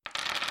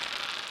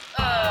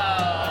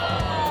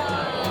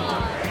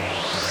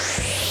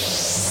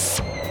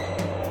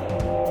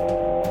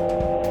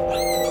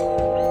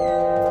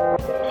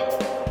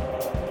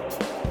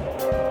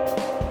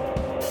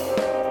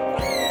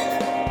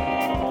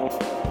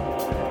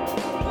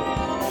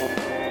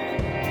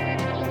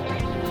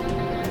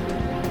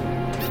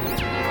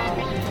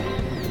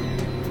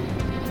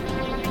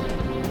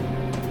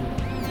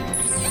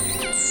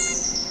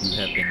 You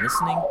have been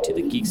listening to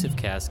the Geeks of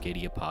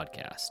Cascadia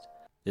podcast.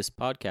 This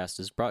podcast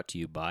is brought to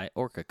you by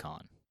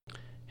OrcaCon.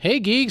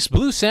 Hey geeks,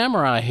 Blue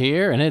Samurai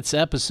here, and it's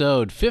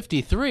episode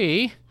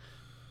 53.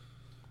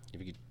 If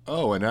you could,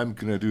 Oh, and I'm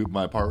gonna do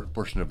my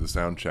portion of the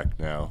sound check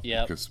now.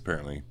 Yep. Because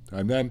apparently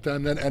I'm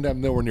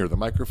nowhere near the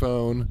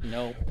microphone.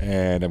 Nope.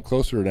 And I'm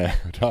closer to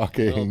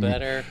talking. A little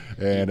better.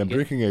 And I'm Get-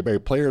 drinking a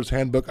Player's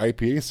Handbook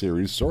IPA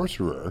series,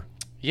 Sorcerer.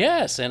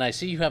 Yes, and I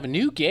see you have a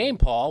new game,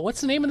 Paul.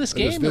 What's the name of this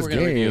game that This we're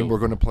going to game review? we're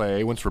going to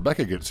play once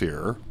Rebecca gets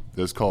here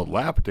is called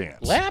Lap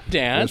Dance. Lap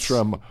Dance? It's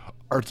from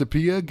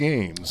Artopia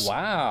Games.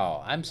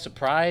 Wow, I'm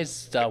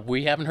surprised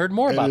we haven't heard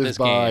more about It this is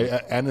by game.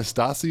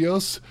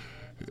 Anastasios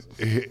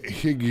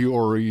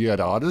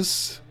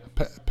Hygioriadis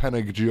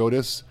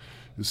Panagiotis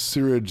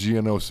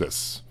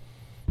Syrigianosis.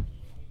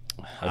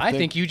 I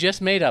think you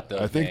just made up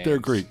those I think they're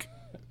names. Greek.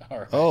 All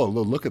right. Oh,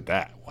 look at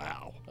that.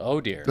 Wow. Oh,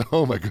 dear.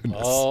 Oh, my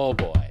goodness. Oh,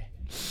 boy.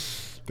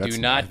 That's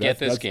do not get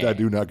this game. I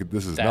do not get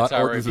this. Is That's not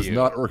our this is review.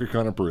 not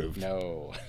OrcaCon approved. No.